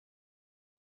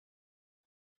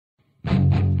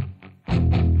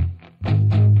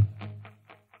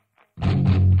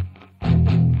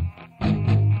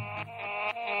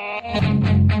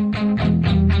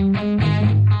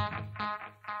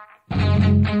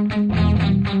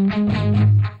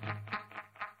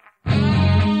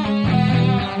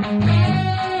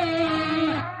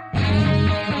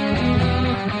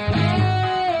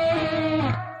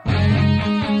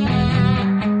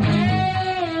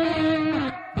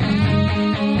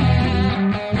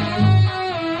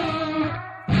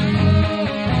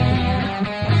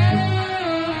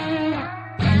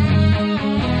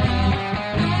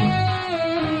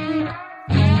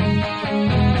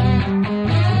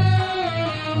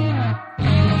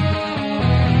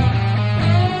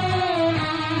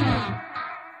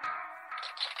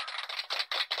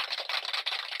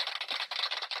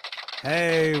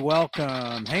Hey,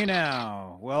 welcome. Hey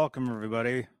now. Welcome,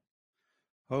 everybody.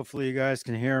 Hopefully you guys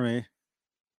can hear me.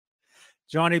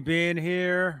 Johnny Bean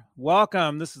here.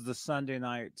 Welcome. This is the Sunday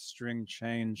Night String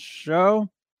Change Show.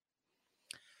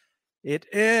 It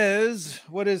is,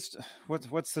 what's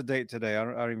the date today? I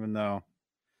don't even know.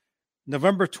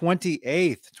 November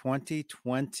 28th,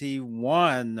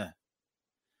 2021.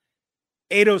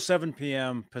 8:07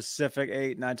 p.m. Pacific,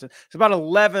 8:19. It's about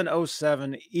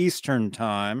 11:07 Eastern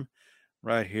time.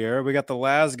 Right here, we got the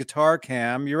Laz guitar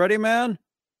cam. You ready, man?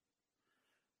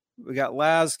 We got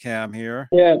Laz cam here.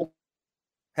 Yeah.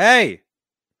 Hey,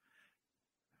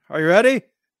 are you ready?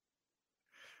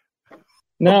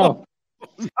 No.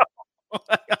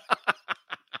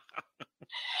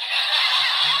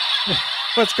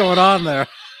 What's going on there?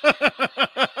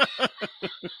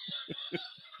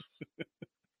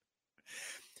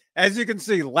 As you can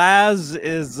see, Laz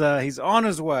is he's on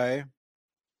his way.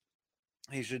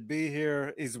 He should be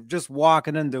here. He's just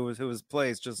walking into his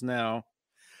place just now,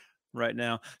 right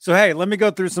now. So hey, let me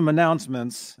go through some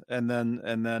announcements, and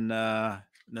then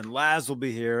Laz will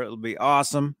be here. It'll be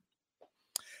awesome.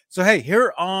 So hey,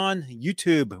 here on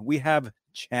YouTube, we have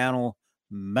channel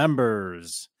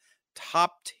members.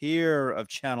 Top tier of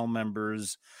channel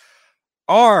members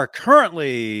are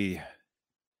currently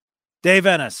Dave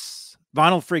Ennis,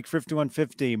 Vinyl Freak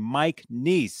 5150, Mike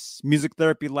Neese, Music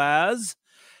Therapy Laz,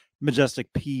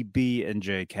 Majestic PB and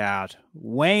J Cat,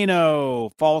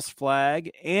 Wayno, False Flag,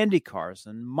 Andy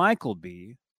Carson, Michael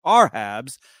B,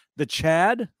 R-Habs, The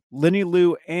Chad, Lenny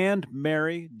Lou and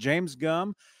Mary, James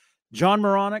Gum, John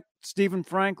Moronic, Stephen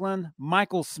Franklin,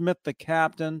 Michael Smith, the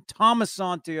Captain, Thomas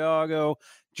Santiago,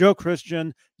 Joe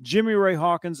Christian, Jimmy Ray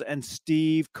Hawkins, and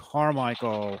Steve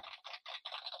Carmichael.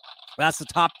 That's the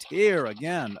top tier,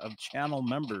 again, of channel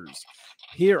members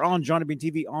here on Johnny Bean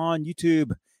TV on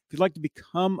YouTube. If you'd like to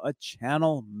become a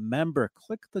channel member,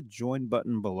 click the join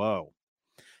button below.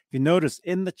 If you notice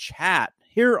in the chat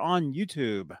here on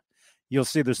YouTube, you'll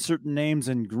see there's certain names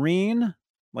in green,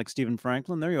 like Stephen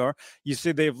Franklin. There you are. You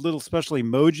see they have little special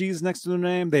emojis next to their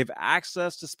name. They have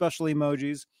access to special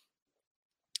emojis.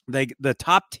 The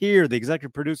top tier, the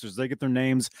executive producers, they get their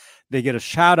names. They get a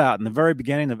shout out in the very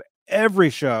beginning of every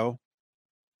show.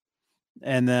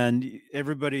 And then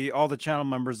everybody, all the channel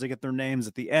members, they get their names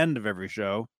at the end of every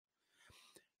show.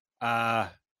 So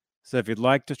if you'd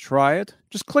like to try it,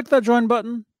 just click that join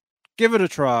button. Give it a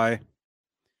try.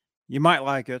 You might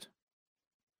like it.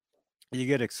 You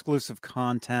get exclusive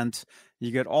content. You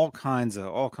get all kinds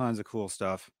of cool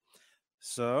stuff.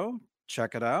 So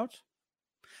check it out.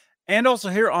 And also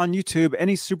here on YouTube,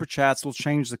 any super chats will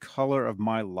change the color of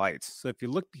my lights. So if you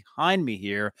look behind me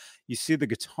here, you see the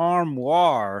Guitar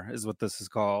Noir is what this is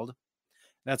called.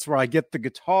 That's where I get the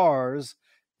guitars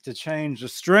to change the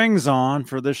strings on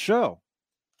for this show.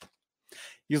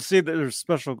 You'll see that there's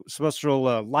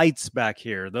special lights back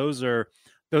here. Those are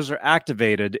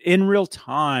activated in real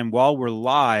time while we're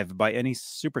live by any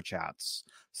super chats.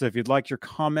 So if you'd like your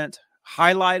comment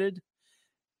highlighted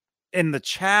in the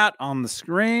chat on the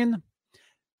screen,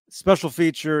 special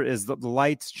feature is that the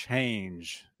lights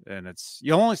change, and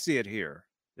you'll only see it here.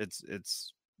 It's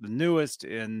the newest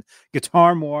in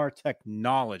Guitar Noir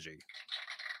technology.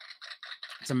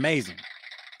 It's amazing.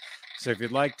 So if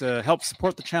you'd like to help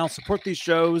support the channel, support these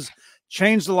shows,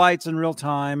 change the lights in real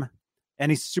time,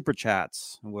 any super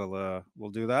chats, we'll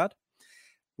do that.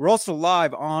 We're also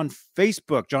live on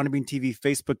Facebook, Johnny Bean TV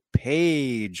Facebook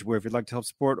page, where if you'd like to help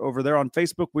support over there on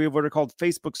Facebook, we have what are called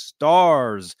Facebook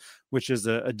Stars, which is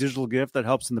a digital gift that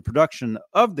helps in the production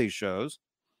of these shows.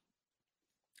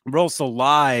 We're also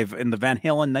live in the Van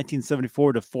Halen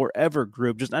 1974 to Forever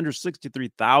group, just under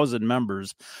 63,000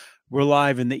 members. We're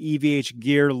live in the EVH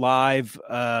Gear Live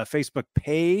Facebook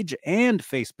page and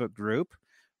Facebook group.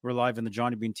 We're live in the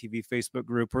Johnny Bean TV Facebook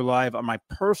group. We're live on my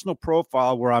personal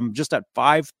profile where I'm just at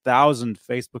 5,000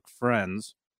 Facebook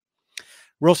friends.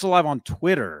 We're also live on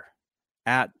Twitter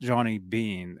at Johnny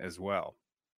Bean as well.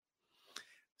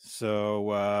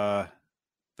 So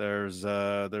there's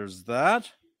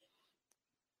that.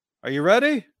 Are you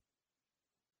ready?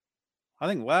 I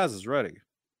think Laz is ready.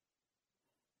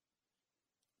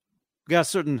 We got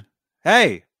certain.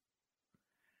 Hey.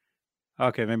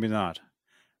 Okay, maybe not.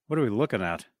 What are we looking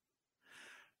at?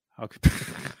 Okay.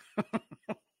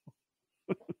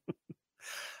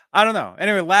 I don't know.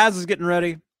 Anyway, Laz is getting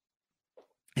ready.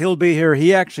 He'll be here.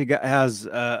 He actually has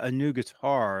a new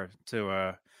guitar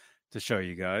to show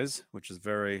you guys, which is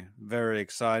very, very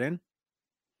exciting.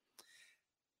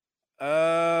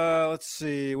 Let's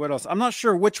see what else. I'm not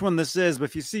sure which one this is, but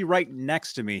if you see right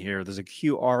next to me here, there's a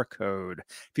QR code.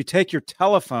 If you take your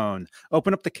telephone,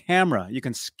 open up the camera, you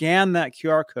can scan that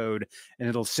QR code and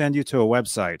it'll send you to a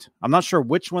website. I'm not sure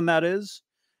which one that is.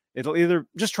 It'll either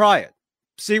just try it,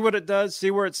 see what it does, see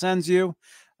where it sends you.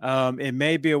 It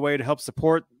may be a way to help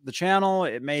support the channel.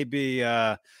 It may be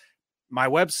my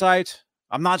website.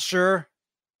 I'm not sure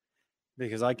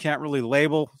because I can't really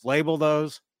label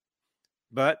those.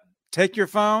 But take your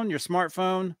phone, your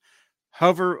smartphone,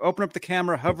 open up the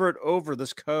camera, hover it over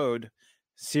this code,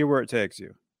 see where it takes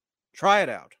you. Try it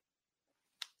out.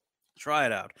 Try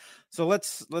it out. So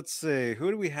let's see. Who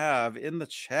do we have in the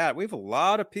chat? We have a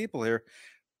lot of people here.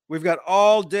 We've got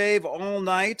All Dave All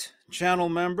Night channel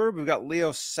member. We've got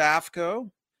Leo Safko.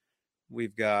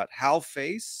 We've got Hal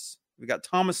Face. We've got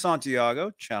Thomas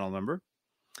Santiago channel member.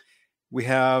 We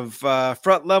have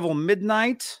Front Level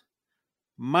Midnight.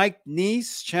 Mike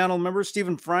Neese channel member.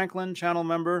 Stephen Franklin channel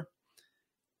member.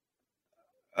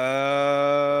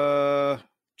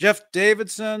 Jeff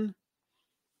Davidson.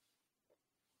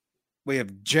 We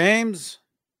have James.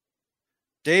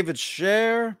 David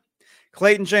Scher.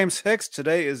 Clayton James Hicks.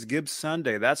 Today is Gibbs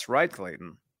Sunday. That's right,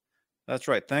 Clayton. That's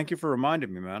right. Thank you for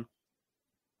reminding me, man.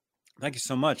 Thank you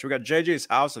so much. We got JJ's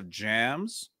House of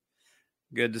Jams.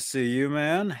 Good to see you,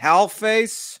 man. Hal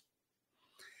Face.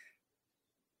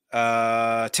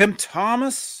 Tim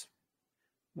Thomas.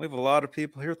 We have a lot of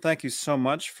people here. Thank you so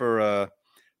much for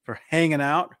hanging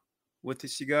out with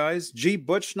us, you guys. G.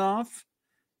 Butchnoff.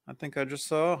 I think I just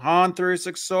saw. Han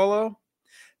 36 Solo.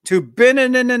 To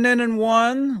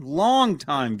Bin-in-in-in-in-one,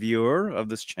 long-time viewer of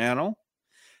this channel.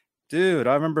 Dude,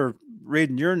 I remember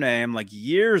reading your name like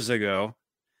years ago.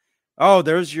 Oh,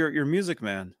 there's your music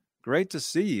man. Great to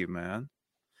see you, man.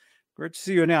 Great to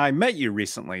see you. Now, I met you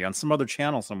recently on some other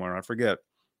channel somewhere. I forget.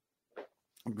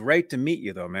 Great to meet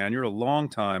you, though, man. You're a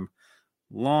long-time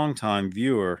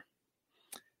viewer.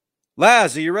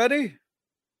 Laz, are you ready?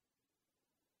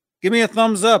 Give me a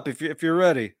thumbs up if you're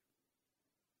ready.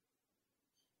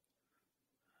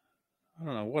 I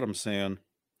don't know what I'm saying.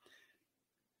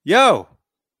 Yo.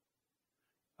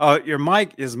 Oh, your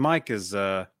mic is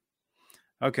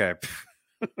okay.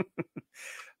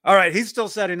 All right, he's still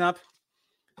setting up.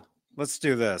 Let's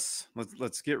do this.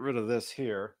 Let's get rid of this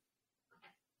here.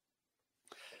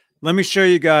 Let me show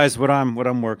you guys what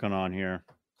I'm working on here.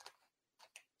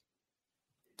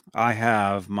 I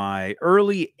have my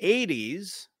early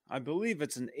 80s. I believe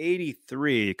it's an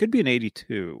 83. It could be an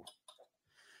 82.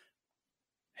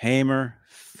 Hamer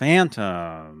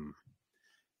Phantom.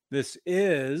 This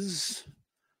is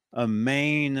a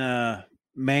main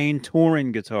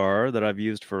touring guitar that I've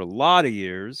used for a lot of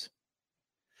years.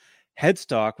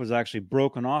 Headstock was actually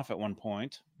broken off at one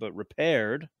point, but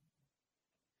repaired.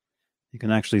 You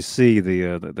can actually see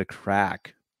the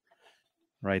crack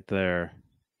right there.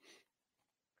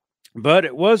 But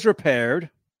it was repaired.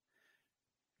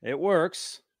 It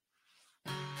works.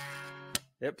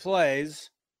 It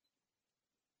plays.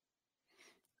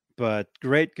 But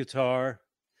great guitar.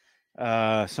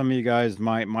 Some of you guys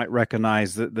might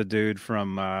recognize the dude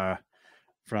from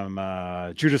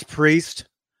Judas Priest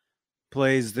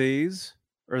plays these,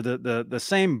 or the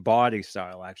same body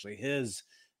style actually.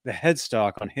 The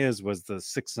headstock on his was the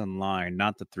 6-in-line,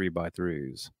 not the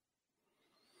 3x3s.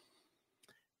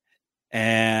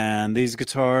 And these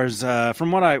guitars,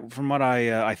 from what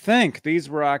I think, these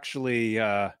were actually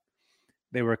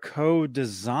they were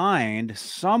co-designed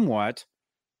somewhat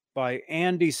by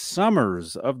Andy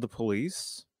Summers of the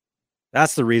Police.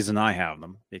 That's the reason I have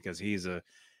them, because he's a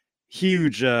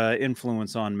huge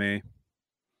influence on me.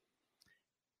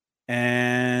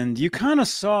 And you kind of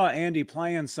saw Andy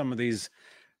playing some of these,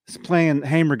 playing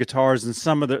Hamer guitars in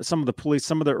some of the Police,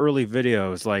 some of the early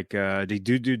videos, like de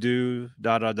do do do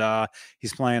da da da.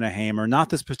 He's playing a Hamer, not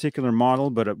this particular model,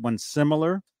 but one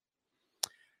similar.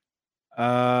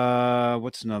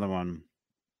 What's another one?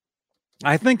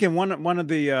 I think in one of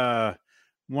the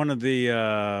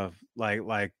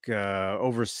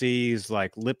overseas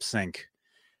like lip sync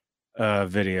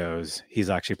videos, he's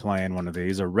actually playing one of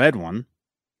these, a red one,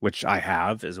 which I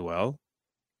have as well.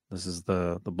 This is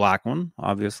the black one,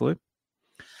 obviously.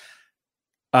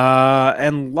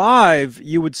 And live,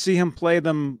 you would see him play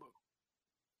them,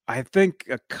 I think,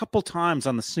 a couple times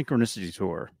on the Synchronicity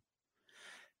tour.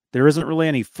 There isn't really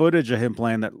any footage of him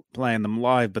playing them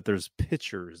live, but there's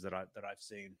pictures that I've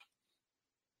seen.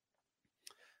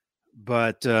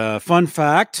 But fun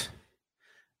fact,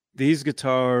 these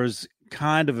guitars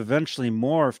kind of eventually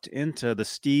morphed into the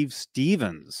Steve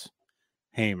Stevens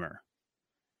Hamer.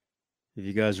 If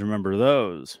you guys remember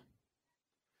those,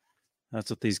 that's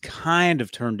what these kind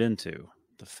of turned into,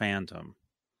 the Phantom.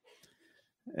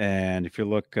 And if you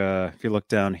look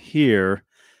down here,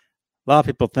 a lot of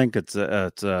people think it's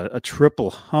a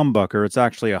triple humbucker. It's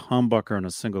actually a humbucker and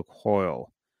a single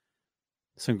coil.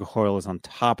 The single coil is on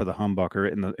top of the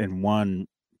humbucker in one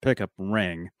pickup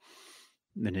ring.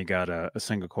 Then you got a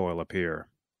single coil up here,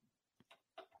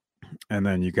 and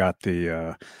then you got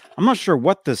the. I'm not sure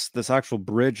what this actual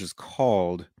bridge is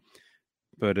called,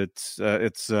 but it's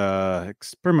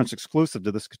pretty much exclusive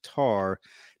to this guitar.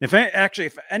 If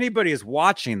anybody is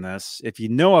watching this, if you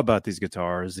know about these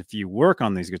guitars, if you work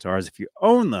on these guitars, if you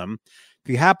own them,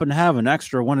 if you happen to have an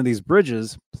extra one of these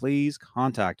bridges, please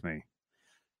contact me.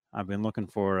 I've been looking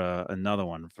for another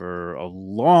one for a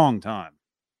long time.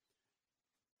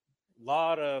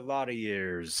 Lot of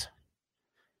years.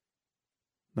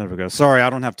 There we go. Sorry,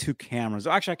 I don't have two cameras.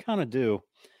 Actually, I kind of do.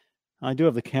 I do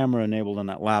have the camera enabled on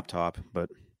that laptop, but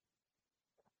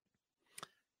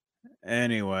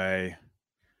anyway,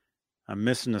 I'm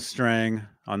missing a string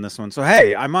on this one. So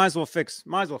hey, I might as well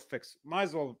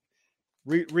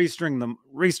restring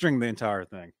the entire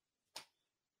thing.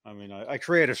 I mean, I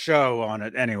create a show on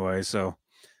it anyway, so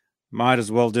might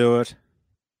as well do it.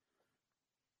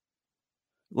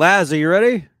 Laz, are you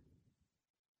ready?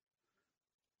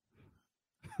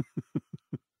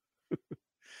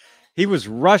 He was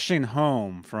rushing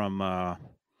home from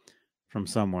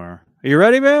somewhere. Are you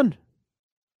ready, man?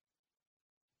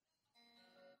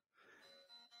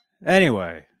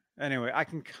 Anyway, I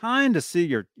can kind of see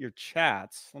your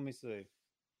chats. Let me see.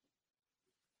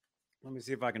 Let me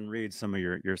see if I can read some of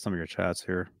your chats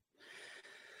here.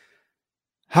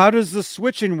 How does the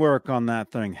switching work on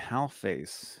that thing?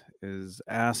 Halface is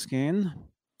asking.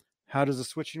 How does the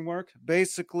switching work?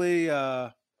 Basically,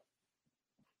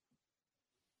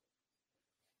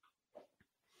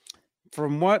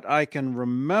 from what I can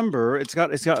remember, it's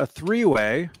got a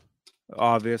three-way,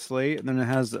 obviously, and then it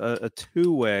has a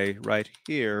two-way right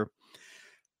here.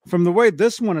 From the way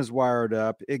this one is wired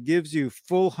up, it gives you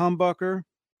full humbucker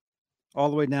all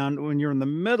the way down. When you're in the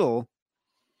middle,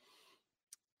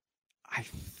 I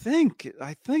think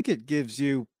it gives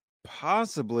you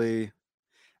possibly.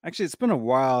 Actually, it's been a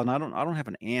while, and I don't have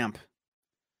an amp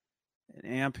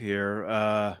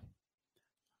here.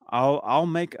 I'll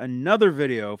make another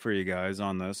video for you guys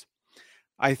on this.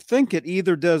 I think it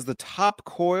either does the top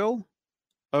coil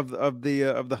of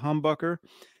the humbucker,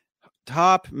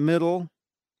 top, middle,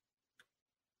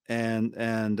 and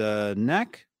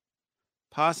neck,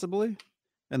 possibly,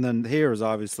 and then here is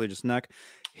obviously just neck.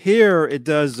 Here it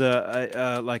does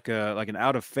like an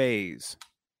out of phase,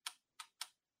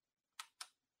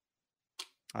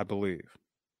 I believe.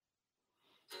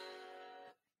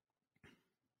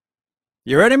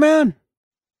 You ready, man?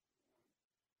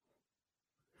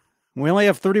 We only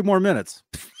have 30 more minutes.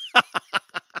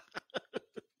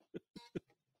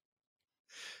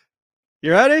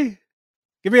 You ready?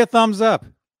 Give me a thumbs up.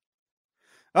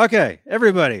 Okay,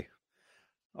 everybody.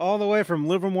 All the way from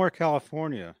Livermore,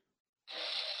 California.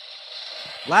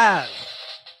 Laz.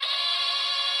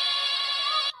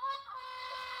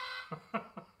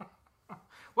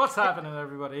 What's happening,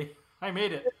 everybody? I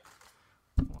made it.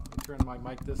 Turn my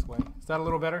mic this way. Is that a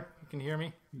little better? You can hear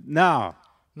me? No.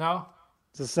 No?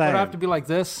 It's the same. Do I have to be like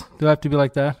this? Do I have to be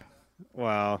like that?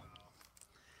 Well,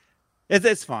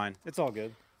 it's fine. It's all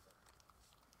good.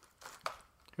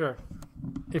 Here.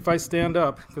 If I stand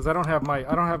up, because I don't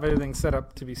have anything set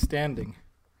up to be standing.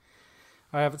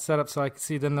 I have it set up so I can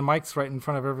see. Then the mic's right in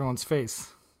front of everyone's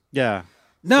face. Yeah.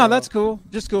 No, so that's cool.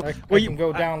 Just cool. I can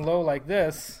go down low like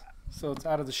this, so it's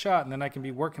out of the shot, and then I can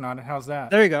be working on it. How's that?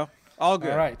 There you go. All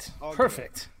good. All right. All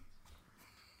perfect.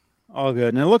 Good. All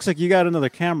good. And it looks like you got another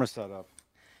camera set up.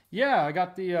 Yeah, I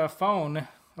got the phone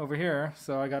over here.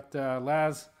 So I got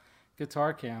Laz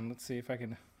guitar cam. Let's see if I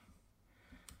can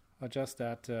adjust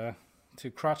that to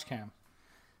crotch cam.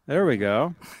 There we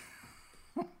go.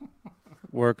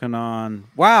 Working on.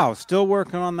 Wow, still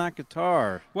working on that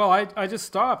guitar. Well, I just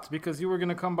stopped because you were going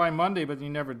to come by Monday, but you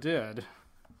never did.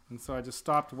 And so I just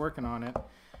stopped working on it.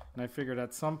 And I figured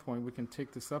at some point we can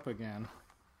take this up again.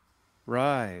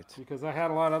 Right. Because I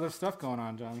had a lot of other stuff going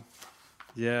on, Johnny.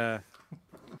 Yeah.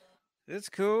 It's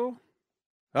cool.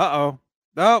 Uh-oh.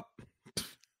 Oh.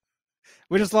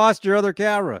 We just lost your other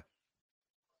camera.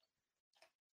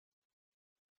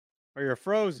 Or you're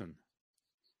frozen.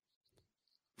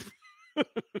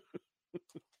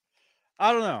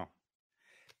 I don't know.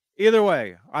 Either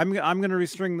way, I'm gonna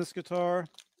restring this guitar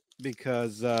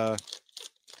because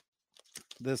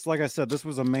this, like I said, this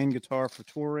was a main guitar for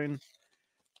touring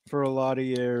for a lot of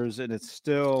years, and it's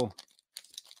still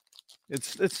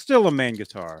a main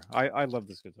guitar. I love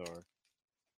this guitar.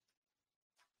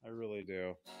 I really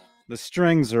do. The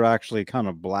strings are actually kind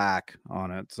of black on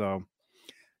it, so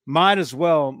might as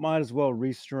well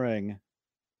restring.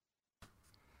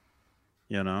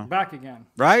 You know, Back again.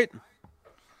 right?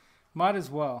 Might as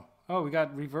well. Oh, we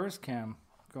got reverse cam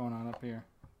going on up here.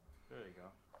 There you go.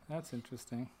 That's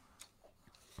interesting.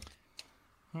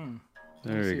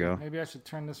 There you go. Maybe I should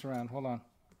turn this around. Hold on.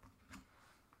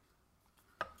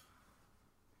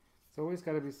 It's always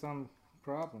got to be some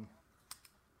problem.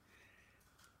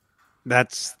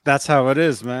 That's how it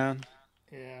is, man.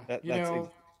 Yeah.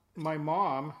 My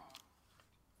mom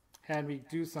had me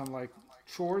do some like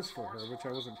chores for her, which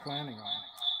I wasn't planning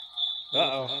on.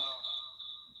 Uh-oh.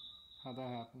 How'd that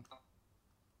happen?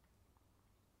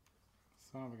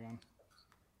 Son of a gun.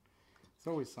 It's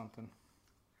always something.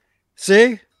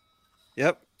 See?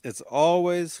 Yep. It's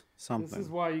always something. This is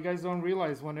why you guys don't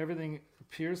realize when everything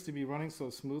appears to be running so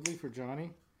smoothly for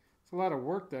Johnny. It's a lot of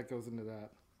work that goes into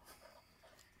that.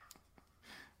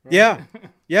 Right? Yeah.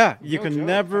 Yeah. You No can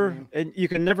joke. you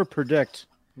can never predict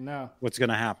No. what's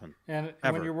gonna happen. And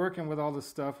Ever. when you're working with all this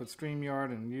stuff with StreamYard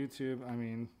and YouTube, I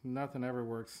mean, nothing ever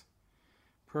works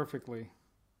perfectly.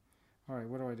 All right,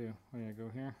 what do I do? Oh, yeah, go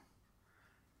here.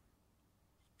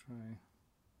 Try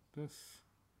this.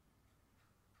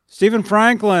 Stephen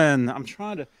Franklin. I'm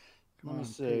trying to Come let me on,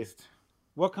 see. paste.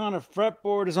 What kind of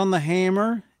fretboard is on the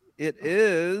hammer?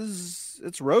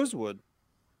 It's rosewood.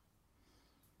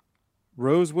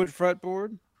 Rosewood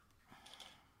fretboard.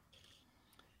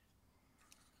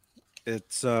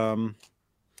 It's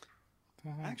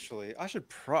actually I should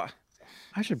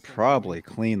probably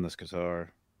clean this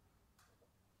guitar.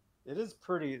 It is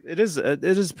pretty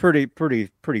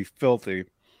filthy.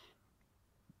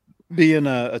 Being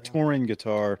a touring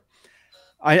guitar.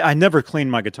 I never clean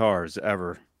my guitars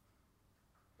ever.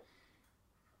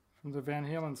 From the Van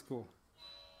Halen school.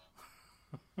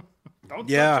 Don't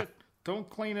Yeah. touch it. Don't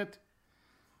clean it.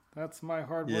 That's my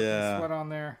hard work Yeah. and sweat on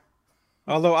there.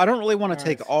 Although I don't really want to All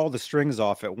take right. all the strings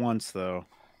off at once, though.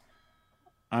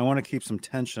 I want to keep some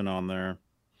tension on there.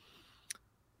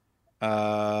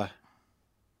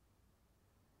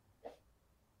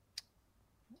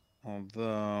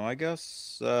 Although I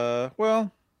guess,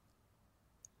 well,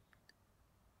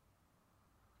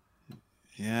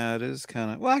 yeah, it is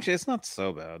kind of. Well, actually, it's not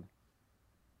so bad.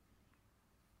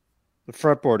 The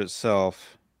fretboard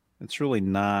itself, it's really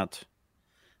not.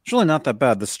 It's really not that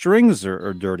bad. The strings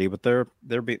are dirty, but they're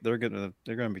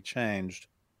gonna be changed.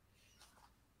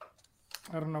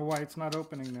 I don't know why it's not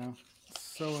opening now. It's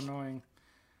so annoying.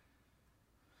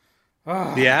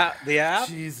 Ah, The app.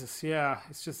 Jesus, yeah.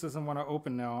 It just doesn't want to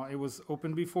open now. It was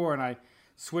open before, and I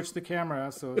switched the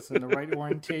camera so it's in the right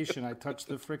orientation. I touched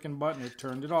the freaking button. It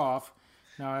turned it off.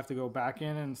 Now I have to go back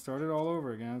in and start it all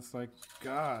over again. It's like,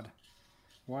 God,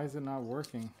 why is it not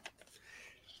working?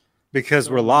 Because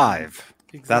we're live.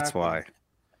 Exactly. That's why.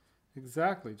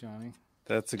 Exactly, Johnny.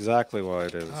 That's exactly why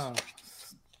it is. Oh,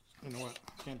 you know what?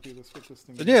 Can't do this with this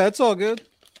thing. But yeah, it's all good.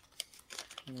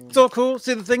 Anyway. It's all cool.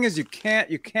 See, the thing is, you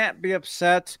can't be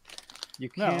upset. You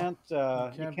No, can't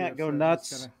be can't go upset.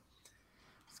 nuts.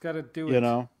 It's got to do it. You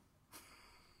know,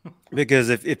 because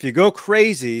if you go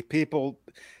crazy, people,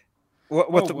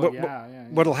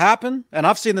 what'll happen? And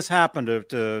I've seen this happen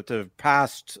to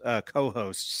past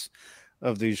co-hosts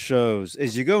of these shows.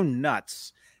 Is you go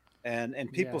nuts, and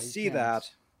people see that.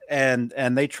 And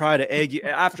they try to egg you.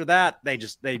 After that, they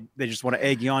just want to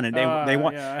egg you on, and they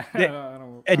want,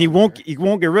 and you won't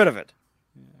get rid of it.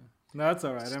 Yeah. No, that's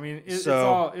all right. I mean, it's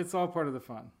all part of the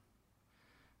fun.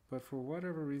 But for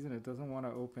whatever reason, it doesn't want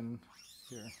to open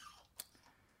here.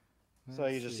 So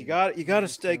you got to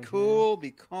stay cool,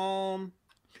 be calm,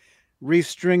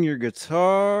 restring your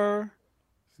guitar.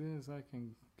 As soon as I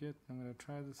can get, I'm gonna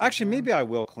try this. Actually, again. maybe I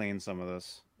will clean some of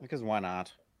this because why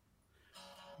not?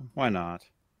 Why not?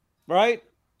 Right?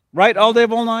 All day,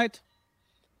 all night.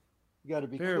 You got to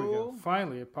be There cool. we go.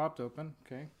 Finally, it popped open.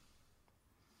 Okay.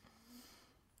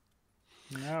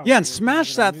 Now Yeah, we're and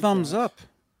smash gonna that mute thumbs that. up.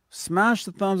 Smash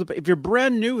the thumbs up. If you're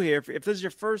brand new here, if this is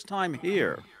your first time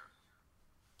here,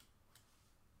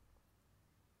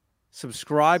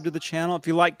 subscribe to the channel. If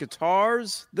you like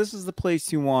guitars, this is the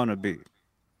place you want to be.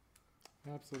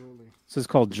 Absolutely. This is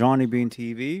called Johnny Bean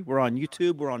TV. We're on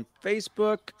YouTube. We're on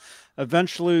Facebook.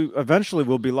 Eventually,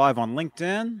 we'll be live on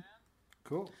LinkedIn.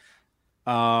 Cool.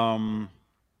 A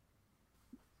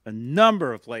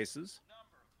number of places.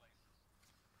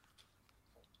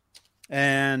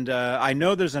 And I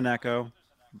know there's an echo,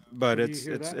 but Do you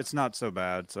hear that? it's not so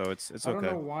bad. So it's I don't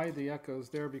okay. know why the echo's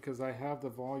there because I have the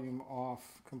volume off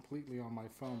completely on my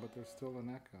phone, but there's still an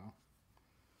echo.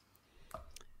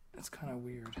 It's kind of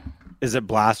weird. Is it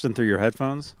blasting through your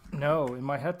headphones? No, in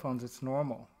my headphones it's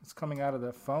normal. It's coming out of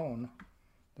the phone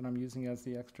that I'm using as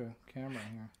the extra camera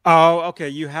here. Oh, okay.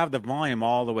 You have the volume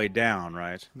all the way down,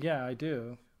 right? Yeah, I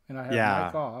do, and I have Yeah.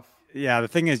 mic off. Yeah. The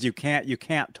thing is, you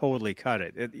can't totally cut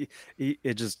it.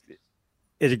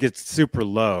 It gets super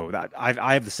low.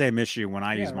 I have the same issue when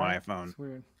I use my right? iPhone. It's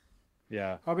weird.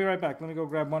 Yeah. I'll be right back. Let me go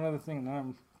grab one other thing, and then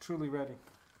I'm truly ready.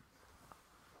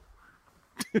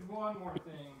 One more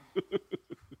thing.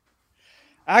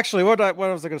 Actually, what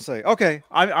was I going to say? Okay,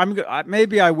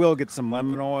 maybe I will get some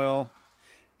lemon oil,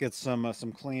 get some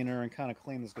cleaner, and kind of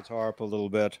clean this guitar up a little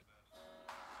bit.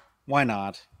 Why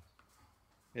not?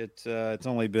 It's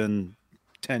only been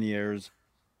 10 years.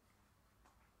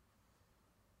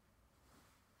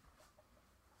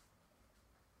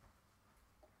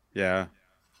 Yeah.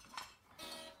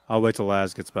 I'll wait till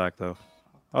Laz gets back though.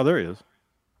 Oh, there he is.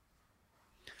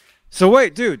 So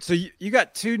wait, dude. So you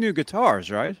got 2 new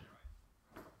guitars, right?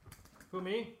 Who,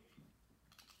 me?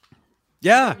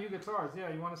 Yeah. New guitars.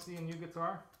 Yeah, you want to see a new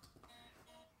guitar?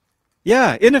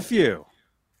 Yeah. In a few.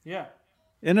 Yeah.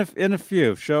 In a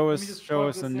few. Show Let us me just show plug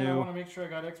us this a in. I new. want to make sure I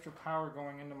got extra power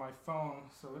going into my phone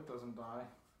so it doesn't die.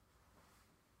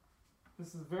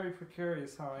 This is very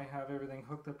precarious how I have everything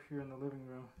hooked up here in the living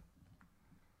room.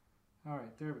 All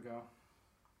right, there we go.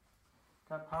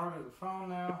 Got power to the phone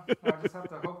now. I just have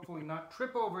to hopefully not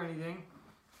trip over anything.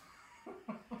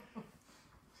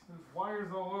 There's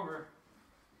wires all over.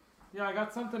 Yeah, I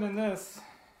got something in this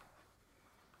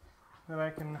that I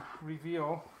can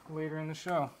reveal later in the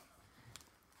show.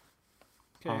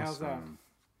 Okay, how's that?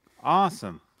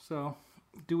 Awesome. So,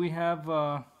 do we have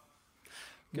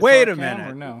Wait a guitar cam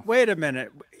minute. or no? Wait a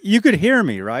minute. You could hear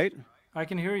me, right? I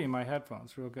can hear you in my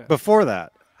headphones real good. Before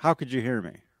that, how could you hear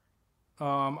me?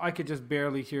 I could just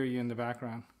barely hear you in the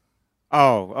background.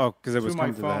 Oh, because it was Through my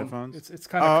coming through the phone. headphones. It's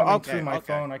kind of coming okay, through my okay.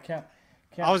 phone. I can't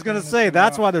I was gonna turn this say thing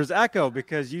that's off. why there's echo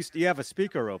because you have a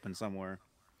speaker open somewhere.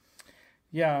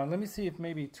 Yeah, let me see if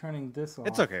maybe turning this off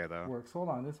It's okay though. works. Hold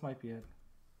on, this might be it.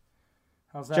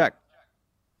 How's that? Check.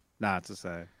 Nah, it's the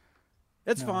same.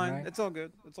 It's No, fine. right? It's all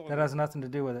good. It's all That good. has nothing to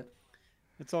do with it.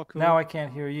 It's all cool. Now I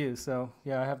can't hear you, so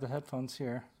yeah, I have the headphones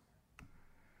here.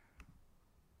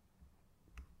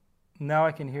 Now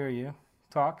I can hear you.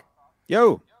 Talk.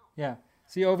 Yo. Yeah.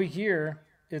 See over here,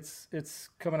 it's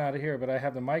coming out of here, but I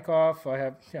have the mic off.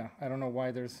 I don't know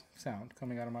why there's sound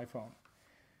coming out of my phone.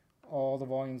 All the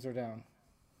volumes are down.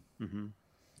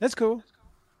 That's cool.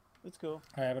 That's cool.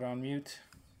 I have it on mute.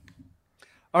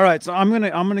 All right, so I'm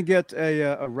gonna get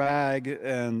a rag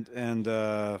and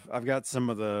I've got some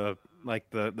of the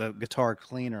the guitar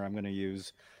cleaner I'm gonna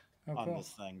use Oh, on cool. this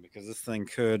thing because this thing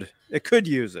could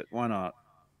use it. Why not?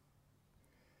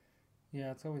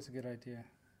 Yeah, it's always a good idea.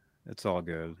 It's all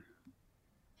good.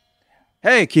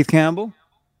 Hey, Keith Campbell.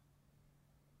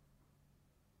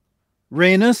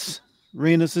 Renus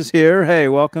is here. Hey,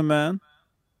 welcome, man.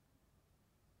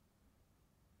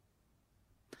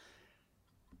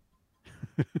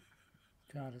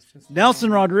 God, it's just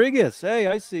Nelson Rodriguez. Hey,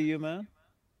 I see you, man.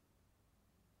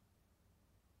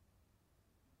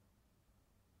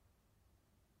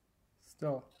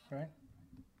 Still, right?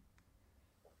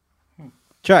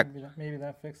 Check. Maybe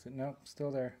that fixed it. Nope,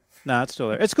 still there. Nah, it's still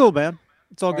there. It's cool, man.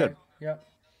 It's all good. Right, yep.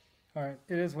 All right,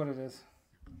 it is what it is.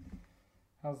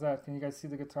 How's that? Can you guys see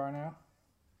the guitar now?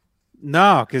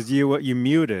 No, because you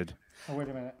muted, Oh, wait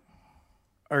a minute.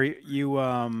 or you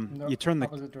No, you turned the.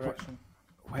 opposite direction.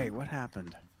 Wait, what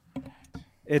happened?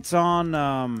 It's on.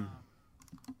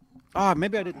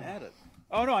 Maybe I didn't add it.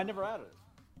 Oh no, I never added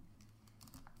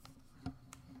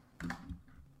it.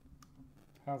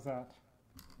 How's that?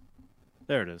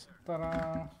 There it is.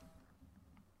 Ta-da!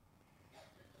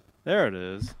 There it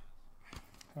is.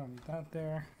 Don't need that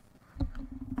there.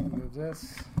 Move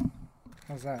this.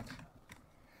 How's that?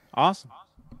 Awesome.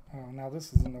 Oh, now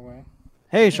this is in the way.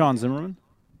 Hey, Sean Zimmerman.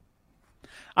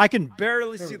 I can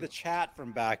barely There we see go. the chat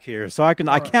from back here, so I All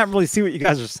right. can't really see what you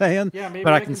guys are saying. Yeah, maybe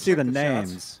but I can can see check the chat.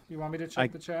 names. You want me to I-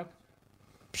 check the chat?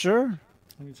 Sure,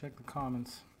 Let me check the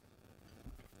comments.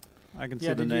 I can Yeah,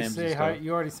 see the did you names. say and hi? stuff.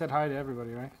 You already said hi to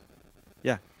everybody, right?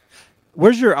 Yeah.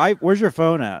 Where's your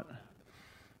phone at?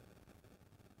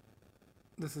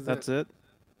 This is That's it.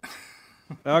 it.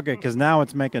 Okay, because now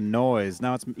it's making noise.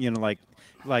 Now it's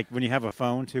like when you have a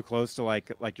phone too close to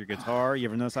like your guitar. You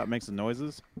ever notice how it makes the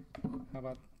noises? How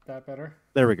about that better?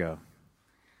 There we go.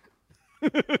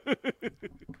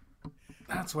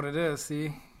 That's what it is,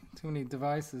 see? Too many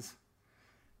devices.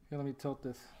 Here, let me tilt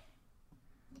this.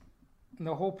 And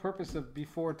the whole purpose of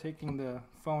before taking the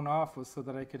phone off was so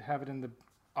that I could have it in the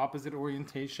opposite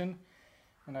orientation.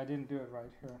 And I didn't do it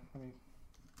right. Here, let me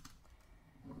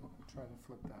try to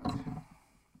flip that.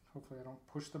 Hopefully I don't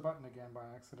push the button again by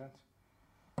accident.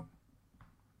 That's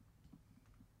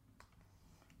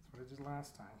what I did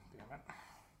last time, damn it.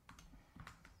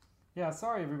 Yeah,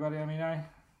 sorry everybody. I mean,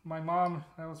 my mom,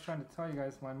 I was trying to tell you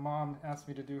guys, my mom asked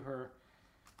me to do her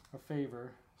a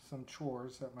favor, some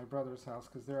chores at my brother's house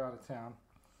because they're out of town.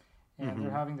 And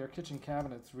they're having their kitchen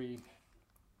cabinets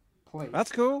replaced.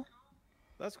 That's cool.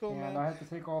 That's cool, And man. I had to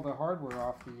take all the hardware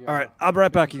off the... All right, I'll be right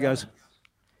back, kitchen you guys. cabinets.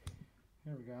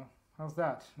 Here we go. How's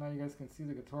that? Now you guys can see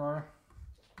the guitar.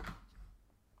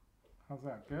 How's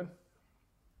that? Good?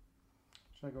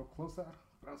 Should I go closer?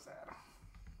 Closer.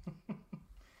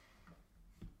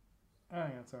 I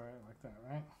think that's all right like that,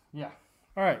 right? Yeah.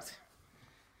 All right.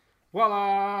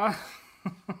 Voila!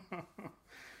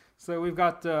 So we've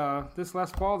got this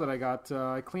Les Paul that I got.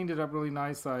 I cleaned it up really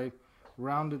nice. I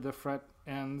rounded the fret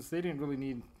ends. They didn't really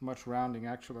need much rounding,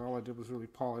 actually. All I did was really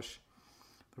polish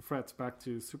the frets back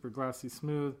to super glassy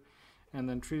smooth, and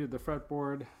then treated the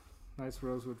fretboard, nice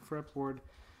rosewood fretboard.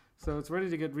 So it's ready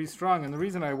to get restrung. And the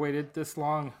reason I waited this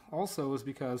long also was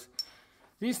because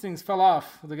these things fell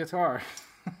off the guitar.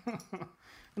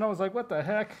 And I was like, what the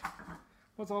heck?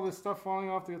 What's all this stuff falling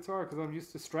off the guitar? Because I'm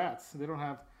used to Strats. They don't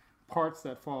have parts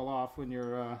that fall off when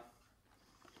you're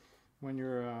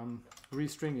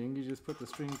restringing. You just put the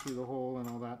string through the hole and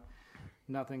all that.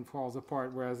 Nothing falls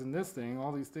apart. Whereas in this thing,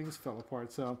 all these things fell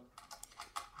apart. So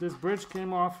this bridge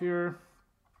came off here.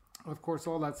 Of course,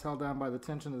 all that's held down by the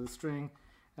tension of the string.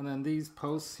 And then these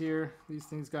posts here, these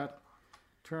things got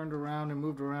turned around and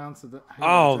moved around so that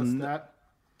that.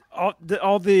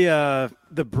 All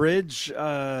the bridge,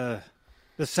 the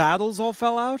saddles all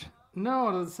fell out.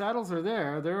 No, the saddles are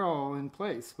there. They're all in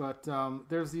place. But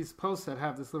there's these posts that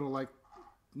have this little, like,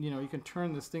 you can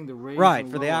turn this thing to raise Right,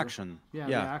 and for the lower. action. Yeah,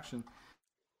 the action.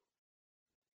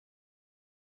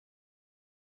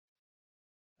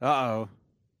 Uh-oh.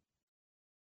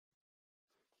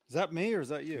 Is that me or is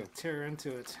that you? Tear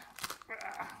into it.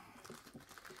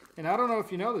 And I don't know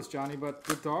if you know this, Johnny, but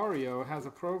D'Addario has a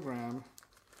program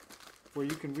where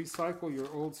you can recycle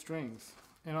your old strings.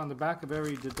 And on the back of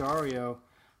every D'Addario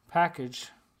package,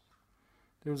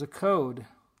 there's a code.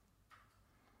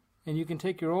 And you can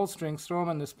take your old strings, throw them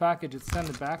in this package, and send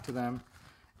it back to them.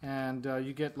 And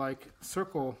you get like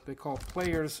circle, they call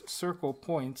players circle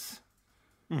points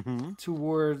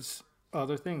towards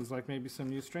other things, like maybe some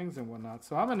new strings and whatnot.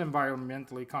 So I'm an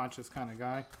environmentally conscious kind of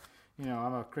guy.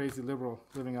 I'm a crazy liberal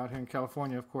living out here in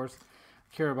California, of course.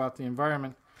 Care about the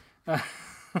environment. Because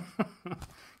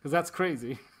that's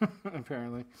crazy,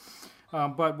 apparently.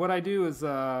 But what I do is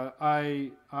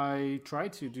I try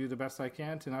to do the best I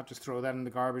can to not just throw that in the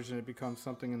garbage and it becomes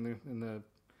something in the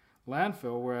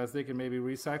landfill, whereas they can maybe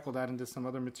recycle that into some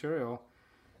other material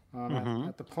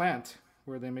at the plant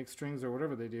where they make strings or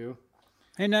whatever they do.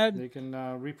 Hey, Ned. They can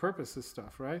repurpose this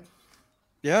stuff, right?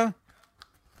 Yeah.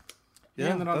 Yeah.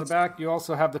 And then on the back, you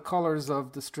also have the colors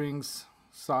of the strings,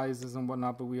 sizes and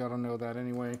whatnot, but we ought to know that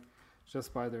anyway,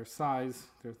 just by their size,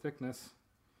 their thickness,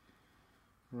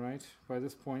 right? By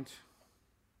this point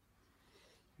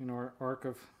in our arc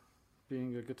of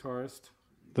being a guitarist.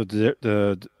 The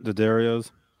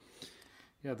Darios.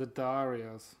 Yeah, the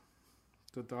D'Addarios.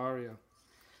 D'Addario.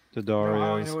 The You know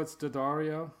how I Darios. know it's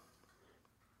D'Addario?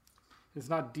 It's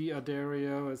not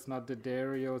D'Addario, it's not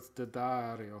D'Addario, it's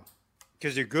D'Addario.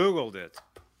 Because you Googled it.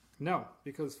 No,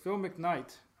 because Phil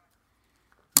McKnight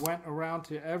went around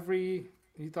to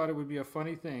he thought it would be a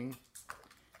funny thing,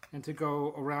 and to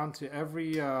go around to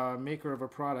every maker of a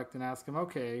product and ask him,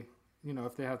 okay,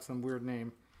 if they had some weird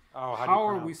name, how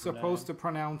are we supposed to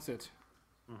pronounce it?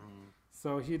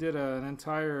 So he did an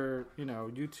entire,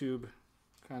 YouTube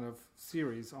kind of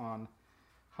series on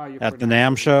how you At the pronounce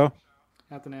NAMM it. show?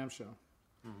 At the NAMM show.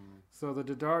 So the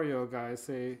D'Addario guys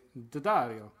say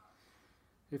D'Addario.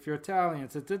 If you're Italian,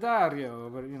 it's a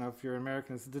D'Addario, but if you're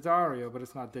American, it's D'Addario, but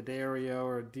it's not D'Addario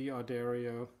or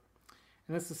D'Addario.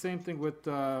 And it's the same thing with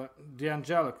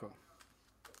D'Angelico.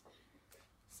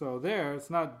 So there, it's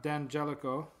not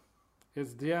D'Angelico,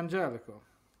 it's D'Angelico.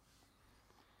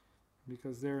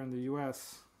 Because they're in the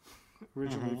U.S.,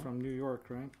 originally from New York,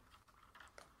 right?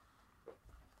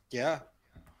 Yeah.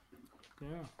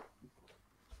 Yeah.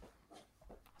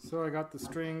 So I got the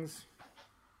strings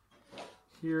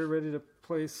here ready to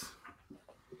place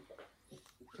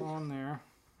on there.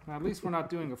 Now, at least we're not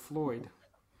doing a Floyd.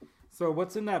 So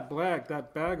what's in that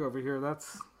bag over here,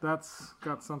 that's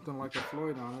got something like a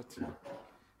Floyd on it.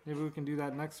 Maybe we can do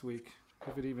that next week,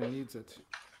 if it even needs it.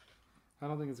 I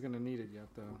don't think it's going to need it yet,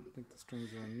 though. I think the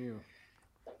strings are new.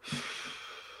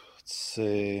 Let's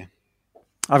see.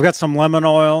 I've got some lemon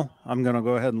oil. I'm going to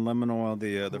go ahead and lemon oil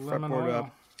the fretboard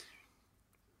up.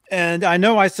 And I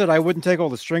know I said I wouldn't take all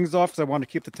the strings off because I want to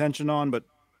keep the tension on, but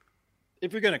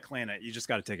if you're going to clean it, you just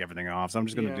got to take everything off. So I'm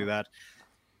just going to do that.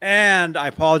 And I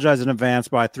apologize in advance,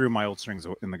 but I threw my old strings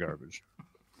in the garbage.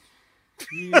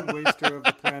 You waster of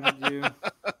the planet, you.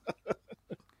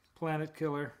 Planet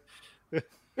killer.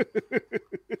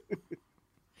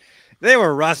 They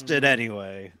were rusted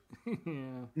anyway.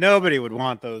 Yeah. Nobody would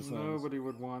want those things. Nobody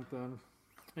would want them.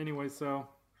 Anyway, so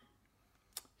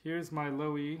here's my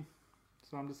low E.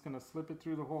 So I'm just going to slip it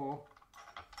through the hole.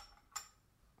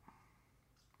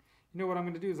 You know what I'm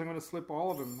going to do is I'm going to slip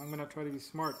all of them. I'm going to try to be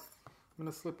smart. I'm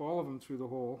going to slip all of them through the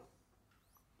hole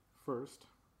first.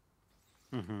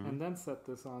 And then set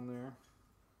this on there.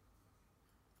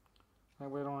 That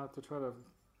way I don't have to try to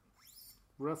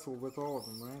wrestle with all of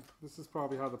them, right? This is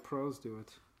probably how the pros do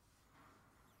it.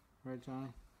 Right, Johnny?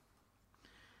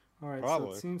 All right,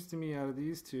 probably. So it seems to me out of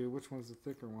these two, which one's the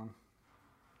thicker one?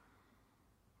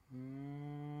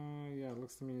 Yeah, it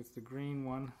looks to me it's the green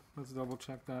one. Let's double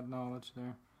check that knowledge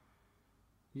there.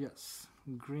 Yes,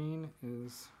 green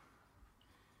is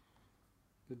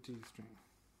the D string.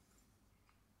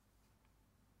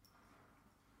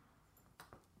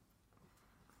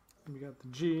 We got the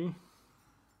G.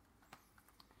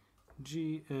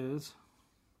 G is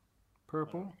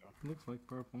purple. Looks like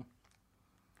purple.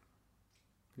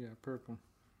 Yeah, purple.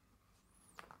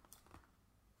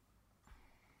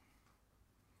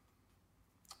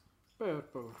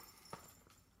 Purple.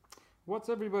 What's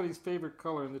everybody's favorite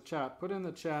color in the chat? Put in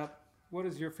the chat, what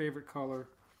is your favorite color?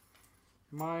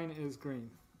 Mine is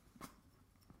green.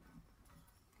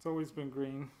 It's always been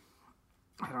green.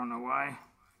 I don't know why.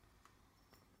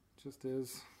 It just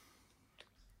is.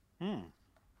 You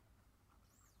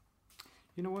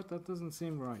know what? That doesn't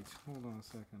seem right. Hold on a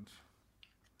second.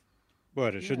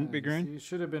 What? It shouldn't be green? See, it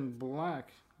should have been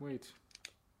black. Wait.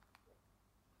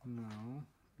 No.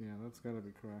 Yeah, that's got to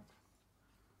be correct.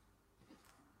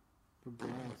 The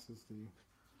brass is the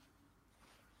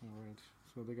red.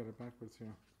 So they got it backwards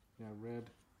here. Yeah, red.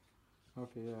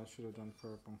 Okay, yeah, I should have done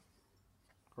purple.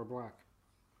 Or black.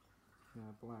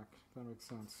 Yeah, black. That makes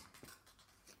sense.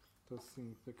 Does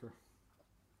seem thicker.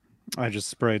 I just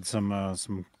sprayed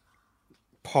some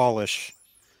polish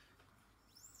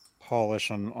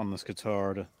on this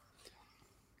guitar to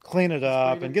clean it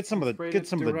up and get some of the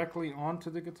directly onto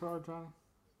the guitar, Johnny.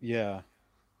 Yeah.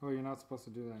 Oh, you're not supposed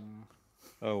to do that, you know.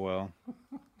 Oh well.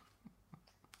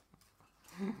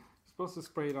 You're supposed to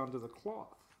spray it onto the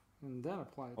cloth and then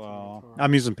apply it to the guitar.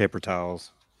 I'm using paper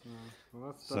towels. Yeah.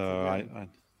 Well, that's so I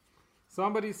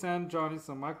somebody send Johnny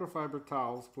some microfiber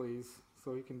towels, please,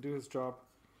 so he can do his job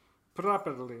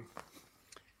properly.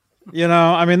 You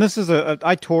know, I mean, this is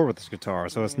I tour with this guitar,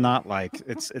 so it's not like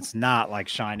it's not like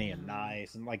shiny and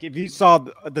nice. And like if you saw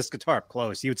this guitar up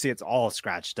close, you would see it's all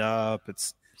scratched up.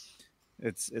 It's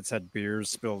had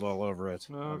beers spilled all over it.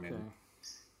 Okay. I mean,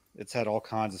 it's had all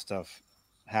kinds of stuff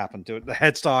happen to it. The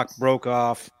headstock broke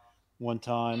off one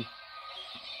time.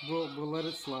 We'll let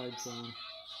it slide, John.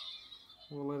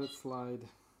 We'll let it slide.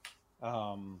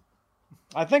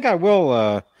 I think I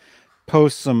will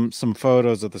post some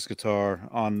photos of this guitar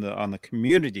on the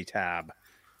community tab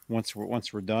once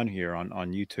we're done here on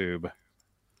YouTube,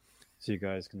 so you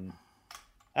guys can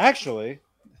actually.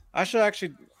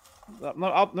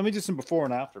 Let me do some before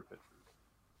and after pictures.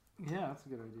 Yeah, that's a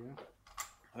good idea.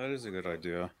 That is a good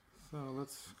idea. So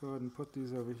let's go ahead and put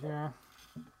these over here.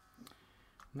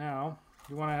 Now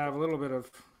you want to have a little bit of,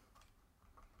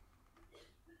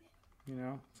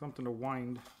 something to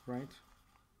wind, right?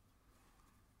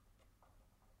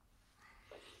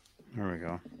 There we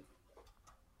go.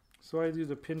 So I do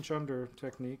the pinch under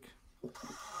technique.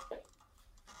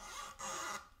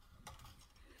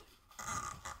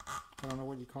 I don't know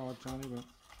what you call it, Johnny, but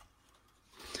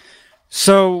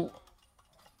so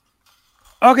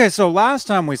Okay, so last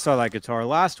time we saw that guitar,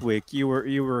 last week, you were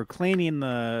you were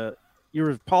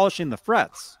polishing the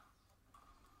frets,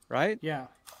 right? Yeah.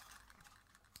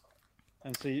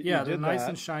 And so you Yeah, they're did nice that.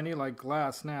 and shiny like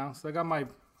glass now. So I got my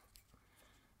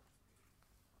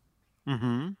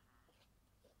Mm-hmm.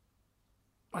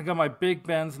 Big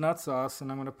Ben's nut sauce,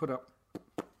 and I'm going to put up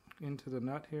into the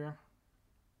nut here.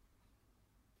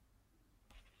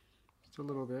 Just a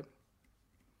little bit.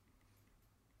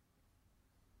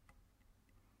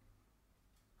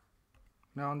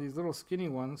 Now on these little skinny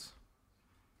ones,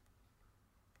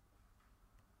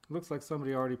 looks like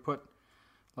somebody already put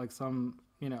like some,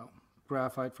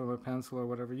 graphite from a pencil or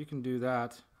whatever. You can do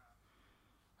that.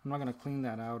 I'm not going to clean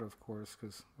that out, of course,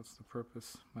 because what's the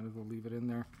purpose? Might as well leave it in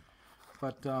there.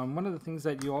 But one of the things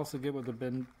that you also get with the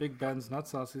Big Ben's nut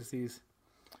sauce is these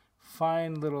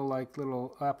fine little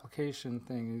application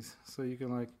things, so you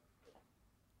can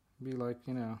be like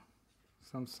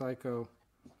some psycho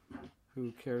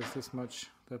who cares this much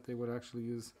that they would actually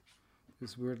use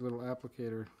this weird little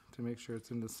applicator to make sure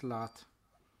it's in the slot.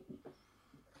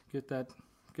 Get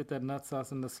that nut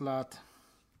sauce in the slot.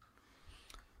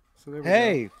 So there we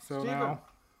Hey, go. So Steven. now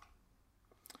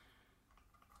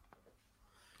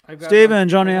I've got Steven,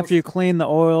 Johnny, after you clean and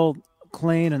oil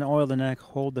the neck,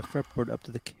 hold the fretboard up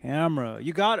to the camera.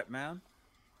 You got it, man.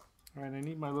 All right, I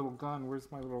need my little gun.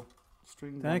 Where's my little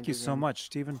string? Thank you so much,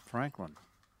 Stephen Franklin.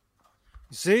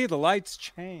 You see, the lights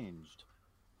changed.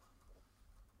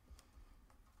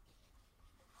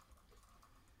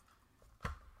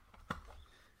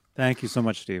 Thank you so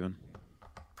much, Stephen.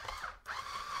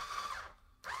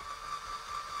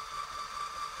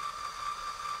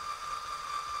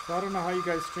 So I don't know how you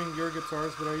guys string your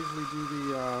guitars, but I usually do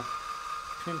the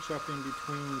pinch up in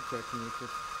between technique,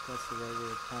 if that's the right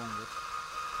way of calling it.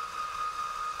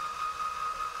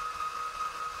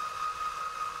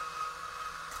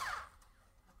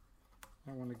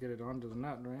 I want to get it onto the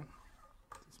nut, right?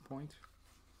 At this point.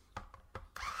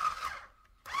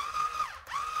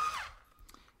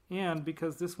 And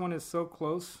because this one is so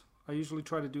close, I usually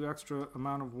try to do extra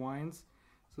amount of winds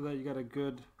so that you got a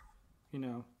good,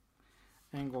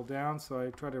 angle down. So I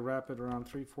try to wrap it around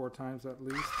 3-4 times at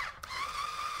least.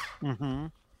 Mm-hmm.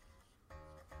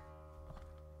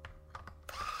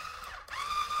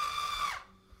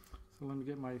 So let me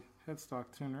get my headstock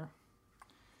tuner.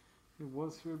 It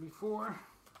was here before.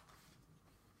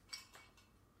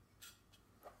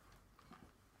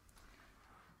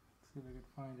 Let's see if I can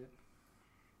find it.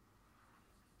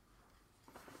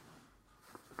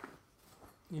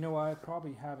 You know, I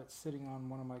probably have it sitting on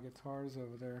one of my guitars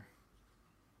over there.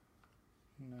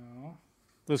 No.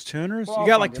 Those tuners? Well, you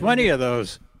got like 20 of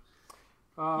those.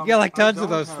 You got like tons of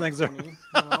those things. No,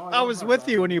 I was with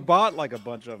you when you bought like a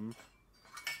bunch of them.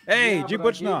 Hey, yeah, G. but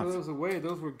I gave Butchnoff. those away.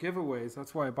 Those were giveaways.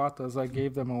 That's why I bought those. I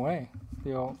gave them away.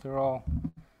 They're all.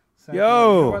 Yo, You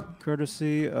know what?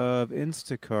 courtesy of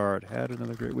Instacart. Had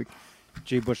another great week.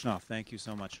 G. Butchnoff, thank you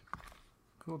so much.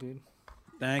 Cool, dude.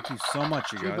 Thank you so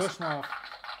much, you G. guys. Bushnell.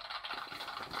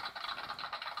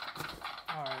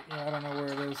 All right, yeah, I don't know where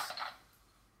it is.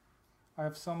 I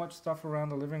have so much stuff around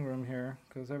the living room here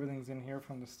because everything's in here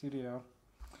from the studio.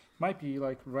 Might be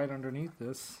like right underneath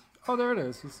this. Oh, there it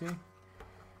is. You see?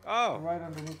 Oh, Right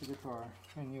underneath the guitar.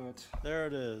 I knew it. there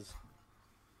it is.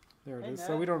 There it Hey, is. Matt.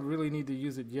 So we don't really need to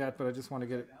use it yet, but I just want to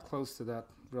get it close to that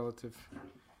relative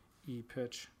E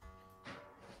pitch.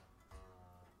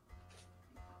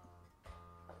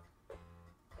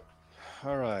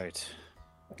 All right.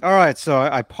 All right, so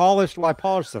I polished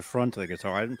the front of the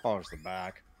guitar. I didn't polish the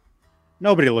back.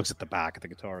 Nobody looks at the back of the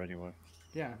guitar anyway.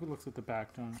 Yeah, who looks at the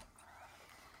back, John?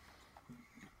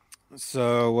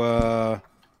 So,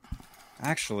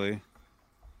 actually,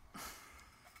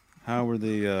 how were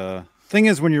the thing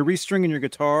is when you're restringing your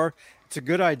guitar, it's a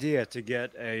good idea to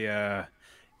get a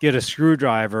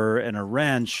screwdriver and a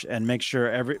wrench and make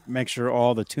sure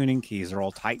all the tuning keys are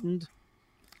all tightened.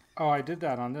 Oh, I did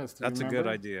that on this. Do you That's a good remember?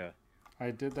 idea. I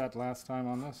did that last time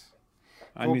on this.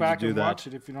 I Go need back to do and that. watch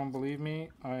it if you don't believe me.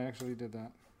 I actually did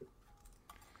that.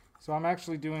 So I'm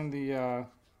actually doing the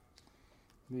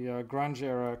grunge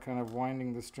era kind of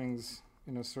winding the strings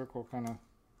in a circle kind of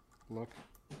look.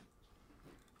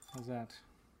 How's that?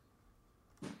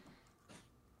 I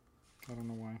don't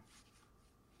know why.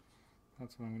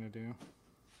 That's what I'm going to do.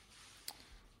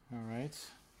 All right.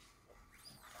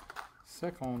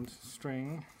 Second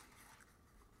string.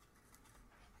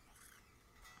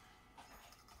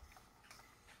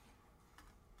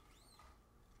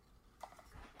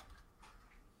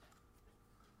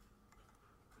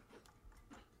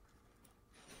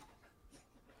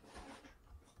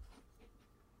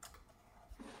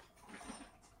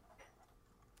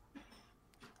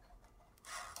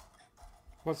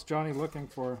 What's Johnny looking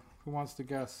for? Who wants to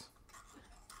guess?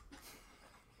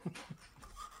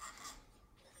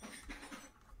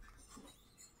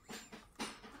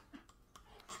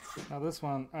 Now this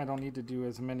one, I don't need to do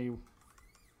as many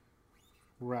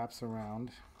wraps around.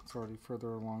 It's already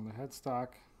further along the headstock.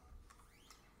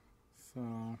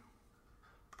 So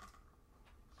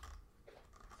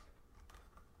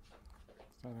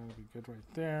that ought to be good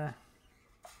right there.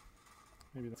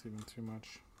 Maybe that's even too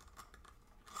much.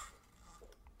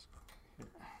 Here.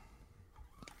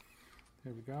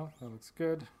 There we go. That looks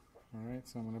good. All right,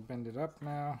 so I'm going to bend it up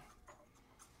now.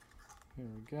 Here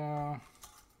we go.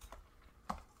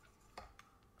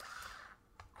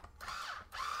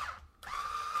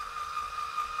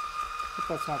 Hope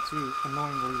that's not too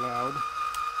annoyingly loud.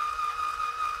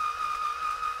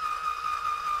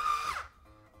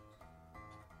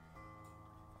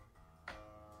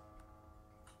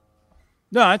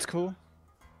 No, that's cool.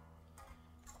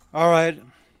 All right.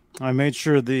 I made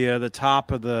sure the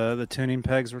top of the tuning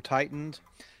pegs were tightened.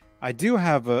 I do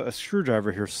have a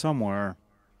screwdriver here somewhere.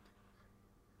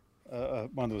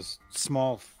 One of those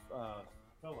small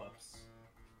Phillips.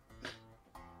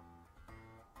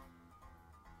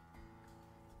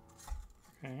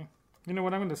 Okay. You know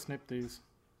what? I'm going to snip these.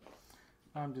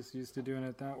 I'm just used to doing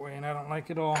it that way, and I don't like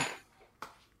it all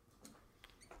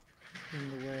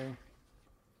in the way.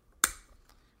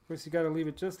 Of course, you got to leave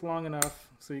it just long enough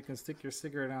so you can stick your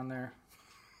cigarette on there.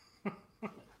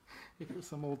 If you're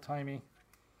some old-timey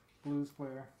blues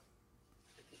player.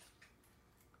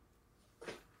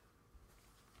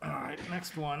 All right,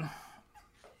 next one.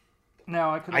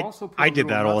 Now I could also put I did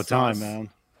that all the time, man.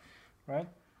 Right?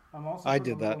 I'm also I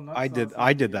putting did a that. little nut I sauce did. on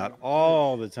I did here. that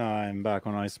all the time back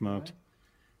when I smoked.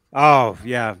 Oh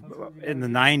yeah, in the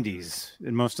 '90s,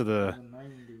 in most of the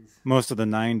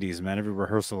 '90s, man. Every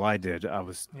rehearsal I did, I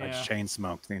chain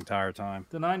smoked the entire time.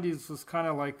 The 90s was kind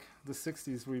of like the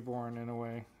 60s reborn in a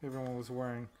way. Everyone was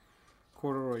wearing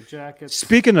corduroy jackets.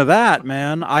 Speaking of that,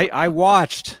 man, I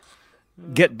watched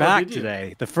Get Back did you?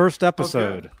 today, the first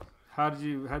episode. Okay. How did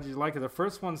you like it? The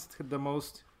first one's the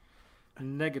most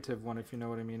negative one, if you know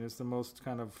what I mean. It's the most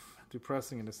kind of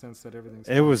depressing in the sense that everything's.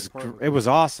 It was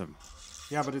awesome.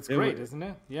 Yeah, but it's great, isn't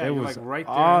it? Yeah, it you're was like right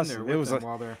there awesome. in there with them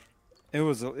while they're. It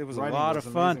was a lot of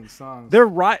fun. Songs.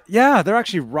 They're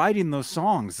actually writing those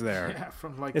songs there. Yeah,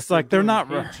 from like it's like they're not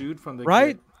Hey Jude from the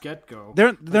right get go.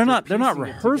 They're not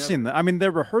rehearsing them. I mean,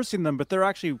 they're rehearsing them, but they're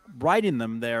actually writing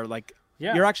them there. Like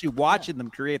you're actually watching them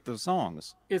create those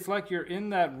songs. It's like you're in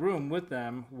that room with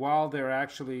them while they're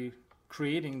actually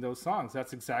creating those songs.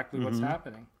 That's exactly what's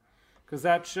happening. Because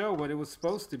that show, what it was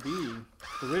supposed to be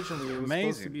originally, it was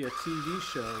supposed to be a TV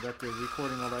show that they're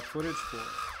recording all that footage for.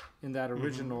 In that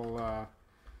original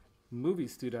movie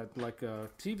studio, like a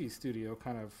TV studio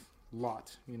kind of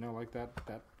lot, you know, like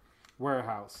that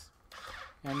warehouse.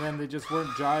 And then they just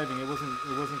weren't jiving. It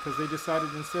wasn't because they decided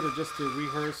instead of just to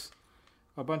rehearse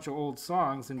a bunch of old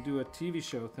songs and do a TV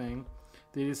show thing,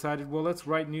 they decided, well, let's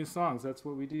write new songs. That's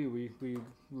what we do. We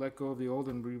let go of the old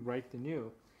and rewrite the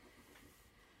new.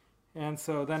 And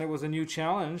so then it was a new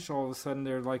challenge. All of a sudden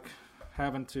they're like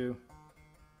having to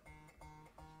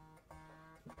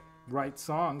write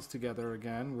songs together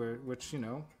again, which, you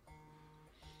know,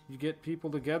 you get people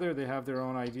together, they have their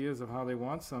own ideas of how they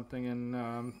want something,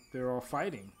 and they're all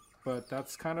fighting. But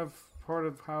that's kind of part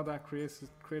of how that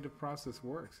creative process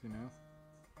works, you know?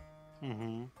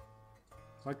 Mm-hmm.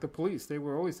 Like the Police, they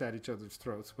were always at each other's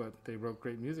throats, but they wrote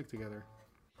great music together.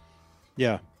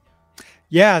 Yeah.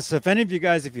 Yeah, so if any of you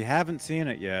guys, if you haven't seen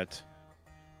it yet,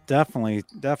 definitely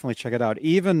check it out.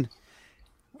 Even,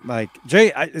 like,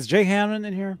 is Jay Hannon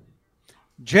in here?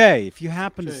 Jay, if you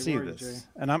happen to see this,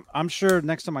 and I'm sure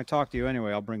next time I talk to you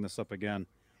anyway, I'll bring this up again.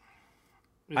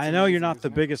 I know you're not the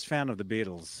biggest fan of the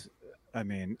Beatles. I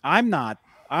mean, I'm not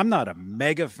a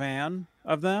mega fan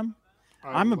of them.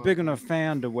 I'm a big enough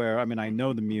fan to where, I mean, I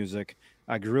know the music.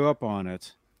 I grew up on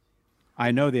it.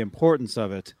 I know the importance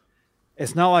of it.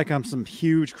 It's not like I'm some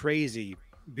huge, crazy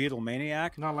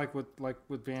Beatlemaniac. Not like with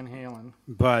Van Halen.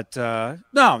 But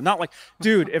no, not like,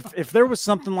 dude. If there was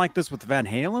something like this with Van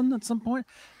Halen at some point,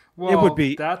 well, it would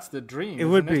be. That's the dream. It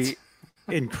would be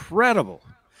incredible.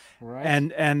 Right.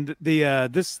 And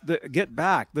the Get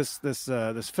Back, this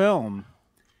film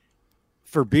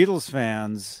for Beatles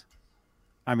fans.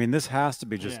 I mean, this has to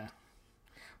be just. Yeah.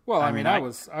 Well, I mean, I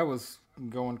was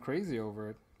going crazy over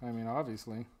it. I mean,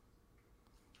 obviously.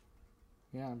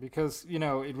 Yeah, because, you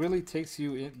know, it really takes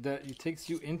you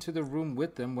into the room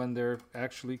with them when they're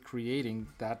actually creating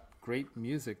that great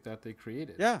music that they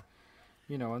created. Yeah.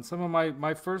 You know, and some of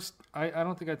my first, I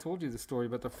don't think I told you the story,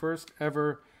 but the first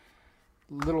ever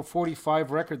little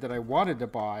 45 record that I wanted to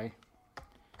buy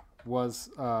was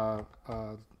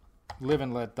Live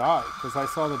and Let Die, because I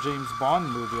saw the James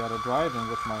Bond movie at a drive-in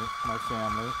with my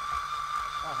family,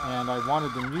 and I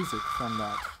wanted the music from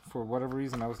that. For whatever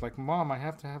reason, I was like, Mom, I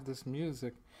have to have this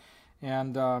music.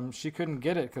 And she couldn't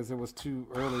get it because it was too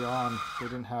early on. They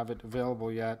didn't have it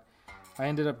available yet. I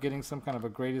ended up getting some kind of a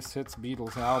greatest hits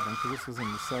Beatles album, because this was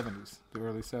in the 70s, the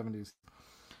early 70s.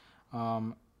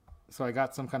 So I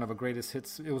got some kind of a greatest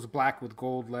hits. It was black with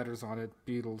gold letters on it,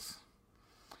 Beatles.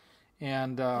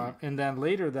 And then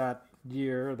later that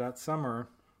year, that summer,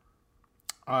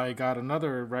 I got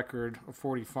another record of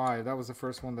 45. That was the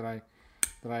first one that I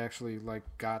actually like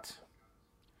got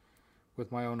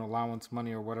with my own allowance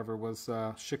money or whatever. Was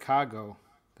Chicago,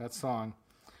 that song.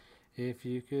 If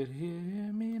you could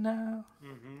hear me now,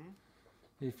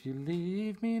 if you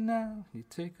leave me now, you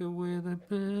take away the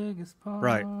biggest part.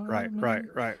 Right.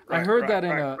 I heard that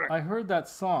I heard that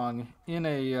song in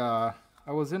a.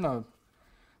 I was in the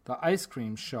ice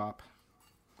cream shop,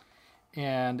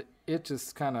 and it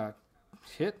just kind of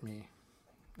hit me.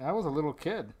 I was a little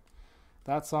kid.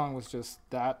 That song was just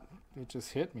that. It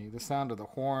just hit me. The sound of the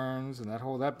horns and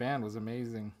that band was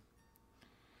amazing.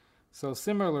 So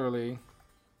similarly,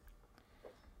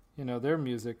 their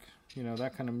music,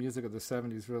 that kind of music of the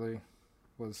 70s really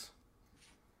was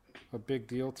a big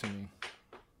deal to me.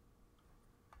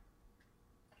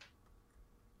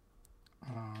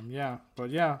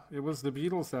 It was the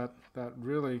Beatles that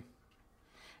really,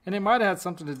 and it might have had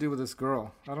something to do with this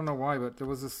girl. I don't know why, but there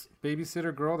was this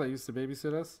babysitter girl that used to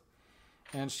babysit us,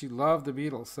 and she loved the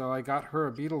Beatles. So I got her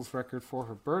a Beatles record for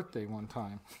her birthday one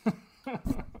time.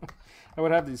 I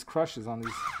would have these crushes on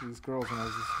these girls when I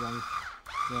was this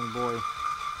young boy,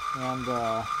 and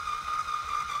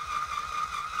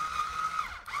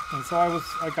so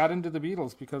I got into the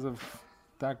Beatles because of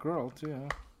that girl too.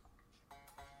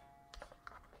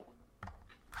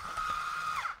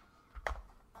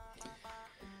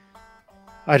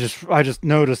 I just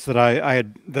noticed that I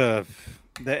had the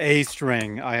A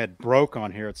string I had broke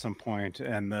on here at some point,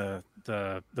 and the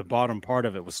bottom part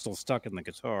of it was still stuck in the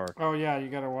guitar. Oh yeah, you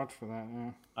got to watch for that.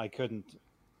 Yeah, I couldn't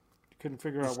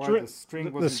figure out why the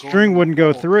string wasn't. The string wouldn't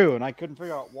go through, and I couldn't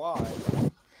figure out why.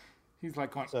 He's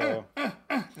like going,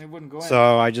 it wouldn't go in.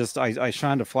 So I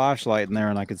shined a flashlight in there,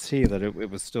 and I could see that it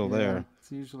was still there.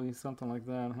 It's usually something like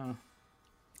that, huh?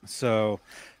 So,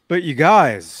 but you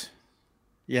guys,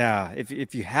 yeah,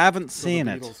 if you haven't seen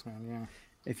it, Beatles fan, yeah.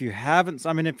 If you haven't,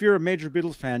 I mean, if you're a major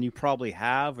Beatles fan, you probably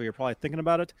have, or you're probably thinking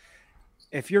about it.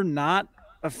 If you're not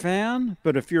a fan,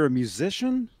 but if you're a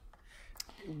musician,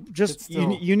 just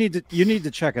you need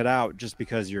to check it out just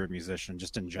because you're a musician,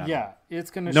 just in general. Yeah,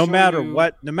 it's gonna no matter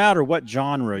what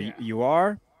genre you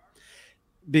are,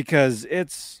 because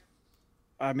it's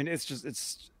an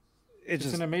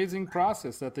amazing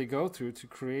process that they go through to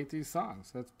create these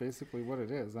songs. That's basically what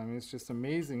it is. I mean, it's just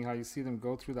amazing how you see them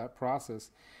go through that process.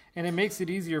 And it makes it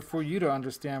easier for you to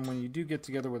understand when you do get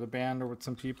together with a band or with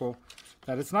some people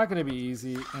that it's not going to be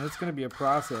easy and it's going to be a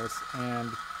process,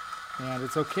 and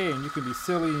it's okay, and you can be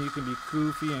silly and you can be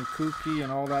goofy and kooky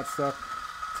and all that stuff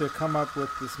to come up with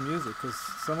this music, because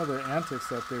some of the antics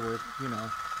that they were,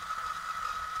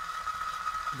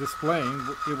 displaying,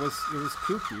 it was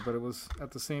kooky, but it was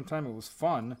at the same time it was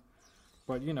fun.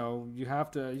 But you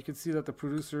can see that the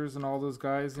producers and all those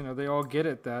guys, they all get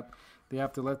it, that they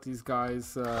have to let these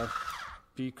guys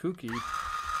be kooky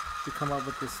to come up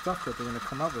with the stuff that they're going to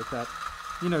come up with. That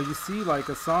you see like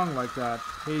a song like that,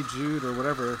 Hey Jude or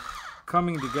whatever,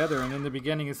 coming together, and in the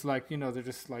beginning it's like they're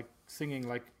just like singing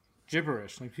like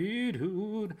gibberish, like because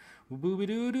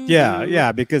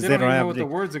they don't have what the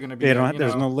words are going to be. They don't.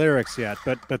 There's no lyrics yet,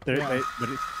 but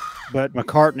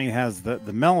McCartney has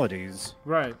the melodies,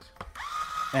 right?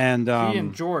 And he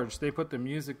and George, they put the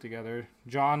music together.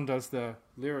 John does the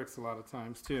lyrics a lot of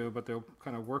times too, but they'll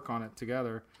kind of work on it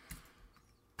together.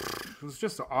 It was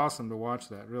just awesome to watch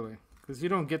that, really, because you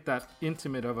don't get that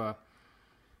intimate of a.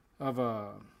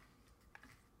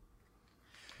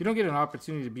 You don't get an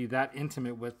opportunity to be that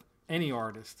intimate with any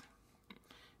artist.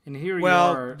 And here you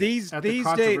are. These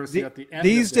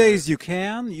days you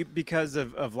can, because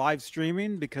of live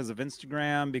streaming, because of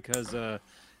Instagram, because of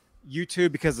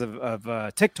YouTube, because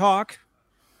of TikTok.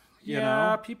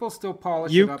 People still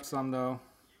polish it up some though.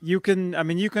 You can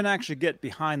actually get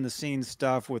behind the scenes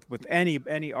stuff with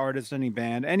any artist, any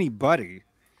band, anybody,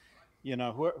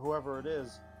 whoever it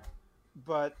is.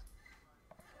 But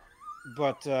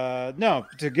no,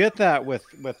 to get that with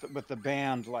the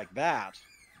band like that,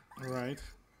 right?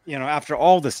 After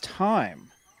all this time,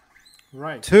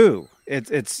 right? Too,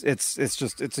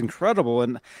 it's incredible,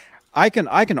 and I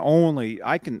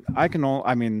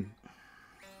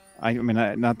I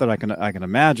mean, not that I can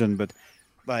imagine, but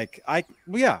like I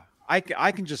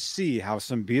can just see how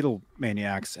some Beatle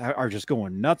maniacs are just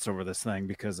going nuts over this thing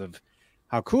because of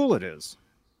how cool it is.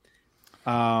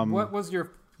 What was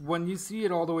your when you see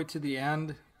it all the way to the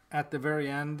end? At the very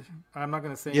end, I'm not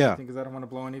going to say Yeah. anything because I don't want to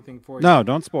blow anything for you. No,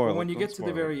 don't spoil But it. when you Don't get to the spoil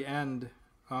it. very end,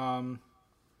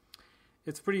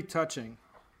 it's pretty touching.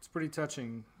 It's pretty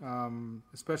touching,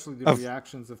 especially the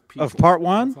reactions of people. Of part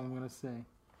one? That's all I'm going to say.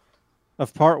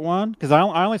 Of part one? Because I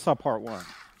only saw part one.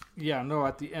 Yeah, no,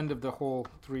 at the end of the whole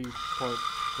 3-part,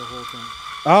 the whole thing.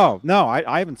 Oh, no,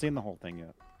 I haven't seen the whole thing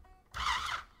yet.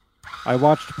 I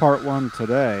watched part one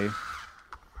today.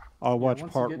 I'll watch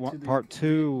part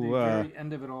two the very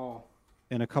end of it all.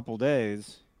 In a couple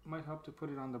days. Might help to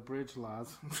put it on the bridge,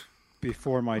 Laz.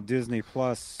 Before my Disney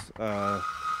Plus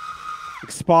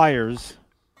expires,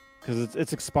 because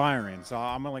it's expiring, so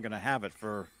I'm only going to have it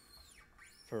for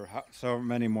so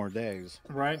many more days.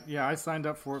 Right? Yeah, I signed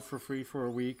up for it for free for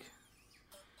a week,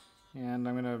 and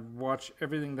I'm going to watch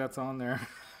everything that's on there,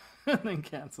 and then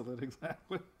cancel it.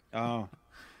 Exactly. Oh,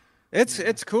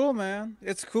 it's cool, man.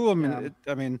 It's cool.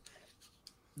 I mean,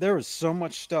 there is so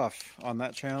much stuff on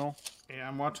that channel. Yeah,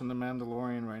 I'm watching The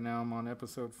Mandalorian right now. I'm on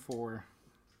episode 4.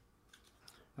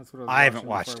 That's what I haven't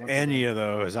watched any of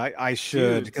those. I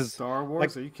should, because Star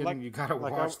Wars. Are you kidding? You gotta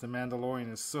watch The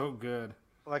Mandalorian. It's so good.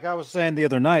 Like I was saying the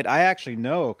other night, I actually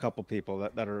know a couple people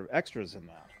that are extras in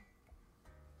that.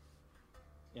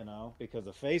 You know, because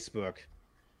of Facebook.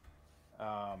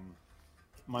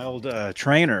 My old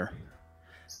trainer.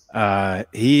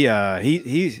 He's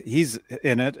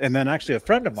in it, and then actually a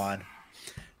friend of mine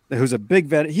who's a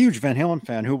huge Van Halen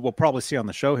fan, who we'll probably see on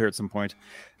the show here at some point.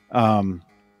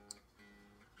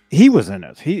 He was in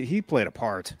it. He played a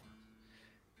part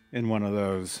in one of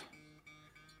those.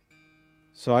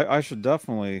 So I should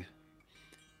definitely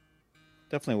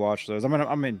watch those.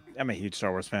 I'm a huge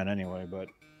Star Wars fan anyway, but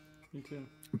me too.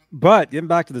 But getting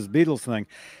back to this Beatles thing,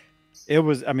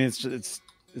 it's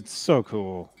so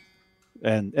cool.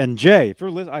 And Jay, if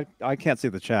you're listening, I can't see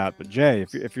the chat, but Jay,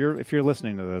 if you're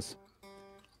listening to this,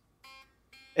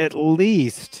 at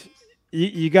least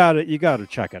you gotta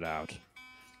check it out.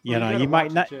 You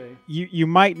might not you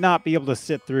might not be able to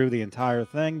sit through the entire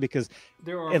thing because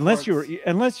unless you're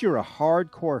a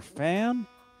hardcore fan,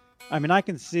 I mean, I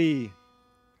can see,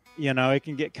 it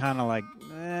can get kind of like,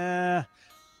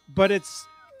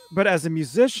 but as a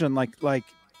musician, like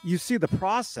you see the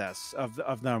process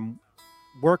of them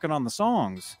working on the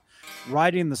songs,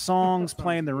 writing the songs,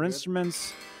 playing their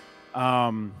instruments,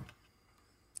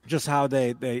 just how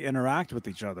they interact with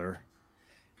each other,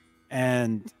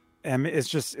 and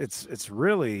it's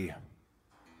really,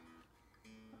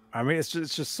 it's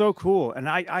just so cool. And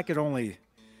I could only,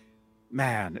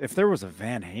 man, if there was a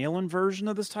Van Halen version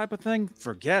of this type of thing,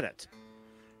 forget it.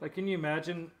 Like, can you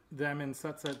imagine them in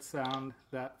Sunset Sound,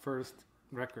 that first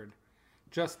record,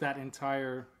 just that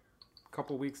entire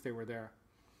couple weeks they were there?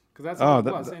 Because that's what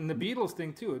it was. And the Beatles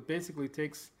thing too, it basically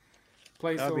takes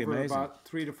place over about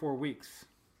 3 to 4 weeks.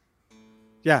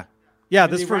 Yeah. Yeah,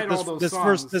 this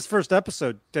first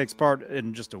episode takes part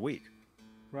in just a week.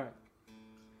 Right.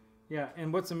 Yeah,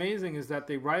 and what's amazing is that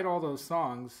they write all those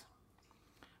songs.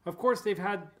 Of course, they've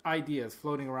had ideas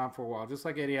floating around for a while, just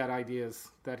like Eddie had ideas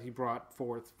that he brought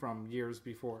forth from years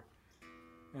before.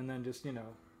 And then just,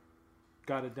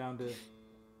 got it down to...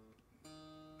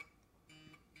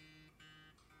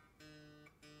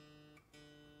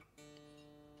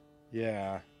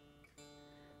 Yeah.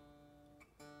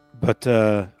 But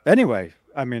anyway,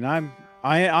 I do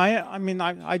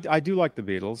like the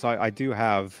Beatles. I do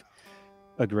have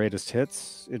a greatest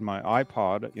hits in my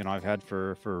iPod. I've had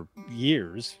for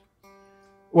years.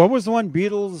 What was the one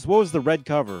Beatles? What was the red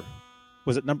cover?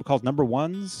 Was it called Number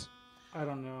Ones? I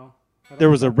don't know. There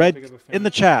was a red in the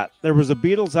chat. There was a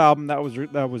Beatles album that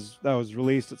was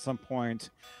released at some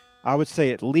point. I would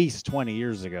say at least 20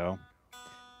 years ago.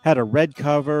 Had a red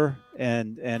cover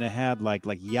and it had like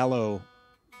yellow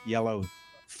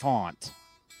font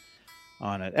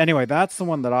on it. Anyway, that's the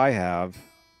one that I have,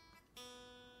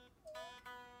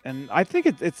 and I think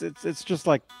it's just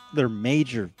like their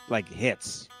major like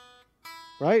hits,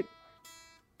 right?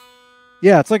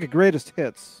 Yeah, it's like a greatest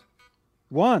hits.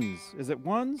 Ones, is it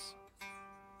ones?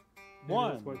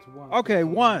 One. Okay,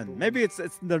 one. Maybe it's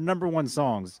the number one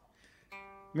songs.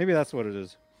 Maybe that's what it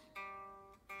is.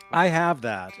 I have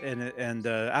that, and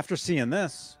after seeing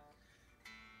this,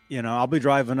 I'll be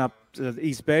driving up to the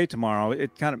East Bay tomorrow.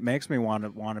 It kind of makes me want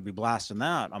to be blasting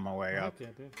that on my way up.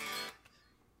 Okay, dude.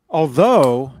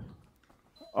 Although,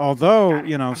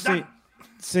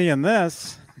 seeing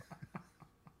this,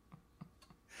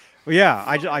 Well, yeah,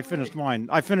 I finished mine.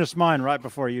 I finished mine right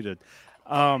before you did.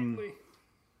 Uh,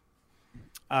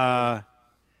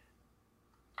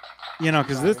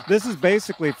 because this is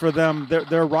basically for them.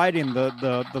 They're writing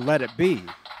the Let It Be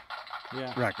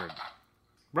record.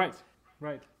 Right.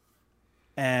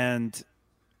 And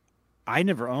I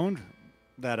never owned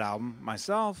that album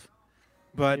myself,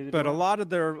 but a lot of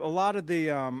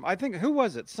the I think, who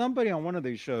was it? Somebody on one of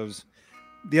these shows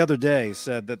the other day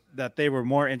said that they were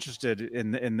more interested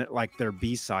in like their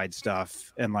B-side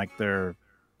stuff and like their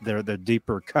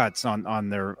deeper cuts on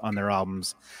their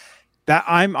albums. That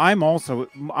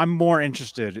I'm more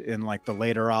interested in like the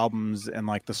later albums and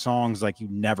like the songs like you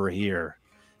never hear.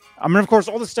 I mean, of course,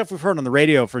 all the stuff we've heard on the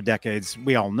radio for decades,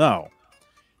 we all know.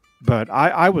 But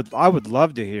I would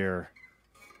love to hear,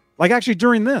 like, actually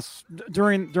during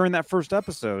that first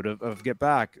episode of Get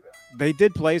Back, they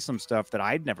did play some stuff that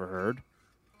I'd never heard.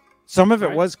 Some of it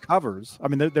was covers. I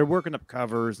mean, they're working up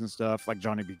covers and stuff like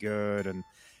Johnny B. Good and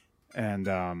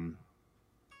I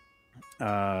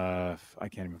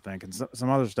can't even think, and some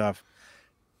other stuff.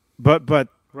 But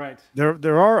right,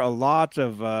 there are a lot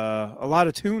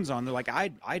of tunes on there like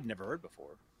I'd never heard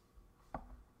before.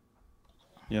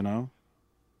 You know.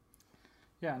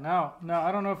 Yeah. Now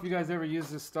I don't know if you guys ever use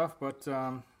this stuff, but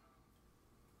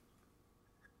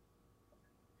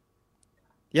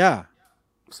yeah.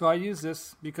 So I use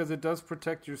this because it does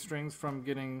protect your strings from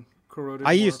getting corroded.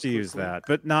 I used to use that,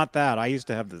 but not that. I used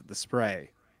to have the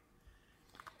spray.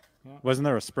 Yeah. Wasn't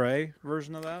there a spray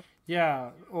version of that? Yeah,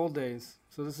 old days.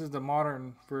 So this is the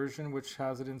modern version, which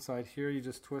has it inside here. You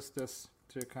just twist this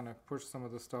to kind of push some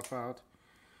of the stuff out.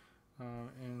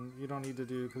 And you don't need to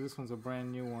do, because this one's a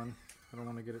brand new one. I don't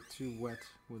want to get it too wet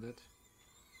with it.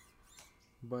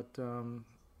 But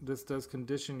this does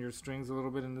condition your strings a little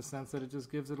bit in the sense that it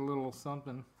just gives it a little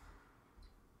something,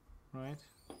 right?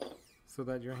 So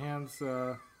that your hands,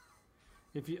 I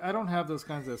don't have those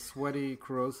kinds of sweaty,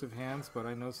 corrosive hands, but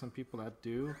I know some people that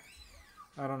do.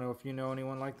 I don't know if you know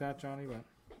anyone like that, Johnny, but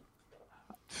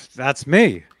that's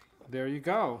me. There you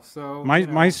go. So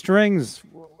my strings.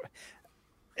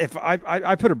 If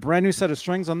I put a brand new set of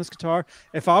strings on this guitar,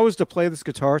 if I was to play this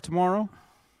guitar tomorrow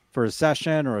for a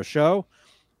session or a show,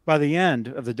 by the end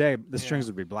of the day, the strings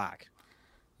would be black.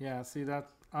 Yeah, see, that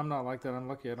I'm not like that. I'm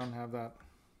lucky I don't have that,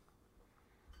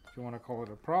 if you want to call it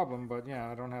a problem. But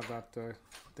yeah, I don't have that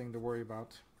thing to worry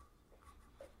about,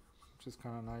 which is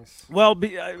kind of nice. Well,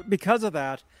 because of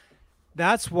that,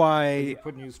 that's why you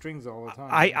put new strings all the time.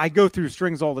 I go through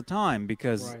strings all the time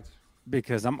because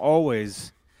I'm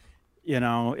always,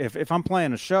 if I'm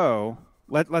playing a show,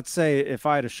 let's say if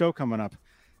I had a show coming up,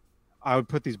 I would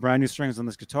put these brand new strings on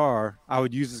this guitar. I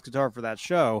would use this guitar for that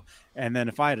show. And then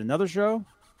if I had another show,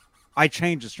 I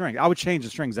change the string. I would change the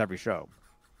strings every show.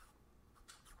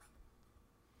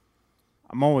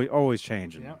 I'm always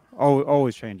changing. Yep.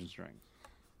 Always changing strings.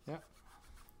 Yeah.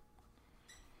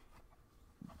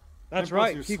 That's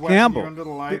right. Keith Campbell.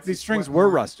 These strings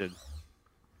were rusted.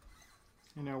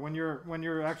 When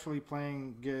you're actually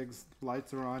playing gigs,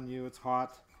 lights are on you, it's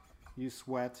hot, you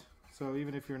sweat. So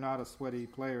even if you're not a sweaty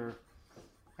player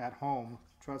at home,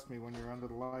 trust me, when you're under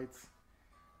the lights,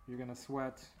 you're going to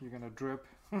sweat, you're going to drip,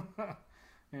 and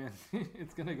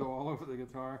it's going to go all over the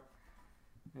guitar.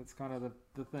 It's kind of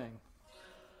the thing.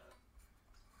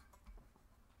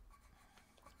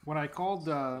 When I I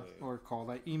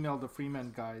emailed the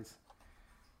Freeman guys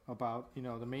about,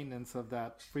 the maintenance of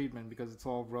that Friedman, because it's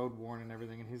all road worn and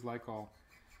everything, and he's like,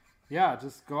 yeah,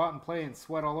 just go out and play and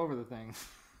sweat all over the thing.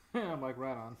 I'm like,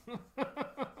 right on.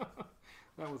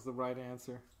 That was the right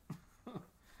answer.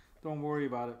 Don't worry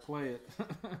about it. Play it.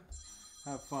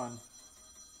 Have fun.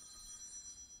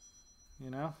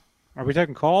 Are we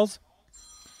taking calls?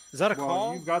 Is that a call?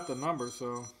 Well, you've got the number,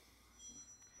 so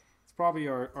it's probably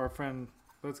our friend,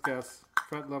 let's guess,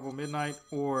 Fret Level Midnight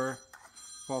or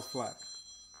False Flag.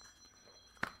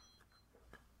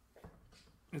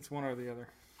 It's one or the other.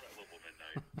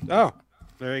 Oh,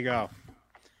 there you go.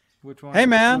 Which one? Hey,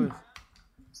 man.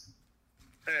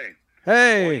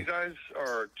 Hey. Well, you guys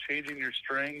are changing your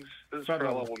strings. This is Fret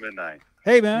Level Midnight.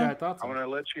 Hey, man. Yeah, I thought so. I'm going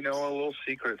to let you know a little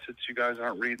secret since you guys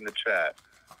aren't reading the chat.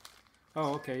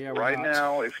 Oh, okay. Yeah. Right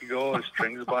now, if you go to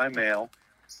Strings by Mail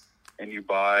and you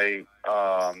buy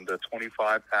the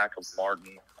 25-pack of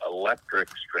Martin electric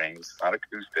strings, not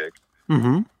acoustic,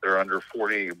 they're under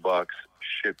 $48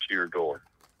 shipped to your door.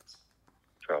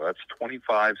 So that's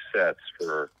 25 sets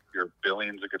for your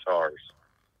billions of guitars.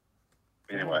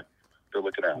 Anyway, go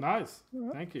look it out. Nice.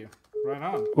 Thank you. Right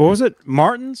on. What was it?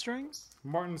 Martin strings?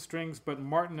 Martin strings, but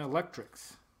Martin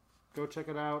Electrics. Go check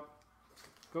it out.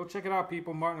 Go check it out,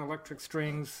 people. Martin Electric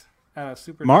strings at a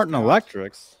super Martin discount.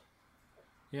 Electrics?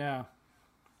 Yeah.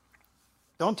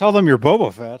 Don't tell them you're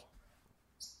Boba Fett.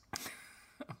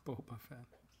 Boba Fett.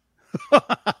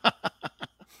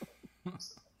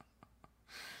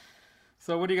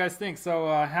 So what do you guys think? So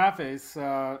Half Ace,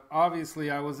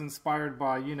 obviously I was inspired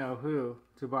by you-know-who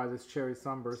to buy this Cherry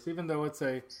Sunburst. Even though it's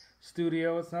a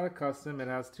studio, it's not a custom. It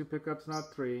has 2 pickups,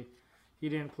 not 3. He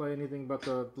didn't play anything but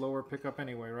the lower pickup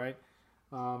anyway, right?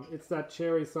 It's that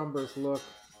Cherry Sunburst look,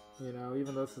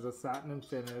 even though this is a satin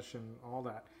finish and all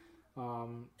that.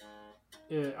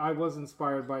 I was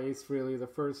inspired by Ace Frehley, the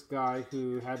first guy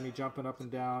who had me jumping up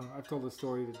and down. I've told this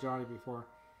story to Johnny before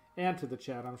and to the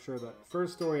chat, I'm sure. That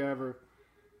first story I ever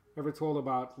told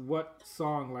about what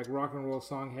song, like rock and roll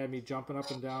song, had me jumping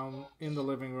up and down in the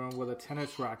living room with a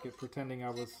tennis racket pretending I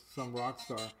was some rock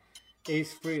star.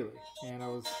 Ace Frehley. And I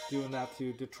was doing that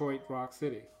to Detroit Rock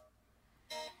City.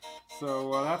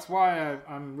 So that's why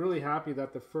I'm really happy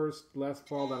that the first Les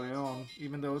Paul that I own,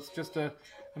 even though it's just a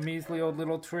measly old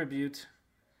little tribute,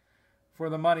 for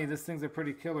the money, this thing's a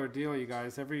pretty killer deal, you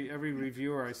guys. Every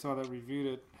reviewer I saw that reviewed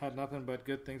it had nothing but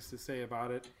good things to say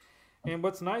about it. And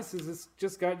what's nice is it's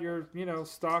just got your,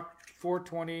 stock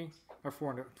 420 or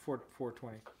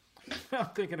 420. I'm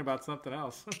thinking about something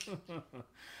else.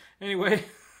 Anyway,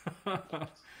 the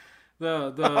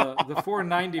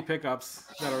 490 pickups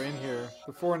that are in here,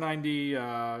 the 490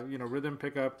 rhythm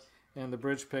pickup and the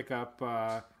bridge pickup,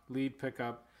 lead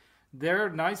pickup, they're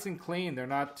nice and clean. They're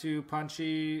not too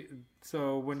punchy.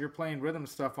 So when you're playing rhythm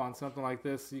stuff on something like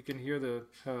this, you can hear the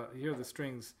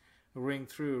strings ring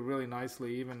through really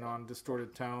nicely, even on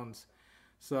distorted tones.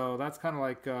 So that's kind of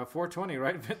like 420,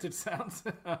 right? Vintage sounds.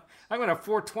 I'm going to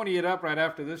 420 it up right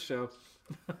after this show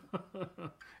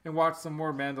and watch some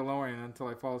more Mandalorian until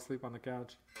I fall asleep on the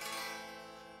couch.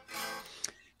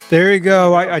 There you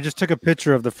go. I just took a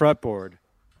picture of the fretboard.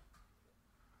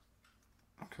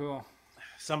 Cool.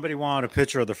 Somebody wanted a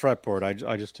picture of the fretboard.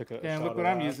 I just took a Yeah, shot look of what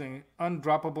that. I'm using.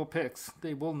 Undroppable picks.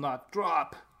 They will not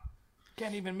drop.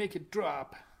 Can't even make it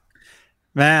drop.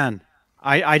 Man,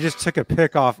 I just took a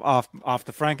pick off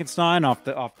the Frankenstein, off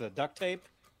the duct tape.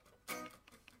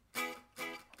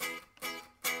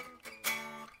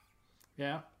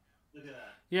 Yeah. Look at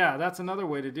that. Yeah, that's another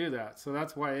way to do that. So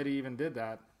that's why Eddie even did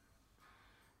that,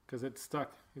 because it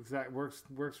stuck. Works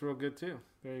real good too.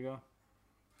 There you go.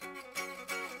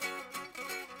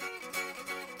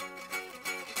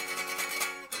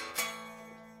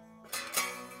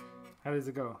 How does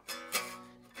it go?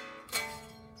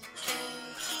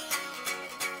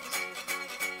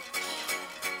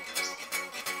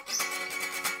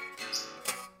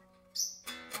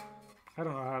 I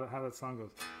don't know how that song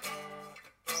goes.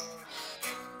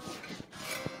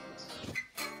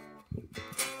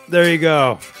 There you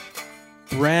go.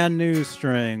 Brand new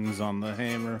strings on the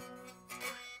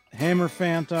Hammer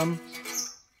Phantom.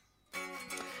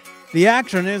 The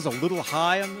action is a little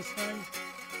high on this thing,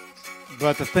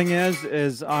 but the thing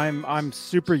is I'm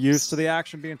super used to the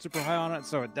action being super high on it,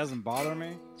 so it doesn't bother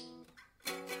me.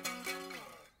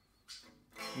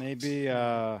 Maybe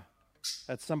at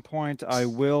some point I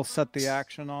will set the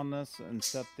action on this and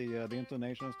set the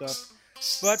intonation and stuff.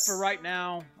 But for right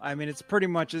now, I mean, it's pretty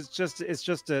much it's just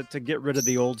to get rid of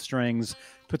the old strings,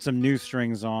 put some new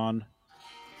strings on.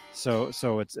 So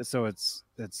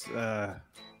it's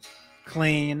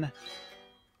clean.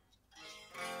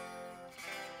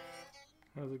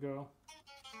 How does it go?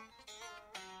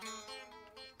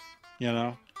 You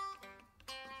know.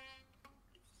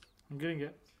 I'm getting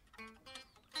it.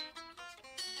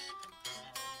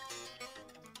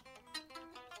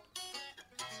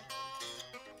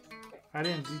 I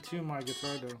didn't detune my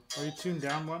guitar though. Are you tuned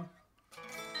down one?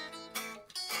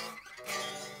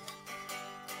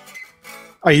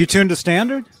 Are you tuned to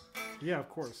standard? Yeah, of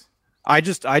course. I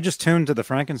just tuned to the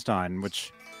Frankenstein,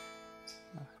 which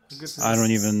I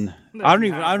don't even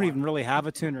really have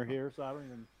a tuner here, so I don't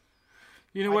even.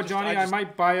 You know what, Johnny? I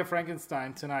might buy a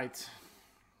Frankenstein tonight.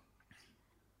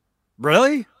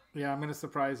 Really? Yeah, I'm going to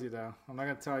surprise you though. I'm not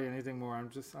going to tell you anything more. I'm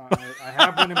just I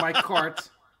have one in my cart.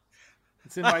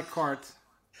 It's in my cart.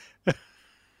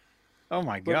 Oh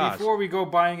my But gosh. before we go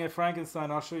buying a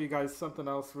Frankenstein, I'll show you guys something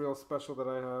else real special that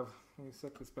I have. Let me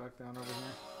set this back down over here.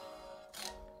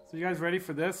 So you guys ready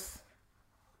for this?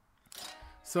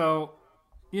 So,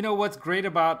 you know what's great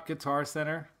about Guitar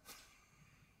Center?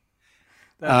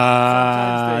 They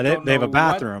have a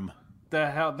bathroom. The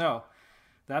hell? No,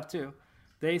 that too.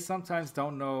 They sometimes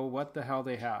don't know what the hell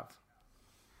they have.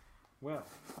 Well,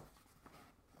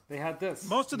 they had this.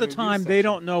 Most of the time, they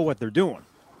don't know what they're doing.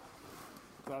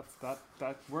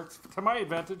 That works to my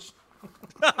advantage.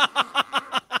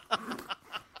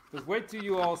 Just wait till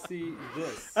you all see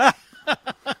this.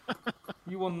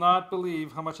 You will not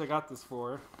believe how much I got this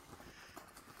for.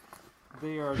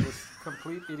 They are just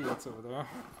complete idiots over there.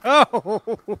 Oh,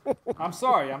 I'm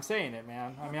sorry. I'm saying it,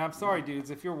 man. I mean, I'm sorry,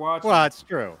 dudes. If you're watching, well, it's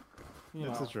true. you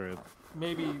It's know, the truth.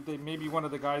 maybe one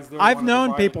of the guys there. I've wanted to known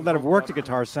buy it people and that have hope worked at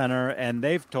Guitar Center, and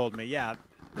they've told me, yeah,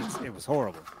 it was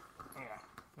horrible.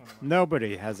 Yeah.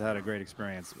 Nobody has had a great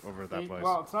experience over at that place.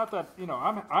 Well, it's not that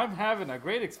I'm having a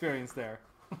great experience there.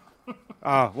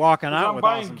 Walking out I'm with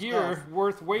buying awesome gear stuff.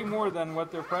 worth way more than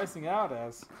what they're pricing out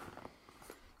as.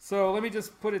 So let me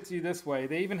just put it to you this way.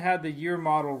 They even had the year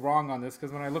model wrong on this,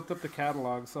 because when I looked up the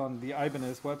catalogs on the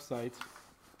Ibanez website,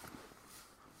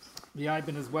 the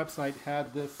Ibanez website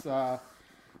had this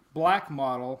black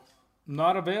model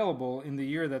not available in the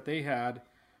year that they had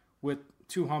with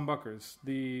two humbuckers.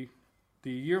 The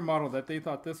year model that they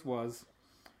thought this was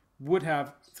would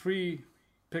have 3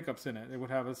 pickups in it. It would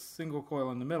have a single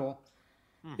coil in the middle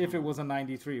if it was a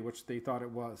 93, which they thought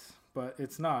it was, but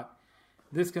it's not.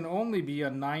 This can only be a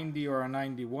 90 or a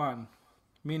 91,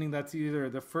 meaning that's either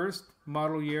the first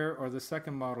model year or the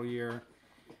second model year.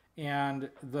 And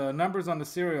the numbers on the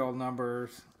serial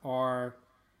numbers are,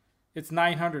 it's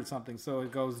 900 something. So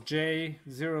it goes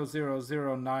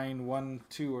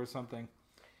J000912 or something.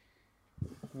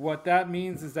 What that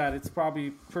means is that it's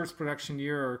probably first production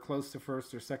year or close to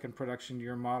first or second production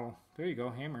year model. There you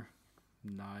go, Hammer.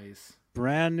 Nice.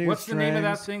 Brand new What's the name of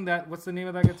that strings, thing? What's the name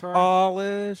of that guitar?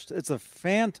 Polished. It's a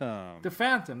Phantom. The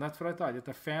Phantom. That's what I thought. It's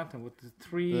the Phantom with the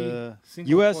 3 The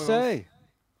single coils. USA.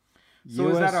 So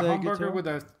is that a USA humbucker guitar? with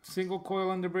a single coil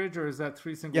on the bridge, or is that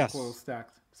 3 single Yes. coils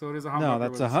stacked? So it is a humbucker. No,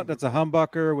 that's with a single- that's a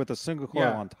humbucker with a single coil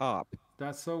Yeah. on top.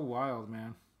 That's so wild,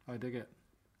 man. I dig it.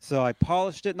 So I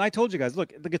polished it, and I told you guys,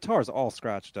 look, the guitar is all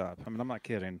scratched up. I mean, I'm not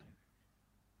kidding.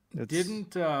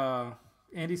 Didn't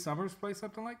Andy Summers play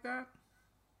something like that?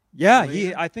 Yeah,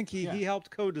 later? I think he Yeah.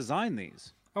 helped co-design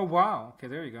these. Oh wow. Okay,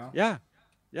 there you go. Yeah.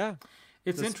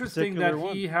 It's This interesting that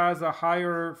particular he has a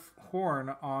higher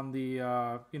horn on the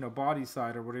body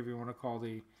side, or whatever you want to call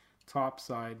the top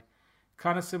side.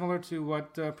 Kind of similar to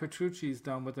what Petrucci's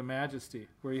done with the Majesty,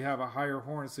 where you have a higher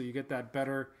horn, so you get that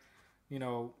better,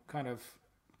 kind of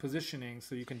positioning,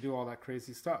 so you can do all that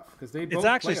crazy stuff. Because they both It's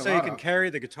actually play a so you lot can of- carry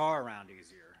the guitar around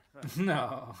easier.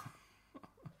 No,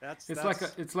 It's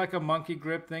it's like a monkey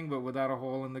grip thing, but without a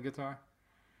hole in the guitar.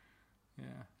 Yeah,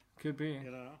 could be.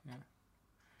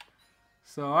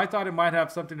 So I thought it might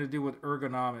have something to do with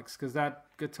ergonomics, because that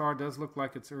guitar does look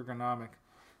like it's ergonomic.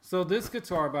 So this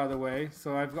guitar, by the way,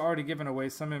 so I've already given away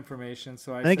some information.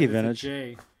 So I Thank said you, it's Vintage. a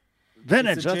J.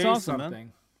 Vintage, It's a that's J awesome, man.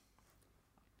 something.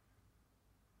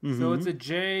 Mhm. So it's a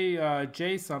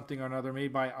J something or another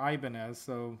made by Ibanez.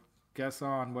 So guess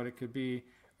on what it could be.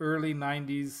 Early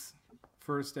 90s,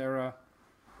 first era,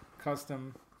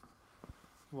 custom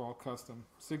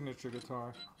signature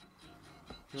guitar.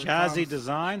 Here it Jazzy comes.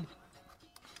 design.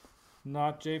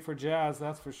 Not J for jazz,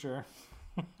 that's for sure.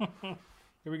 Here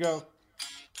we go.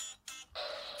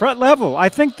 Fret level. I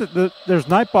think that there's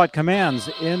Nightbot commands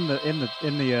in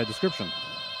the description.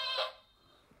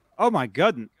 Oh my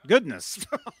goodness.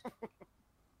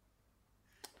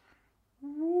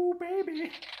 Woo,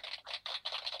 baby.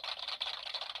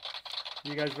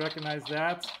 You guys recognize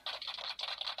that?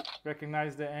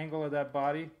 Recognize the angle of that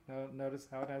body? Notice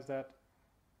how it has that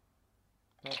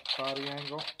body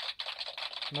angle.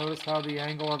 Notice how the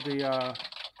angle of the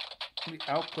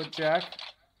output jack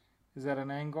is at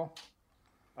an angle.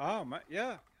 Oh my,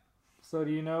 yeah. So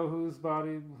do you know whose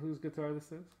guitar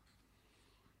this is?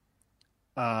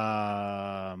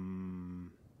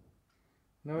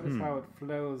 Notice how it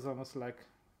flows almost like,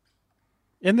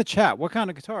 In the chat, what kind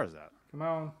of guitar is that? come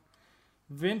on,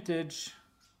 Vintage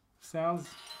sounds,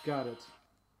 got it.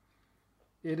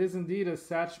 It is indeed a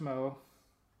Satchmo.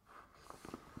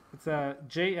 It's a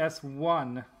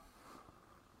JS1.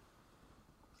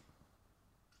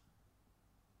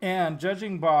 And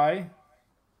judging by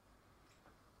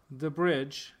the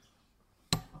bridge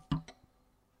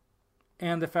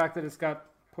and the fact that it's got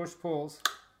push-pulls,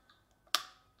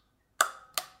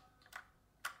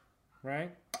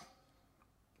 right?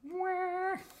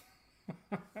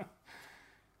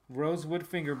 Rosewood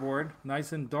fingerboard,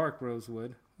 nice and dark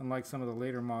rosewood, unlike some of the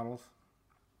later models.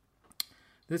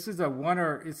 This is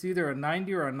it's either a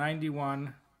 90 or a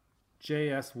 91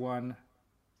 JS1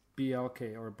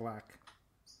 BLK or black.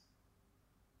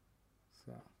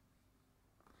 So,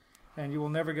 and you will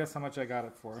never guess how much I got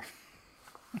it for.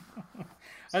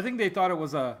 I think they thought it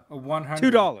was a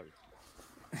 100. $2.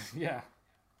 Yeah.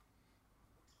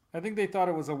 I think they thought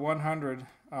it was a 100,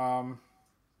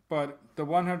 but the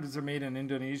 100s are made in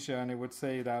Indonesia, and it would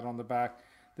say that on the back.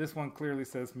 This one clearly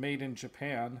says made in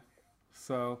Japan.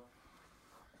 So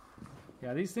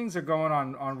Yeah, these things are going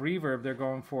on Reverb. They're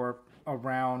going for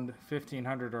around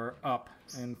 1,500 or up,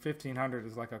 and 1,500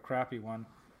 is like a crappy one.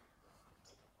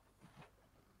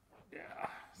 Yeah,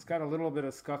 it's got a little bit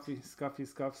of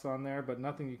scuffs on there, but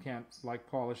nothing you can't like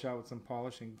polish out with some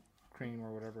polishing cream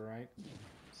or whatever, right?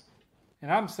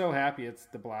 And I'm so happy it's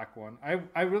the black one.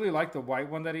 I really like the white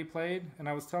one that he played, and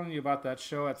I was telling you about that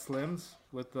show at Slim's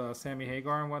with Sammy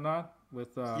Hagar and whatnot.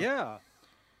 With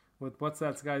with what's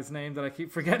that guy's name that I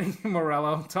keep forgetting?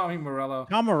 Morello, Tommy Morello.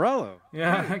 Tom Morello.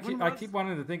 Yeah, I keep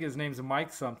wanting to think his name's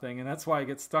Mike something, and that's why I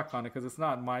get stuck on it, because it's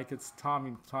not Mike, it's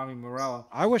Tommy Morello.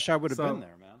 I wish I would have been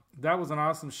there, man. That was an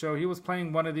awesome show. He was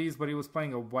playing one of these, but he was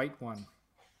playing a white one.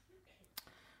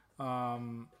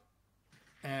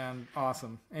 And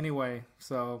awesome. Anyway,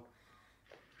 so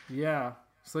yeah.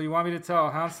 So you want me to tell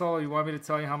Han Solo? You want me to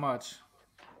tell you how much?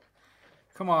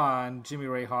 Come on, Jimmy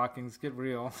Ray Hawkins, get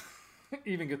real.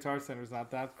 Even Guitar Center's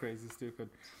not that crazy stupid.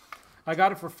 I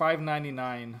got it for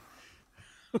 $5.99.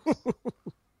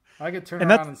 I could turn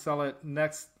around and sell it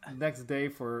next day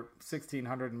for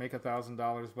 $1,600 and make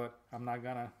 $1,000, but I'm not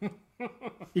gonna.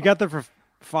 You got that for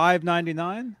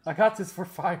 $5.99? I got this for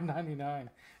 $5.99,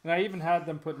 and I even had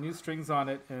them put new strings on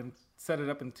it and set it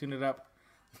up and tune it up.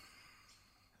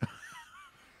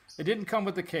 It didn't come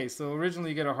with the case, so originally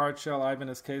you get a hard shell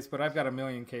Ibanez case, but I've got a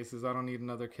million cases. I don't need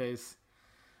another case.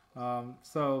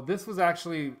 So this was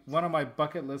actually one of my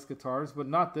bucket list guitars, but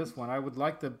not this one. I would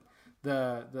like the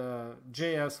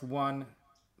JS1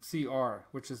 CR,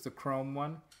 which is the chrome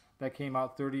one that came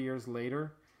out 30 years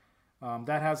later.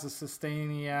 That has a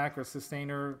Sustainiac or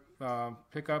Sustainer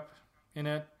pickup in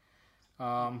it,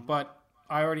 but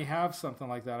I already have something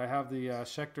like that. I have the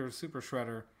Schecter Super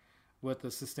Shredder with the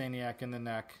Sustainiac in the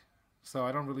neck, so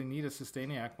I don't really need a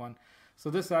Sustainiac one.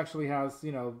 So this actually has,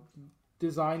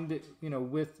 designed,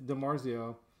 with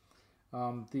DiMarzio,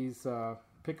 these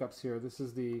pickups here. This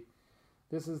is the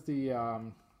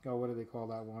what do they call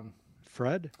that one?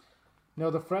 Fred?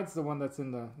 No, the Fred's the one that's in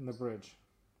the bridge.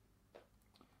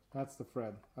 That's the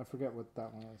Fred. I forget what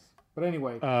that one is. But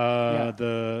anyway, yeah.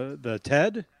 The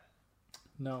Ted?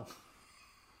 No.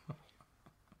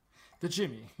 The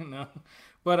Jimmy, no.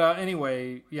 But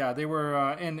anyway, yeah, they were.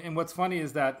 And what's funny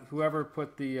is that whoever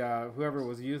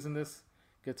was using this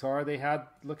guitar, they had,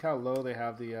 look how low they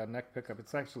have the neck pickup.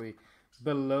 It's actually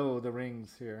below the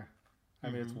rings here. I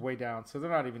mean, it's way down. So they're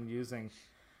not even using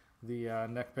the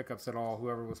neck pickups at all,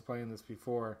 whoever was playing this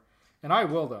before. And I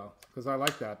will, though, because I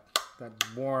like that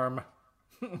warm,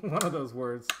 one of those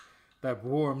words, that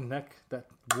warm neck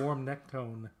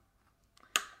tone.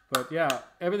 But yeah,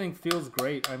 everything feels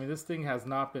great. I mean, this thing has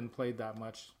not been played that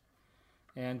much.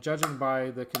 And judging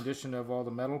by the condition of all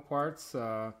the metal parts,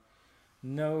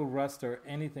 no rust or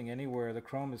anything anywhere. The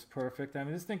chrome is perfect. I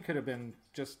mean, this thing could have been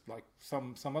just like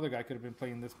some other guy could have been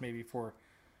playing this maybe for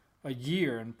a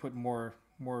year and put more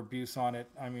abuse on it.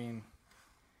 I mean,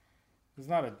 there's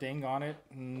not a ding on it,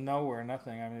 nowhere,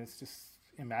 nothing. I mean, it's just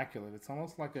immaculate. It's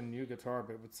almost like a new guitar,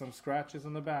 but with some scratches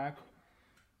in the back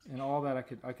and all that.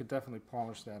 I could definitely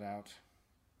polish that out.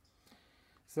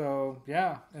 So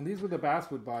yeah, and these were the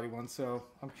basswood body ones. So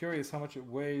I'm curious how much it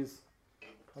weighs.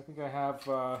 I think I have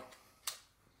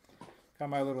got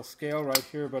my little scale right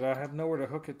here, but I have nowhere to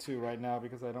hook it to right now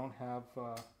because I don't have.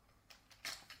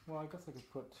 Well, I guess I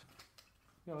could put.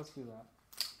 Yeah, let's do that.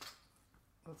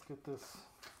 Let's get this.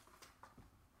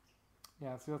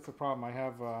 Yeah, see, that's the problem. I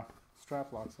have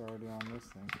strap locks already on this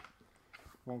thing.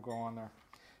 Won't go on there.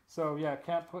 So yeah,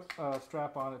 can't put a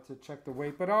strap on it to check the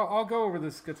weight. But I'll go over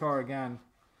this guitar again.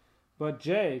 But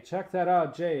Jay, check that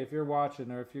out, Jay, if you're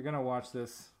watching or if you're gonna watch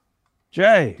this.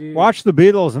 Jay, dude, watch the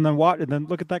Beatles and then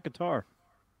look at that guitar.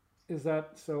 Is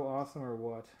that so awesome or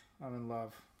what? I'm in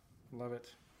love. Love it.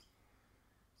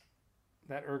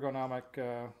 That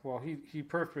ergonomic, well, he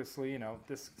purposely,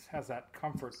 this has that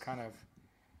comfort kind of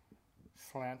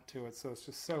slant to it, so it's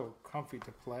just so comfy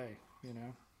to play,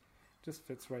 Just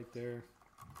fits right there.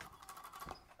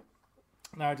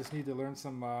 Now I just need to learn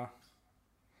some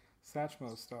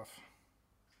Satchmo stuff.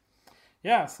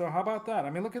 Yeah, so how about that? I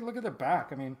mean, look at the back.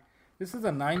 I mean, this is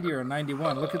a 90 or a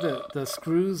 91. Look at the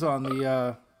screws on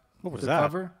the what was that?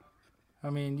 Cover. I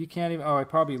mean, you can't even. Oh, I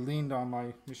probably leaned on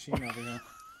my machine over here.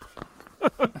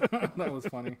 That was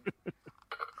funny.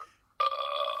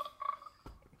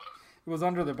 It was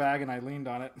under the bag and I leaned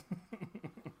on it.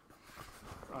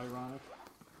 Ironic.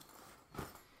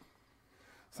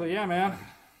 So yeah, man.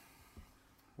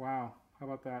 Wow, how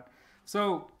about that?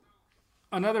 So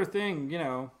another thing,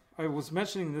 I was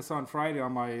mentioning this on Friday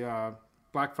on my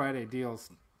Black Friday deals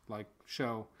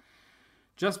show.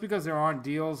 just because there aren't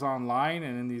deals online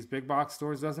and in these big box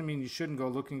stores doesn't mean you shouldn't go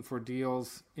looking for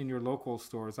deals in your local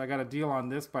stores. I got a deal on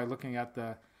this by looking at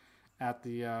the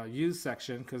used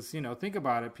section because, think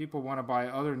about it. People want to buy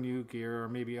other new gear or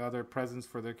maybe other presents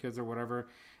for their kids or whatever.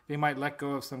 They might let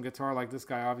go of some guitar. Like this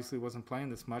guy obviously wasn't playing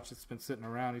this much. It's been sitting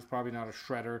around. He's probably not a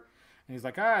shredder. And he's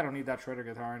like, I don't need that shredder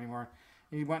guitar anymore.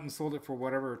 And he went and sold it for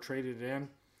whatever or traded it in.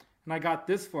 And I got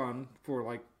this one for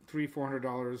like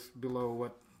 $300-$400 below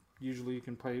what usually you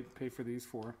can pay for these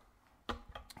for.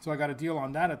 So I got a deal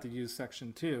on that at the used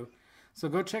section too. So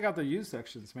go check out the used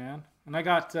sections, man. And I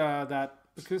got that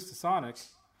Acoustasonic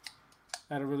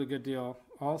at a really good deal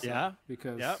also. Yeah.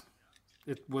 Because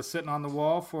it was sitting on the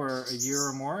wall for a year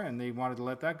or more, and they wanted to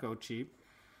let that go cheap.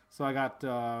 So I got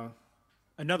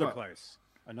another place.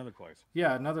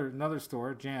 Yeah, another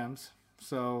store, Jams.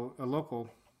 So a local,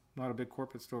 not a big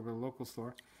corporate store, but a local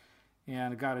store.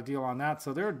 And I got a deal on that.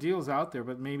 So there are deals out there,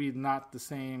 but maybe not the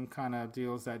same kind of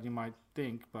deals that you might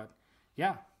think. But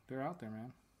yeah, they're out there,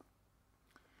 man.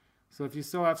 So if you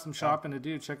still have some shopping to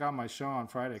do, check out my show on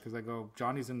Friday because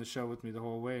Johnny's in the show with me the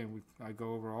whole way, and I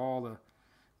go over all the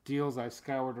deals I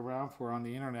scoured around for on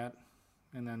the internet,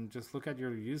 and then just look at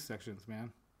your used sections,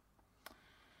 man.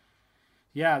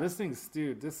 Yeah, this thing is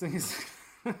this thing is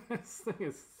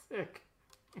sick.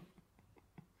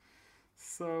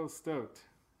 So stoked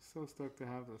to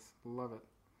have this. Love it.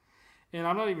 And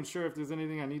I'm not even sure if there's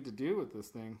anything I need to do with this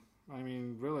thing. I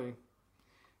mean, really,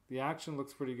 the action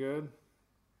looks pretty good.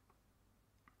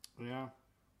 Yeah.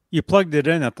 You plugged it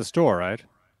in at the store, right?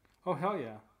 Oh, hell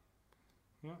yeah.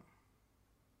 Yeah.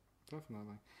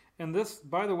 Definitely. And this,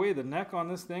 by the way, the neck on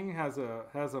this thing has a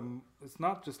it's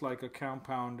not just like a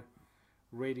compound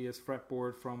radius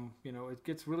fretboard from, it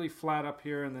gets really flat up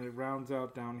here and then it rounds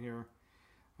out down here.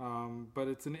 But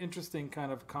it's an interesting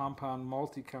kind of compound,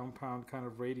 multi-compound kind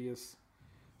of radius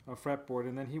fretboard.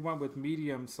 And then he went with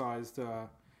medium-sized,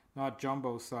 not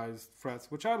jumbo-sized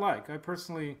frets, which I like. I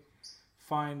personally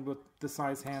find with the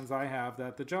size hands I have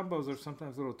that the jumbos are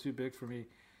sometimes a little too big for me.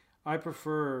 I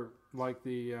prefer like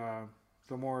the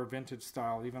more vintage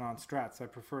style, even on Strats. I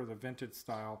prefer the vintage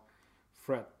style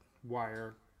fret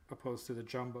wire opposed to the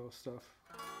jumbo stuff.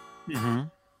 Mm-hmm.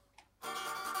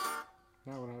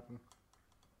 Now what happened?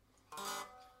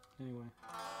 Anyway.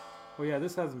 Oh yeah,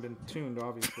 this hasn't been tuned,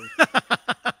 obviously.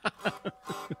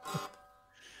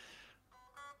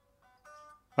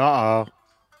 Uh-oh.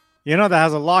 That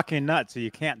has a locking nut, so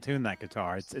you can't tune that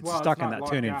guitar. It's stuck in that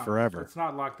tuning down. forever. It's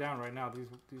not locked down right now.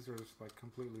 These are just like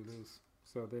completely loose.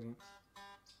 So they didn't.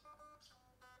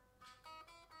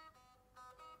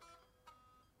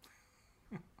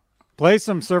 Play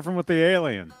some Surfing with the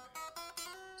Alien.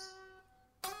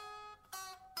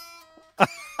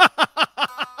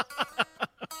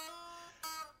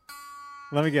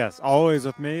 Let me guess. Always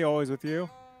with me, always with you?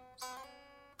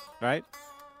 Right?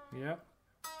 Yep.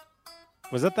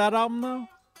 Was it that album, though?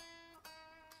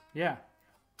 Yeah.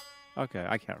 Okay,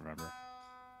 I can't remember.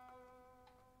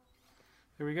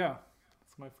 Here we go.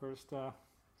 It's my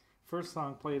first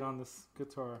song played on this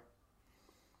guitar.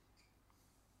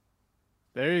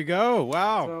 There you go.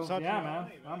 Wow. So, yeah,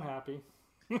 man. I'm happy.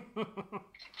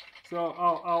 So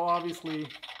I'll obviously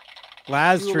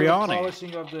Laz do a Triani.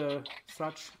 polishing of the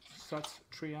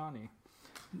Triani.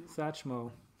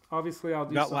 Satchmo. Obviously, I'll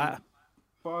do some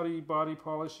body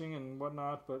polishing and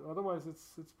whatnot, but otherwise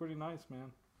it's pretty nice,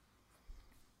 man.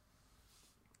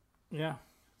 Yeah.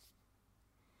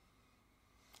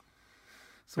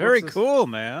 So Very cool,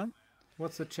 man.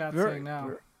 What's the chat saying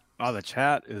now? Oh, the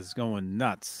chat is going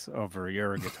nuts over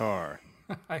your guitar.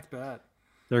 I bet.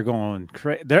 They're going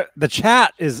crazy. The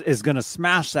chat is going to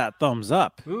smash that thumbs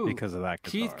up because of that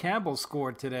guitar. Keith Campbell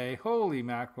scored today. Holy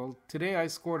mackerel. Today I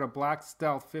scored a Black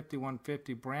Stealth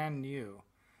 5150 brand new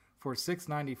for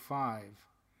 $695,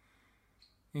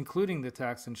 including the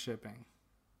tax and shipping.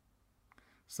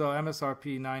 So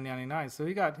MSRP $999. So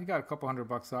he got a couple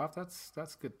 $100 off.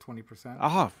 That's good 20%.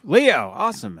 Oh, Leo.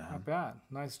 Awesome, man. Not bad.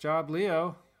 Nice job,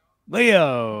 Leo.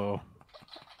 Leo.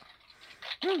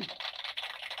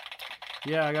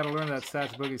 Yeah, I got to learn that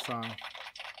Satch Boogie song.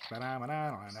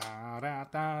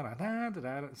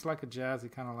 It's like a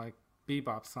jazzy kind of like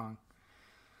bebop song.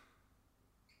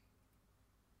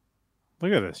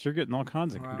 Look at this. You're getting all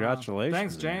kinds of congratulations.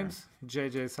 Thanks, James.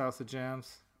 JJ's House of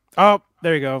Jams. Oh,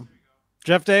 there you go.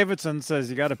 Jeff Davidson says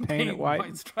you got to paint it white.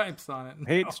 White stripes on it.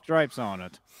 Paint stripes on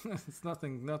it. It's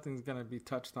nothing's going to be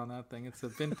touched on that thing. It's a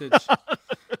vintage.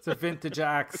 It's a vintage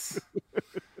axe.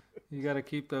 You got to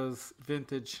keep those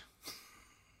vintage.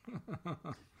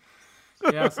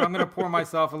 Yeah, so I'm going to pour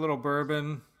myself a little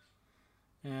bourbon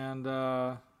and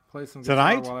play some guitar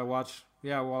tonight while I watch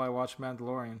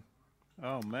Mandalorian.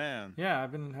 Oh man. Yeah,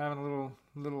 I've been having a little,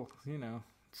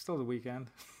 it's still the weekend.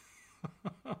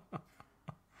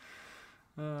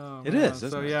 Oh, It man. is,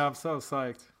 isn't So it? yeah, I'm so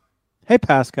psyched. Hey,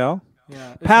 Pascal.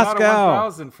 Yeah, it's Pascal. not a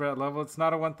 1000 fret level. It's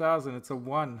not a 1000. It's a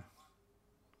 1.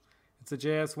 It's a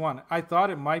JS1. I thought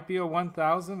it might be a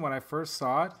 1000 when I first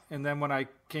saw it, and then when I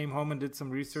came home and did some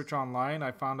research online,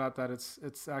 I found out that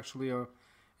it's actually a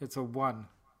 1.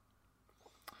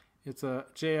 It's a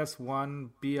JS1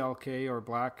 BLK or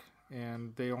black,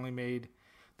 and they only made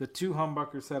the 2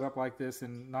 humbuckers set up like this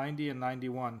in 90 and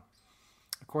 91,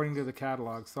 according to the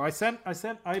catalog. So I sent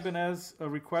Ibanez a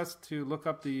request to look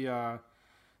up the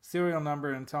serial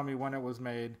number and tell me when it was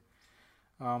made.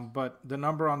 But the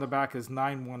number on the back is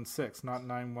 916, not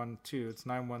 912. It's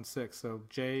 916. So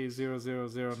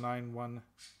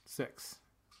J000916.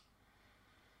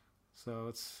 So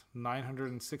it's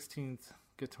 916th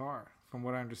guitar. From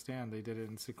what I understand, they did it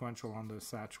in sequential on the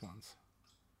Satch ones.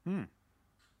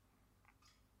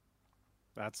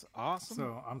 That's awesome.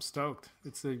 So I'm stoked.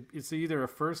 It's either a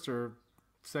first or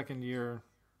second year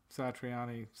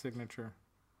Satriani signature.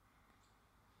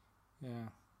 Yeah.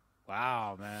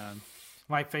 Wow, man.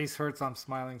 My face hurts. I'm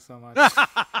smiling so much.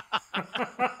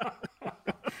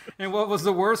 And what was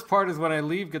the worst part is when I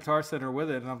leave Guitar Center with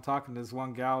it, and I'm talking to this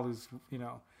one gal who's,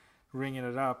 ringing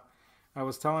it up. I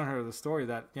was telling her the story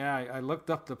that, I looked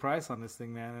up the price on this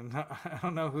thing, man, and I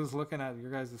don't know who's looking at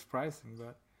your guys' pricing,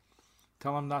 but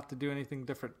tell them not to do anything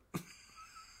different.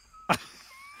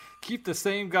 Keep the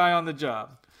same guy on the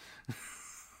job.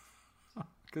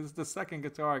 Because it's the second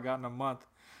guitar I got in a month.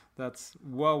 That's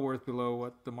well worth below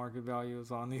what the market value is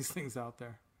on these things out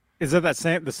there. Is it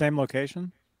the same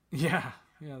location? Yeah,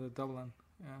 the Dublin.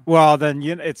 Yeah. Well, then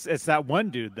it's that one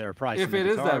dude there pricing. If it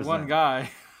is that one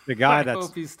guy, the guy I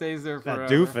hope he stays there forever.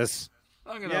 that doofus.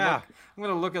 I'm gonna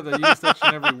look at the used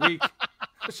section every week.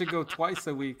 I should go twice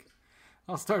a week.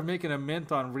 I'll start making a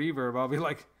mint on Reverb. I'll be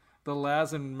like the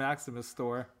Laz and Maximus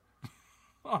store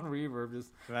on Reverb.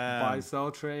 Just buy, sell,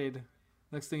 trade.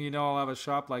 Next thing you know, I'll have a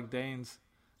shop like Dane's.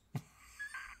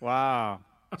 Wow.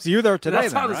 So you're there today,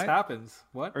 That's how then, this right? happens.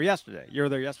 What? Or yesterday? You were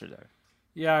there yesterday.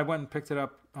 Yeah, I went and picked it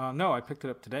up. No, I picked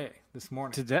it up today, this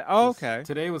morning. Today? Oh, okay.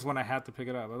 Today was when I had to pick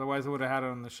it up. Otherwise, I would have had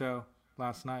it on the show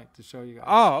last night to show you guys.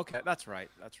 Oh, okay. That's right.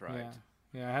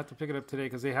 Yeah, I had to pick it up today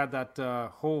because they had that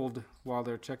hold while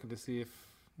they're checking to see if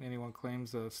anyone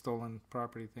claims a stolen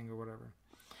property thing or whatever.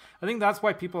 I think that's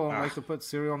why people don't like to put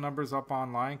serial numbers up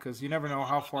online, because you never know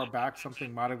how far back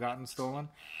something might have gotten stolen.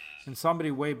 And somebody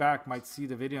way back might see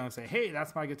the video and say, hey,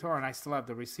 that's my guitar, and I still have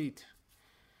the receipt.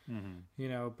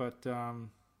 Mm-hmm. But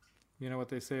you know what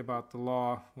they say about the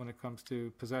law when it comes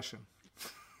to possession.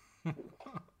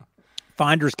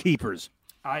 Finders keepers.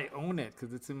 I own it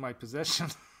because it's in my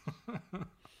possession.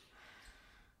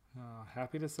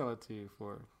 Happy to sell it to you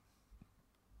for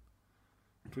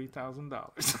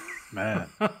 $3,000. Man.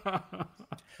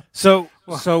 So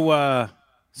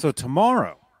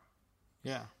tomorrow.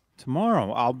 Yeah.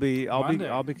 Tomorrow I'll be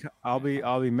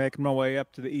making my way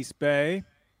up to the East Bay.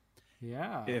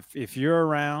 Yeah. If you're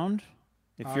around,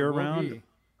 be.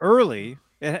 early,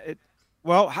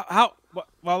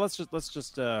 let's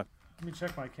just Let me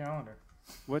check my calendar.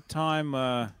 what time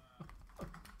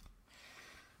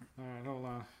All right, hold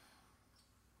on.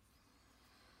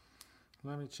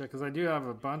 Let me check, because I do have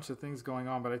a bunch of things going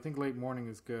on, but I think late morning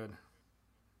is good.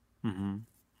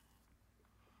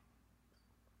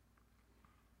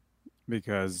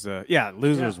 Because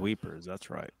losers weepers, that's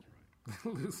right.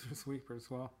 Losers, weepers.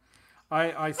 Well,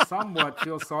 I somewhat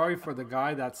feel sorry for the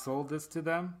guy that sold this to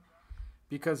them,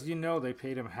 because they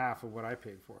paid him half of what I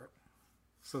paid for it.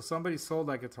 So somebody sold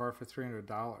that guitar for $300,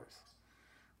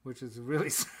 which is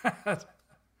really sad.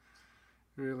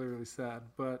 Really, really sad.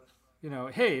 But,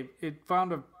 hey, it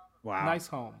found a nice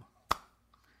home.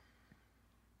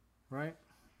 Right?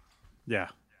 Yeah.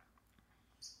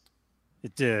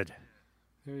 It did.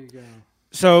 There you go.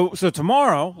 So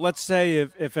tomorrow, let's say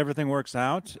if everything works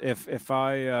out, if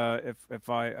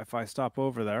I stop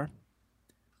over there,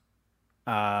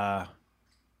 I'll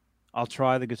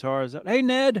try the guitars out. Hey,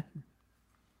 Ned,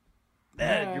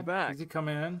 you're back. Is he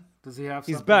coming in? Does he have?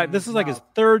 He's back. This is like his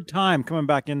third time coming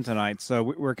back in tonight, so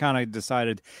we're kind of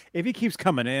decided if he keeps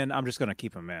coming in, I'm just going to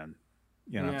keep him in.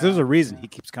 There's a reason he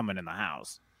keeps coming in the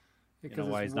house. Because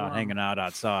why he's warm. not hanging out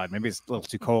outside. Maybe it's a little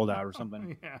too cold out or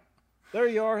something. Yeah. There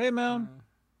you are. Hey, man.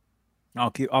 I'll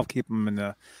keep him in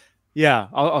the. Yeah,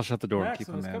 I'll shut the door Maximus,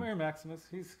 and keep him in. come here, Maximus.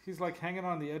 He's like hanging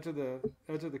on the edge of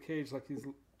the cage, like he's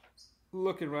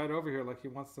looking right over here, like he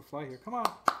wants to fly here. Come on,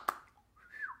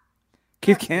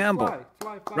 Keith Maximus, Campbell.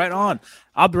 fly, Right on.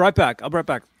 I'll be right back. I'm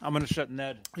gonna shut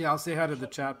Ned. Yeah, I'll say hi to the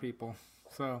chat people.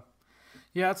 So,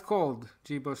 Yeah, it's cold.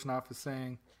 G. Bushnoff is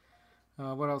saying.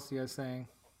 What else are you guys saying?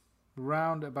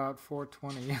 Round about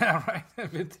 420. Yeah, right.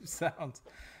 Vintage sounds.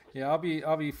 Yeah, I'll be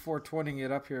 420ing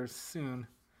it up here soon.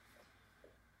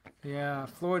 Yeah,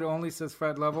 Floyd only says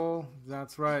fret level.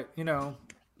 That's right. You know,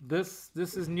 this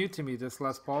is new to me, this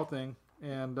Les Paul thing,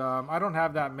 and I don't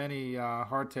have that many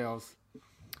hardtails.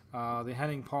 The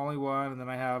Henning Pauly one, and then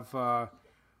I have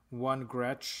one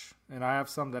Gretsch, and I have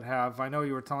some that have. I know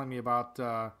you were telling me about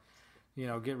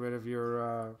get rid of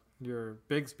your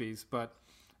Bigsby's, but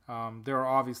there are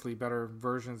obviously better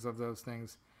versions of those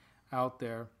things out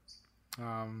there.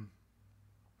 But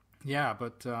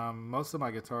most of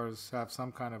my guitars have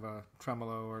some kind of a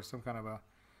tremolo or some kind of a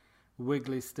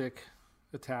wiggly stick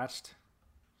attached.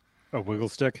 A wiggle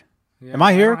stick? Yeah, Am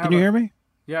I here? Can you hear me?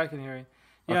 Yeah, I can hear you.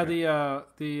 Yeah, okay.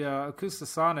 The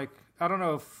Acoustasonic, I don't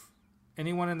know if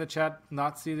anyone in the chat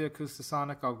not see the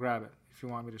Acoustasonic. I'll grab it if you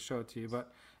want me to show it to you,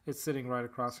 but it's sitting right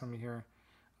across from me here.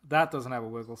 That doesn't have a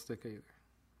wiggle stick either.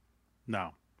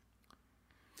 No.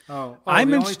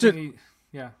 I'm interested.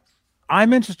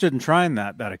 I'm interested in trying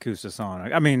that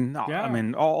Acoustasonic. I mean,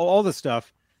 all the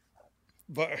stuff.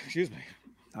 But excuse me,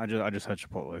 I just had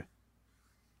Chipotle.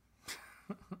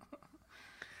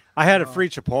 I had a free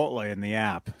Chipotle in the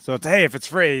app, so it's if it's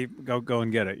free, go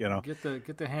and get it. You know,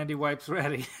 get the handy wipes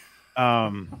ready.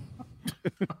 But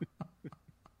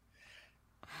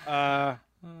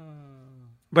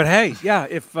hey, yeah,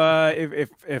 if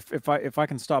I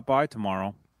can stop by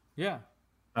tomorrow, yeah.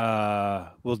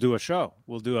 We'll do a show.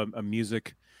 We'll do a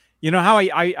music. You know how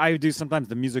I do sometimes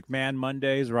the Music Man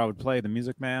Mondays where I would play the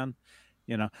Music Man,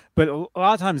 you know. But a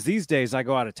lot of times these days I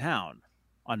go out of town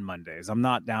on Mondays. I'm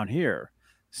not down here.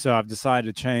 So I've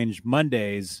decided to change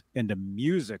Mondays into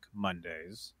Music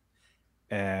Mondays.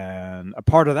 And a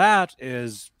part of that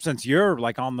is since you're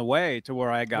like on the way to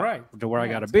where I got I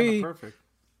got to be, perfect.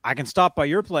 I can stop by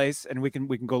your place and we can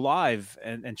go live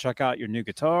and check out your new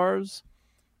guitars.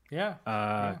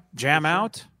 Yeah. Jam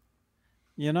out.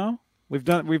 You know, we've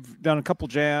done a couple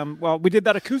jam. Well, we did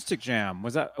that acoustic jam.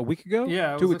 Was that a week ago?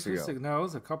 Yeah, 2 weeks ago. No, it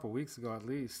was a couple weeks ago at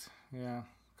least. Yeah,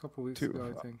 a couple weeks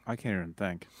ago, I think. I can't even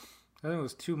think. I think it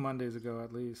was 2 Mondays ago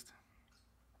at least.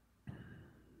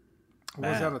 Or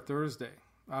was that a Thursday?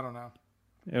 I don't know.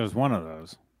 It was one of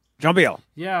those. John Beal.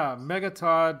 Yeah,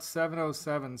 Megatod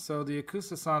 707. So the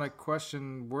Acoustasonic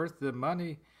question, worth the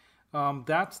money?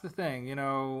 That's the thing. You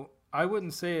know, I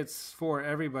wouldn't say it's for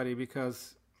everybody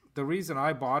because the reason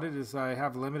I bought it is I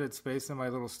have limited space in my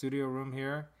little studio room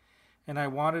here. And I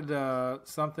wanted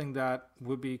something that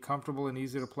would be comfortable and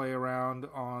easy to play around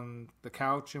on the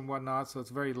couch and whatnot. So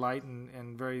it's very light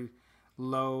and very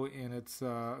low in its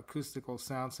acoustical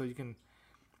sound. So you can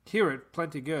hear it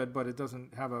plenty good, but it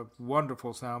doesn't have a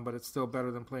wonderful sound. But it's still better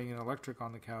than playing an electric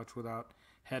on the couch without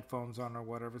headphones on or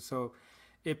whatever. So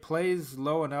it plays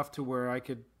low enough to where I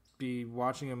could be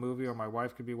watching a movie or my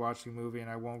wife could be watching a movie and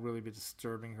I won't really be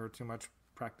disturbing her too much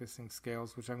practicing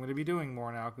scales, which I'm going to be doing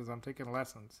more now because I'm taking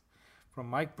lessons from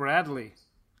Mike Bradley,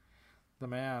 the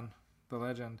man, the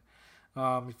legend.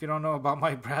 If you don't know about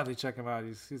Mike Bradley, check him out.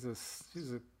 He's a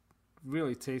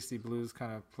really tasty blues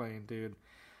kind of playing dude.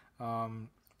 And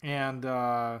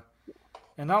not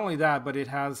only that, but it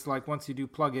has, like, once you do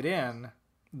plug it in,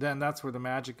 then that's where the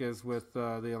magic is with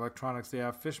the electronics. They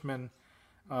have Fishman.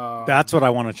 That's what I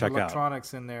want to check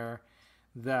electronics in there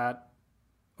that,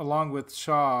 along with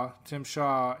Tim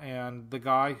Shaw, and the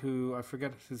guy who, I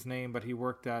forget his name, but he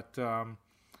worked at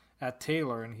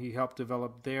Taylor, and he helped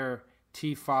develop their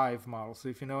T5 model. So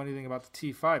if you know anything about the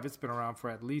T5, it's been around for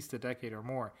at least a decade or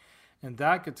more. And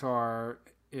that guitar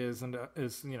is an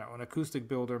acoustic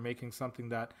builder making something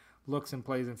that looks and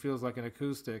plays and feels like an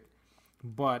acoustic,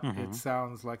 but it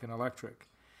sounds like an electric.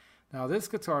 Now, this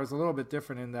guitar is a little bit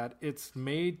different in that it's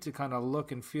made to kind of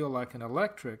look and feel like an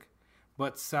electric,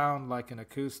 but sound like an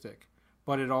acoustic.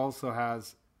 But it also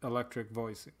has electric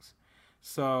voicings.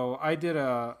 So I did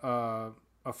a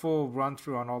full run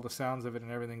through on all the sounds of it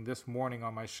and everything this morning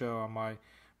on my show, on my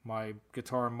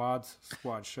Guitar Mods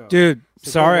Squad show. Dude,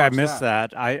 sorry I missed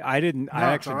that. I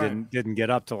actually didn't get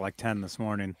up till like 10 this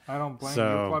morning. I don't blame you.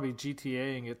 You're probably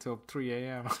GTAing it till 3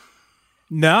 a.m.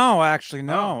 No, actually,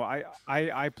 no.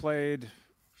 I played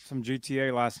some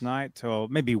GTA last night till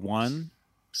maybe 1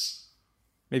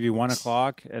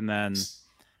 o'clock, and then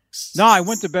I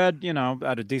went to bed,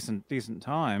 at a decent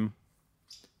time.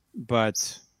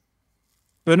 But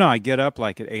no, I get up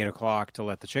like at 8 o'clock to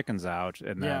let the chickens out,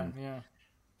 and then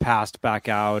passed back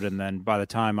out, and then by the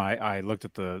time I looked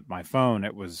at my phone,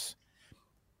 it was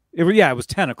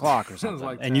 10 o'clock or something.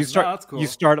 Like and you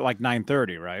start at like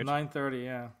 9:30, right? 9:30,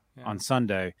 yeah. on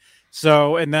Sunday.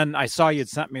 So, and then I saw you'd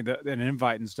sent me an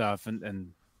invite and stuff,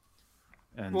 and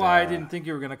well, I didn't think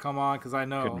you were going to come on because I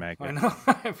couldn't make it. I know.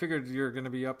 I figured you were going to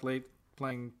be up late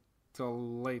playing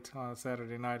till late on a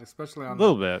Saturday night, especially on a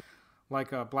little bit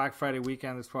like a Black Friday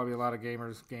weekend. There's probably a lot of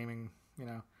gamers gaming, you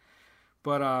know.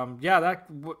 But yeah,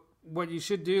 what you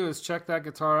should do is check that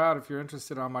guitar out if you're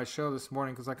interested on my show this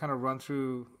morning, because I kind of run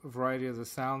through a variety of the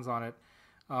sounds on it.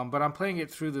 But I'm playing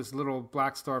it through this little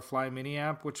Blackstar Fly mini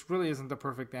amp, which really isn't the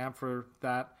perfect amp for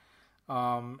that.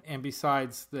 And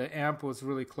besides, the amp was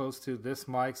really close to this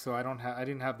mic, so I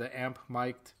didn't have the amp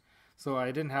mic'd, so I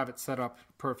didn't have it set up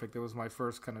perfect. It was my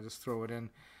first kind of just throw it in.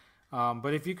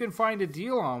 But if you can find a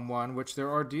deal on one, which there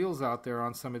are deals out there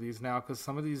on some of these now, because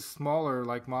some of these smaller,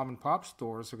 like mom and pop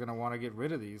stores, are going to want to get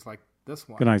rid of these, like this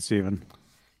one. Good night, Stephen.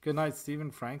 Good night, Stephen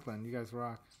Franklin. You guys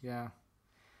rock. Yeah.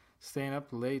 Staying up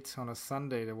late on a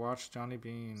Sunday to watch Johnny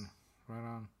Bean. Right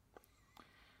on.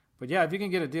 But yeah, if you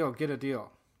can get a deal, get a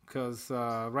deal. Because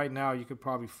right now you could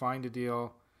probably find a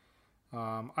deal.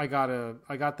 I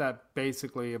got that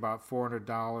basically about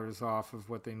 $400 off of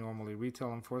what they normally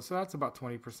retail them for. So that's about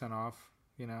 20% off,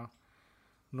 you know.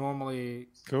 Normally,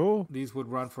 cool. These would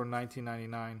run for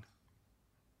 $19.99.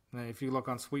 And if you look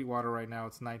on Sweetwater right now,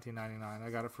 it's $19.99. I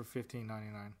got it for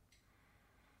 $15.99.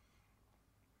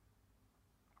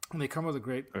 And they come with a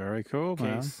great very cool case.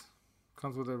 Man.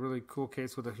 Comes with a really cool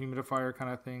case with a humidifier kind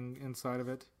of thing inside of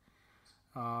it.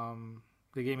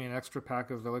 They gave me an extra pack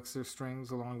of Elixir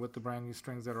strings along with the brand new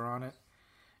strings that are on it.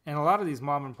 And a lot of these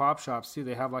mom and pop shops too,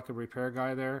 they have like a repair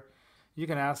guy there. You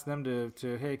can ask them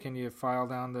to hey, can you file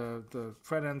down the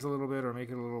fret ends a little bit or make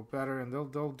it a little better, and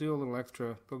they'll do a little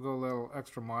extra. They'll go a little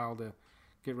extra mile to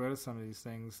get rid of some of these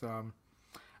things.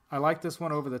 I like this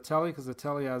one over the Tele because the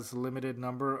Tele has a limited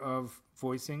number of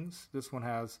voicings. This one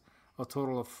has a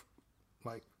total of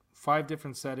like 5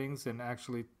 different settings and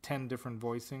actually 10 different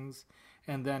voicings.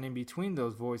 And then in between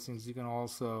those voicings, you can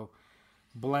also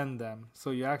blend them.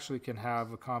 So you actually can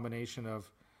have a combination of,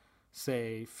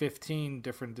 say, 15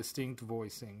 different distinct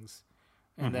voicings,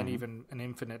 and then even an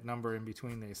infinite number in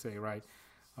between, they say, right?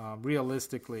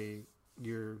 Realistically,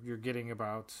 you're getting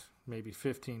about maybe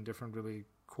 15 different really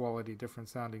quality, different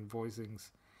sounding voicings.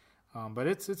 But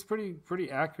it's pretty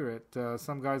accurate.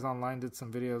 Some guys online did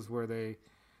some videos where they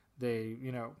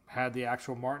had the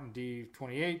actual Martin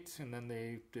D28, and then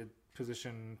they did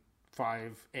position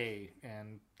 5A,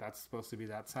 and that's supposed to be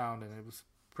that sound, and it was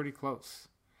pretty close,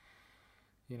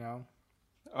 you know.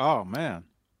 Oh man.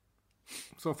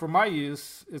 So for my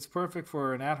use, it's perfect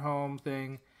for an at-home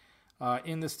thing.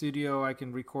 In the studio, I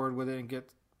can record with it and get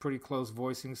pretty close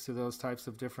voicings to those types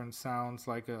of different sounds,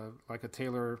 like a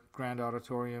Taylor Grand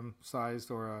Auditorium sized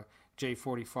or a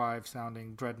J45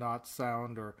 sounding Dreadnought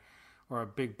sound, or a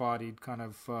big bodied kind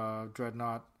of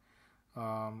Dreadnought,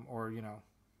 or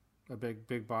a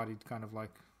big bodied kind of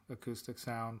like acoustic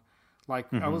sound. Like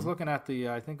I was looking at the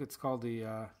I think it's called the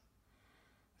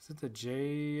is it the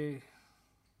JP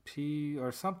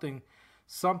or something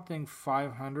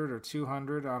 500 or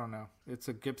 200, I don't know. It's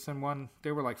a Gibson one.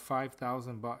 They were like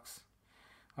 $5,000.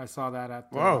 I saw that at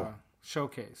the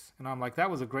showcase, and I'm like, that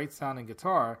was a great sounding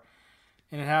guitar,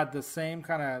 and it had the same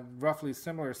kind of roughly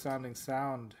similar sounding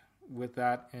sound with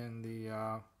that in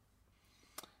the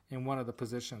in one of the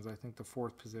positions, I think the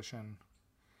 4th position.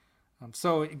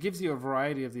 So it gives you a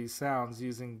variety of these sounds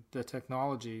using the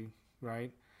technology,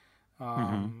 right?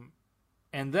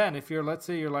 And then if let's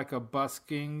say you're like a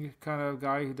busking kind of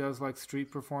guy who does like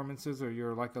street performances, or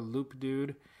you're like a loop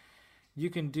dude, you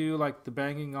can do like the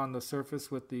banging on the surface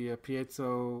with the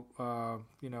piezo,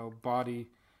 body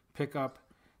pickup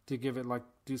to give it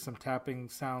do some tapping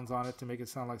sounds on it to make it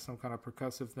sound like some kind of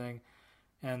percussive thing,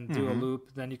 and do a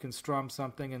loop. Then you can strum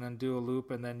something and then do a loop,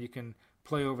 and then you can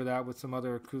play over that with some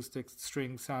other acoustic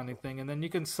string sounding thing, and then you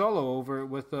can solo over it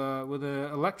with a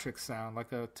electric sound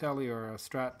like a Tele or a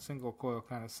Strat single coil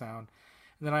kind of sound.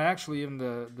 And then I actually, in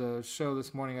the show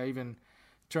this morning, I even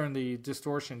turned the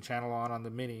distortion channel on the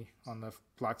Mini, on the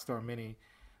Blackstar Mini,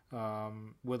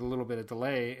 with a little bit of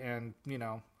delay, and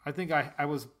I think I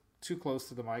was too close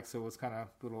to the mic, so it was kind of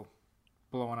a little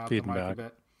blowing out the mic a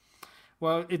bit.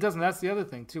 Well, it doesn't. That's the other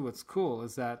thing too. What's cool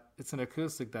is that it's an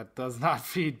acoustic that does not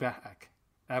feed back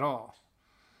at all.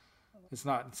 It's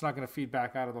not going to feed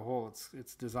back out of the hole.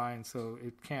 It's designed so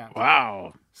it can't.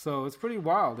 Wow. So it's pretty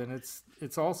wild, and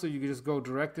it's also, you can just go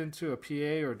direct into a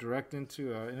PA or direct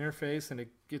into an interface, and it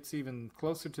gets even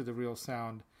closer to the real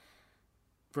sound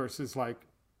versus like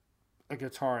a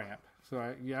guitar amp.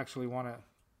 So you actually want to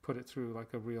put it through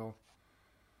like a real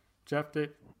Jeff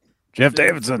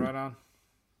Davidson. Right on.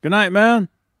 Good night, man.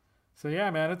 So yeah,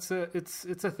 man, it's a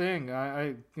thing.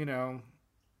 I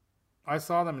I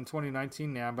saw them in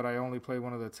 2019 now, but I only played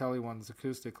one of the Tele ones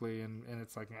acoustically, and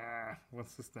it's like,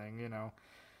 what's this thing, you know?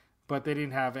 But they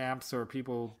didn't have amps or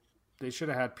people. They should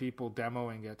have had people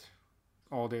demoing it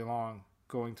all day long,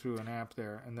 going through an amp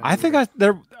there. And then I think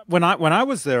when I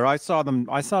was there, I saw them.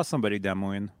 I saw somebody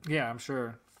demoing. Yeah, I'm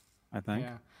sure. I think.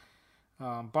 Yeah.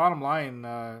 Bottom line,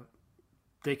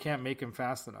 they can't make them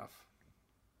fast enough.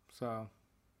 So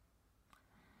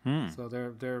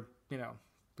they're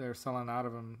they're selling out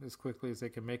of them as quickly as they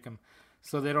can make them.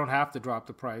 So they don't have to drop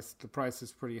the price. The price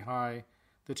is pretty high.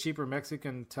 The cheaper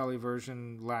Mexican Tele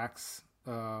version lacks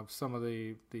some of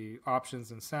the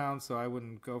options and sounds, so I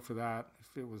wouldn't go for that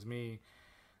if it was me.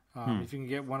 If you can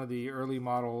get one of the early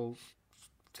model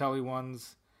Tele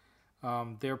ones,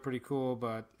 they're pretty cool,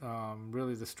 but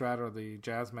really the Strata or the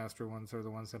Jazzmaster ones are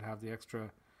the ones that have the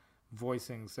extra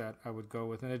voicings that I would go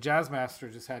with. And the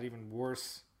Jazzmaster just had even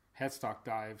worse headstock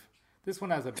dive. This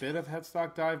one has a bit of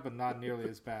headstock dive, but not nearly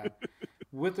as bad.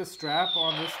 With the strap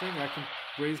on this thing, I can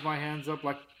raise my hands up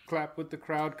like clap with the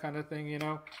crowd kind of thing, you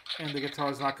know, and the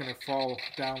guitar's not going to fall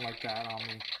down like that on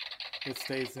me. It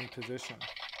stays in position.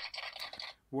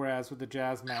 Whereas with the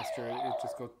Jazzmaster, it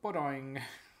just goes boing.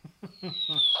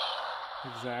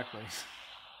 Exactly.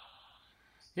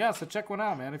 Yeah, so check one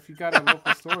out, man. If you got a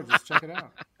local store, just check it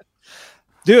out.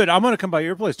 Dude, I'm gonna come by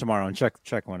your place tomorrow and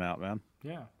check one out, man.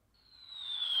 Yeah.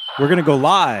 We're gonna go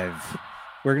live.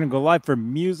 We're gonna go live for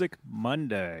Music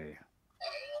Monday.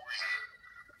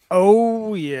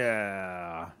 Oh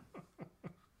yeah.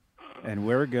 And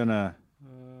we're gonna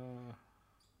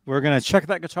check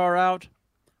that guitar out.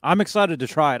 I'm excited to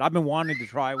try it. I've been wanting to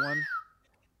try one.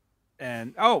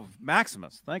 And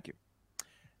Maximus, thank you.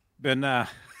 Been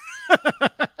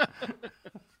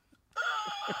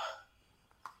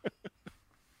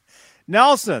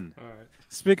Nelson. All right.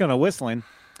 Speaking of whistling.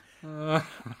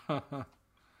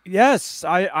 Yes,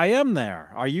 I am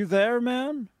there. Are you there,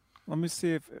 man? Let me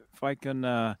see if I can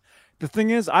the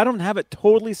thing is, I don't have it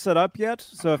totally set up yet.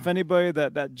 So if anybody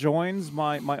that joins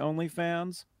my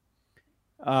OnlyFans,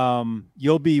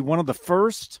 you'll be one of the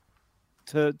first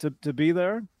to be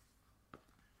there.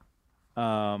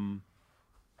 I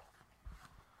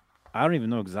don't even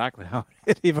know exactly how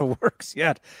it even works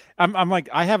yet. I'm like,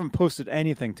 I haven't posted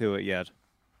anything to it yet.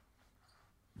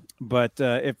 But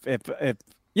if it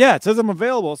says I'm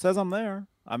available, it says I'm there.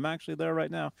 I'm actually there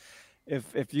right now.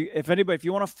 If you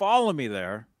want to follow me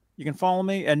there, you can follow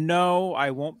me. And no,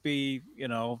 I won't be,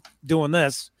 doing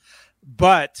this,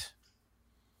 but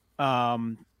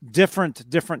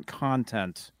different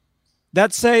content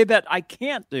that say that I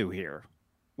can't do here,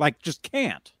 like just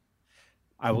can't.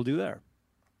 I will do there.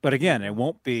 But again, it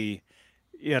won't be,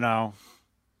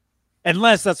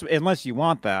 unless you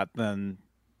want that, then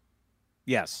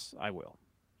yes, I will.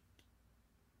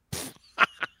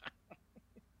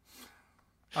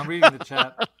 I'm reading the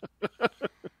chat.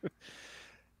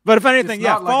 But if anything,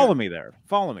 follow me there.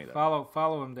 Follow me there.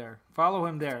 Follow him there. Follow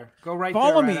him there. Go right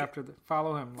follow there me. Right after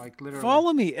follow him, like literally.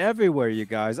 Follow me everywhere, you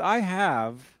guys. I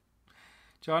have.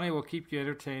 Johnny will keep you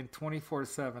entertained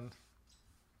 24/7.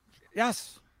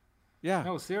 Yes. Yeah.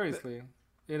 No, seriously.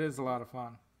 It is a lot of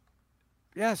fun.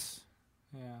 Yes.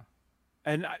 Yeah.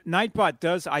 And Nightbot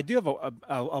does. I do have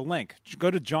a link.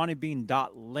 Go to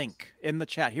johnnybean.link in the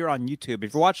chat here on YouTube.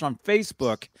 If you're watching on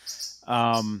Facebook,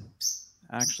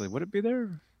 actually, would it be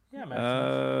there? Yeah,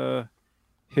 man.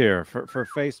 Here for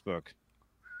Facebook.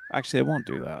 Actually, it won't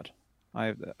do that.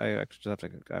 I actually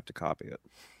have to copy it.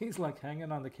 He's like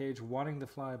hanging on the cage, wanting to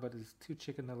fly, but he's too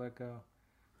chicken to let go.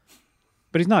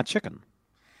 But he's not chicken.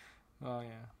 Oh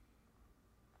yeah.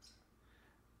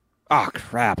 Oh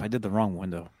crap! I did the wrong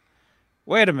window.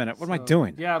 Wait a minute. What am I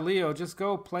doing? Yeah, Leo, just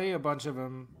go play a bunch of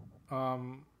them,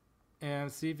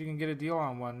 and see if you can get a deal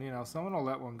on one. Someone will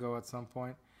let one go at some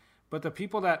point. But the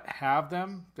people that have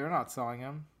them, they're not selling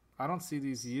them. I don't see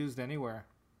these used anywhere.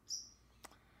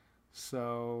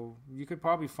 So you could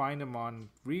probably find them on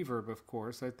Reverb, of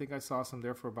course. I think I saw some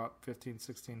there for about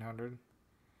 $1,500-$1,600.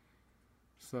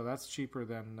 So that's cheaper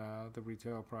than the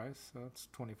retail price. So that's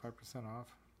 25%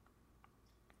 off.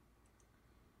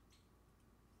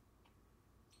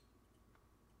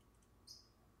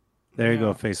 There you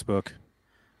go, Facebook.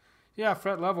 Yeah,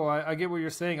 Fret Level, I get what you're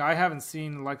saying. I haven't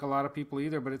seen like a lot of people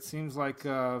either, but it seems like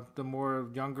the more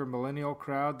younger millennial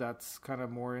crowd that's kind of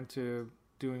more into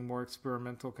doing more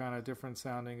experimental kind of different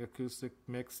sounding acoustic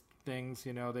mixed things.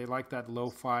 They like that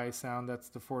lo-fi sound. That's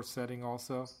the fourth setting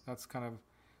also. That's kind of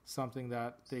something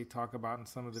that they talk about in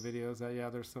some of the videos that,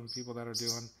 there's some people that are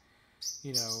doing,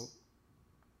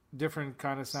 different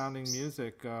kind of sounding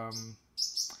music.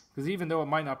 Because even though it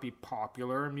might not be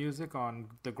popular music on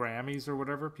the Grammys or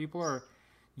whatever, people are,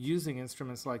 using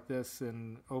instruments like this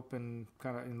in open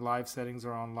kind of in live settings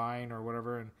or online or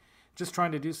whatever, and just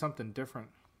trying to do something different.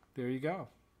 There you go.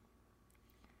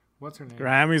 What's her name?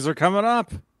 Grammys are coming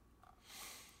up.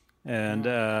 And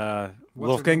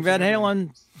Wolfgang Van name?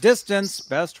 Halen, Distance,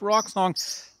 Best Rock Song,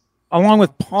 along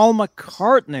with Paul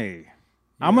McCartney.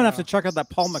 I'm going to have to check out that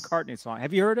Paul McCartney song.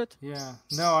 Have you heard it? Yeah.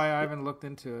 No, I haven't looked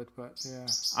into it, but yeah.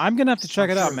 I'm going to have to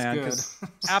check it sure out, man. Because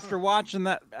after watching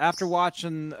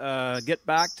Get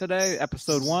Back today,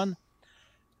 episode 1,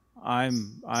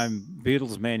 I'm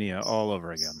Beatles mania all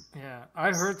over again. Yeah,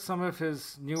 I heard some of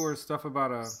his newer stuff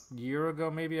about a year ago,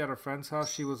 maybe at a friend's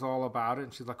house. She was all about it,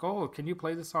 and she's like, "Oh, can you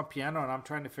play this on piano?" And I'm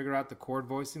trying to figure out the chord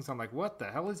voicings. I'm like, "What the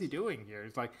hell is he doing here?"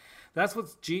 He's like, "That's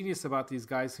what's genius about these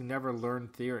guys who never learn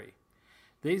theory.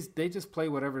 They just play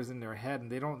whatever's in their head,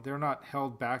 and they're not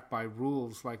held back by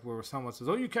rules like where someone says,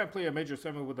 "Oh, you can't play a major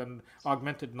 7 with an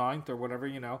augmented ninth or whatever,"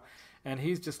 you know." And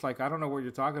he's just like, "I don't know what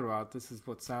you're talking about. This is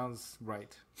what sounds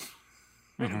right."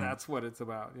 And that's what it's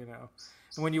about, you know.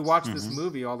 And when you watch this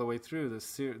movie all the way through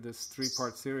this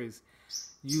 3-part series,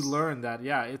 you learn that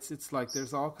it's like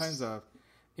there's all kinds of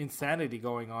insanity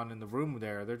going on in the room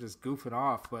there. They're just goofing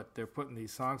off, but they're putting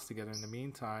these songs together in the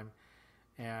meantime,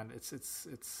 and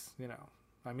it's you know,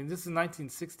 I mean, this is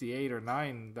 1968 or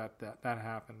 9 that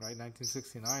happened, right?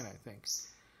 1969, I think.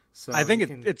 So I think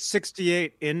it's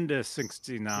 68 into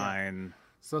 69. Yeah.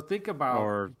 So think about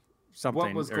or something.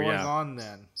 What was going on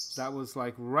then? That was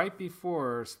like right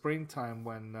before springtime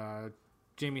when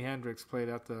Jimi Hendrix played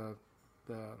at the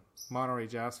Monterey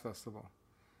Jazz Festival,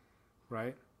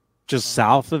 right? Just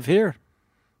south of here.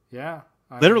 Yeah.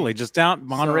 Literally, just down.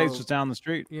 Monterey's just down the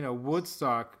street. You know,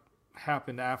 Woodstock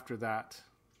happened after that.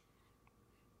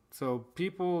 So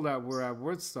people that were at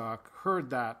Woodstock heard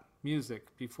that music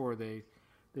before they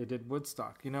did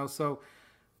Woodstock. You know, so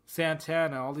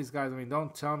Santana, all these guys, I mean,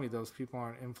 don't tell me those people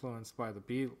aren't influenced by the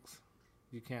Beatles.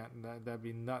 You can't. That'd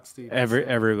be nuts.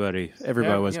 Everybody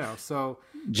was. You know, so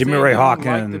Jimmy Ray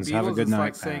Hawkins. Like the have a good night.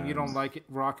 It's like saying you don't like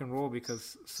rock and roll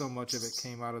because so much of it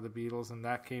came out of the Beatles, and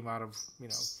that came out of, you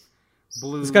know,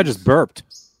 blues. This guy just burped.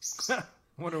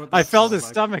 Wonder what I felt his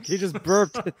like. stomach. He just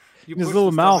burped. His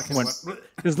little mouth went.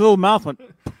 His little mouth went.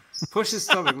 Push his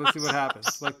stomach. Let's see what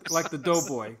happens. Like the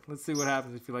Doughboy. Let's see what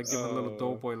happens if you like give him a little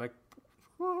Doughboy. Like,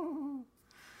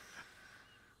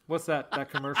 what's that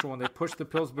commercial when they push the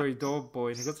Pillsbury Doughboy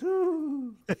and he goes,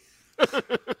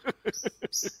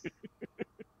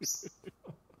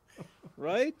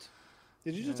 right?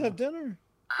 Did you just have dinner?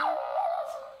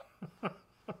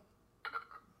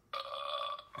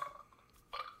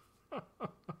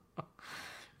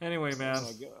 Anyway, man. Oh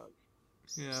my God.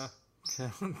 Yeah.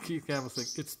 Keith Campbell's like,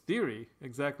 it's theory,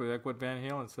 exactly like what Van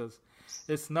Halen says.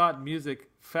 It's not music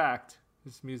fact,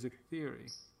 it's music theory.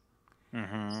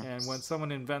 Mm-hmm. And when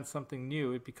someone invents something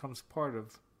new, it becomes part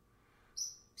of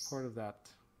that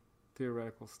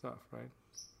theoretical stuff, right?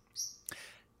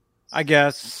 I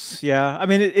guess, yeah. I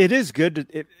mean, it is good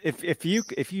to,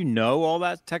 if you know all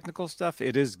that technical stuff,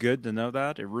 it is good to know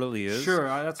that. It really is. Sure,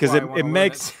 that's because why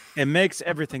it makes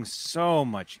everything so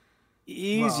much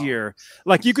easier.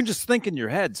 Like you can just think in your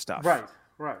head stuff. Right.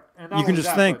 And you can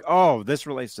just think, oh, this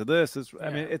relates to this. I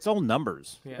mean, it's all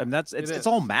numbers. Yeah, and it's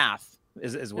all math.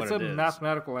 Is what it is. It's a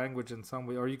mathematical language in some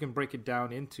way, or you can break it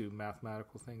down into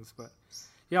mathematical things. But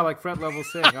yeah, like Fred Love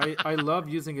was saying, I love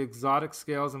using exotic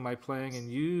scales in my playing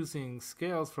and using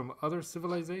scales from other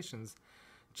civilizations.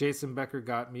 Jason Becker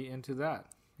got me into that.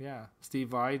 Yeah, Steve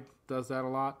Vai does that a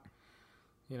lot.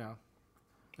 You know,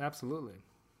 absolutely.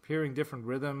 Hearing different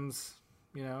rhythms,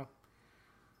 you know.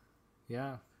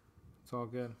 Yeah, it's all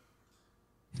good.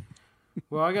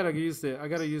 Well, I gotta use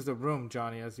the room,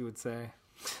 Johnny, as you would say.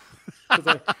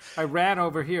 I ran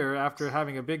over here after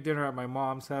having a big dinner at my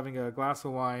mom's, having a glass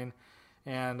of wine,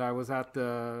 and I was at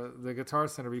the Guitar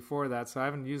Center before that, so I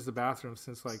haven't used the bathroom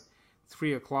since like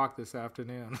 3:00 this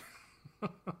afternoon.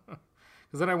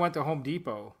 Because then I went to Home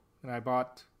Depot and I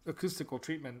bought acoustical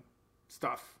treatment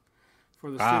stuff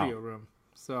for the studio room.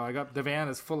 So the van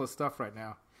is full of stuff right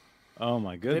now. Oh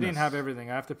my goodness! They didn't have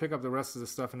everything. I have to pick up the rest of the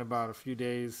stuff in about a few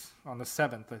days. On the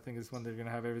 7th, I think, is when they're going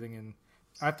to have everything in.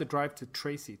 I have to drive to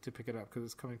Tracy to pick it up because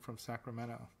it's coming from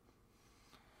Sacramento.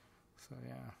 So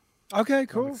yeah. Okay,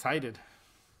 cool. I'm excited.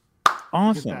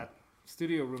 Awesome. Get that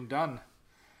studio room done.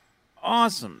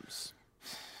 Awesome.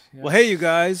 Yeah. Well, hey, you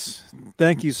guys!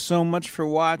 Thank you so much for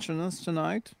watching us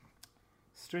tonight.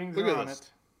 Strings Look are at on this.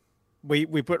 it.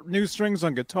 We put new strings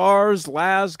on guitars.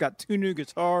 Laz got 2 new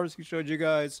guitars. He showed you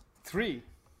guys 3.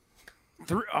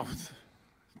 3. Oh,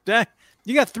 dang.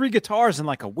 You got 3 guitars in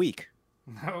like a week.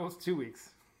 No, it's 2 weeks.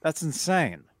 That's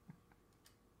insane.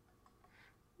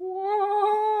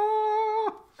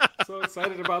 Whoa! So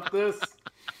excited about this.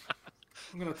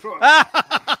 I'm going to throw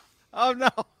it. Oh, no.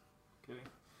 Kidding.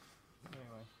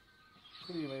 Anyway,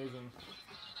 pretty amazing.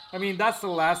 I mean, that's the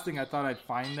last thing I thought I'd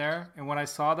find there. And when I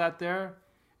saw that there,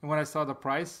 and when I saw the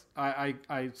price, I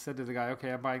said to the guy,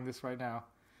 okay, I'm buying this right now.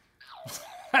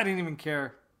 I didn't even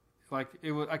care. Like,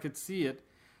 it was, I could see it.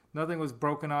 Nothing was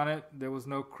broken on it. There was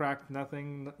no crack,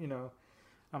 nothing, you know.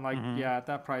 I'm like, yeah, at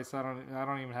that price, I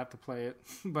don't even have to play it.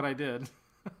 But I did.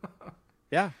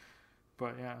 Yeah.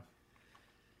 But, yeah.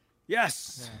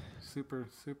 Yes. Yeah, super,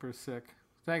 super sick.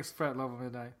 Thanks, Fret Level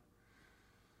Midnight.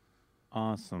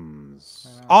 Awesome,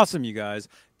 you guys.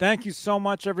 Thank you so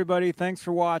much, everybody. Thanks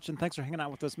for watching. Thanks for hanging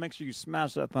out with us. Make sure you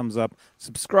smash that thumbs up.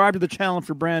 Subscribe to the channel if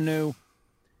you're brand new.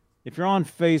 If you're on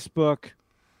Facebook,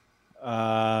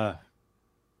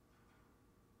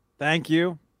 thank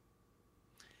you.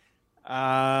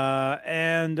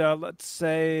 And let's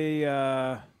say,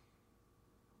 how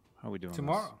are we doing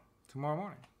tomorrow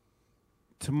morning.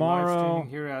 Tomorrow, live streaming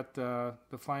here at the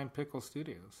Flying Pickle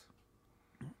Studios.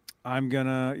 I'm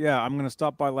gonna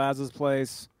stop by Laz's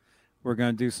place. We're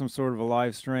gonna do some sort of a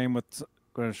live stream I'm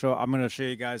gonna show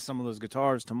you guys some of those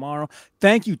guitars tomorrow.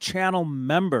 Thank you, channel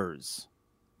members.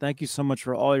 Thank you so much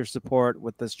for all your support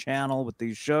with this channel, with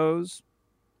these shows.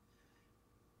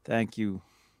 Thank you,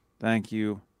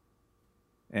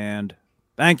 and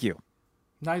thank you.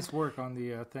 Nice work on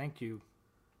the thank you.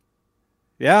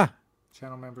 Yeah.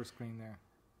 Channel member screen there.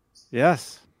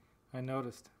 Yes. I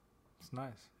noticed. It's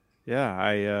nice. Yeah,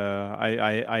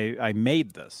 I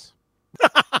made this.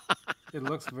 It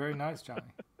looks very nice, Johnny.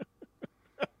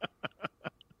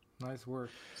 Nice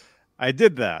work. I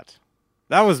did that.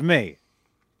 That was me.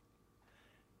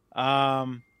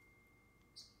 Okay.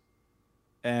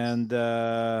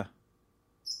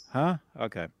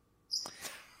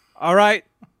 All right.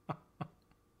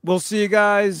 We'll see you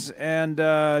guys, and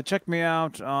check me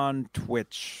out on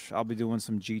Twitch. I'll be doing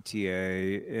some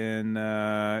GTA in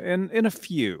a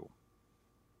few.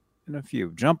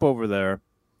 Jump over there.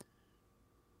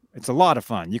 It's a lot of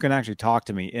fun. You can actually talk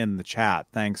to me in the chat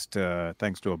thanks to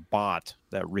a bot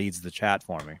that reads the chat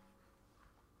for me.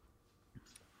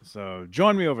 So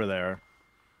join me over there.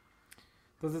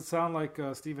 Does it sound like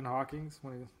Stephen Hawking's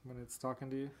when it's talking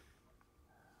to you?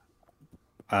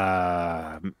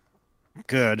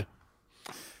 Good.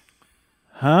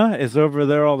 Huh? It's over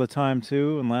there all the time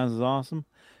too, and Laz is awesome.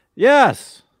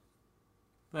 Yes.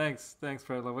 Thanks,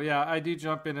 Fred Level. Yeah, I do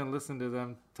jump in and listen to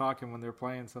them talking when they're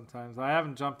playing sometimes. I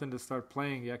haven't jumped in to start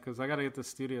playing yet because I got to get the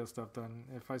studio stuff done.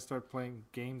 If I start playing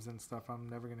games and stuff, I'm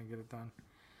never going to get it done.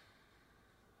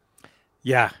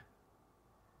 Yeah.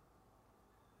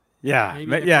 Yeah.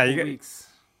 Maybe in a couple weeks.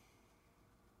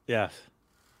 Yes.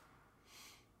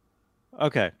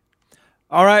 Okay.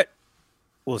 All right.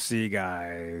 We'll see you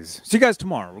guys. See you guys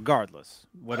tomorrow, regardless.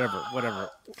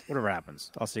 Whatever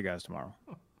happens. I'll see you guys tomorrow.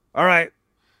 All right.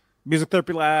 Music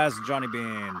Therapy Laz, Johnny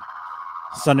Bean.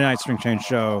 Sunday Night String Change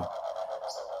Show.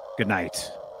 Good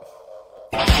night.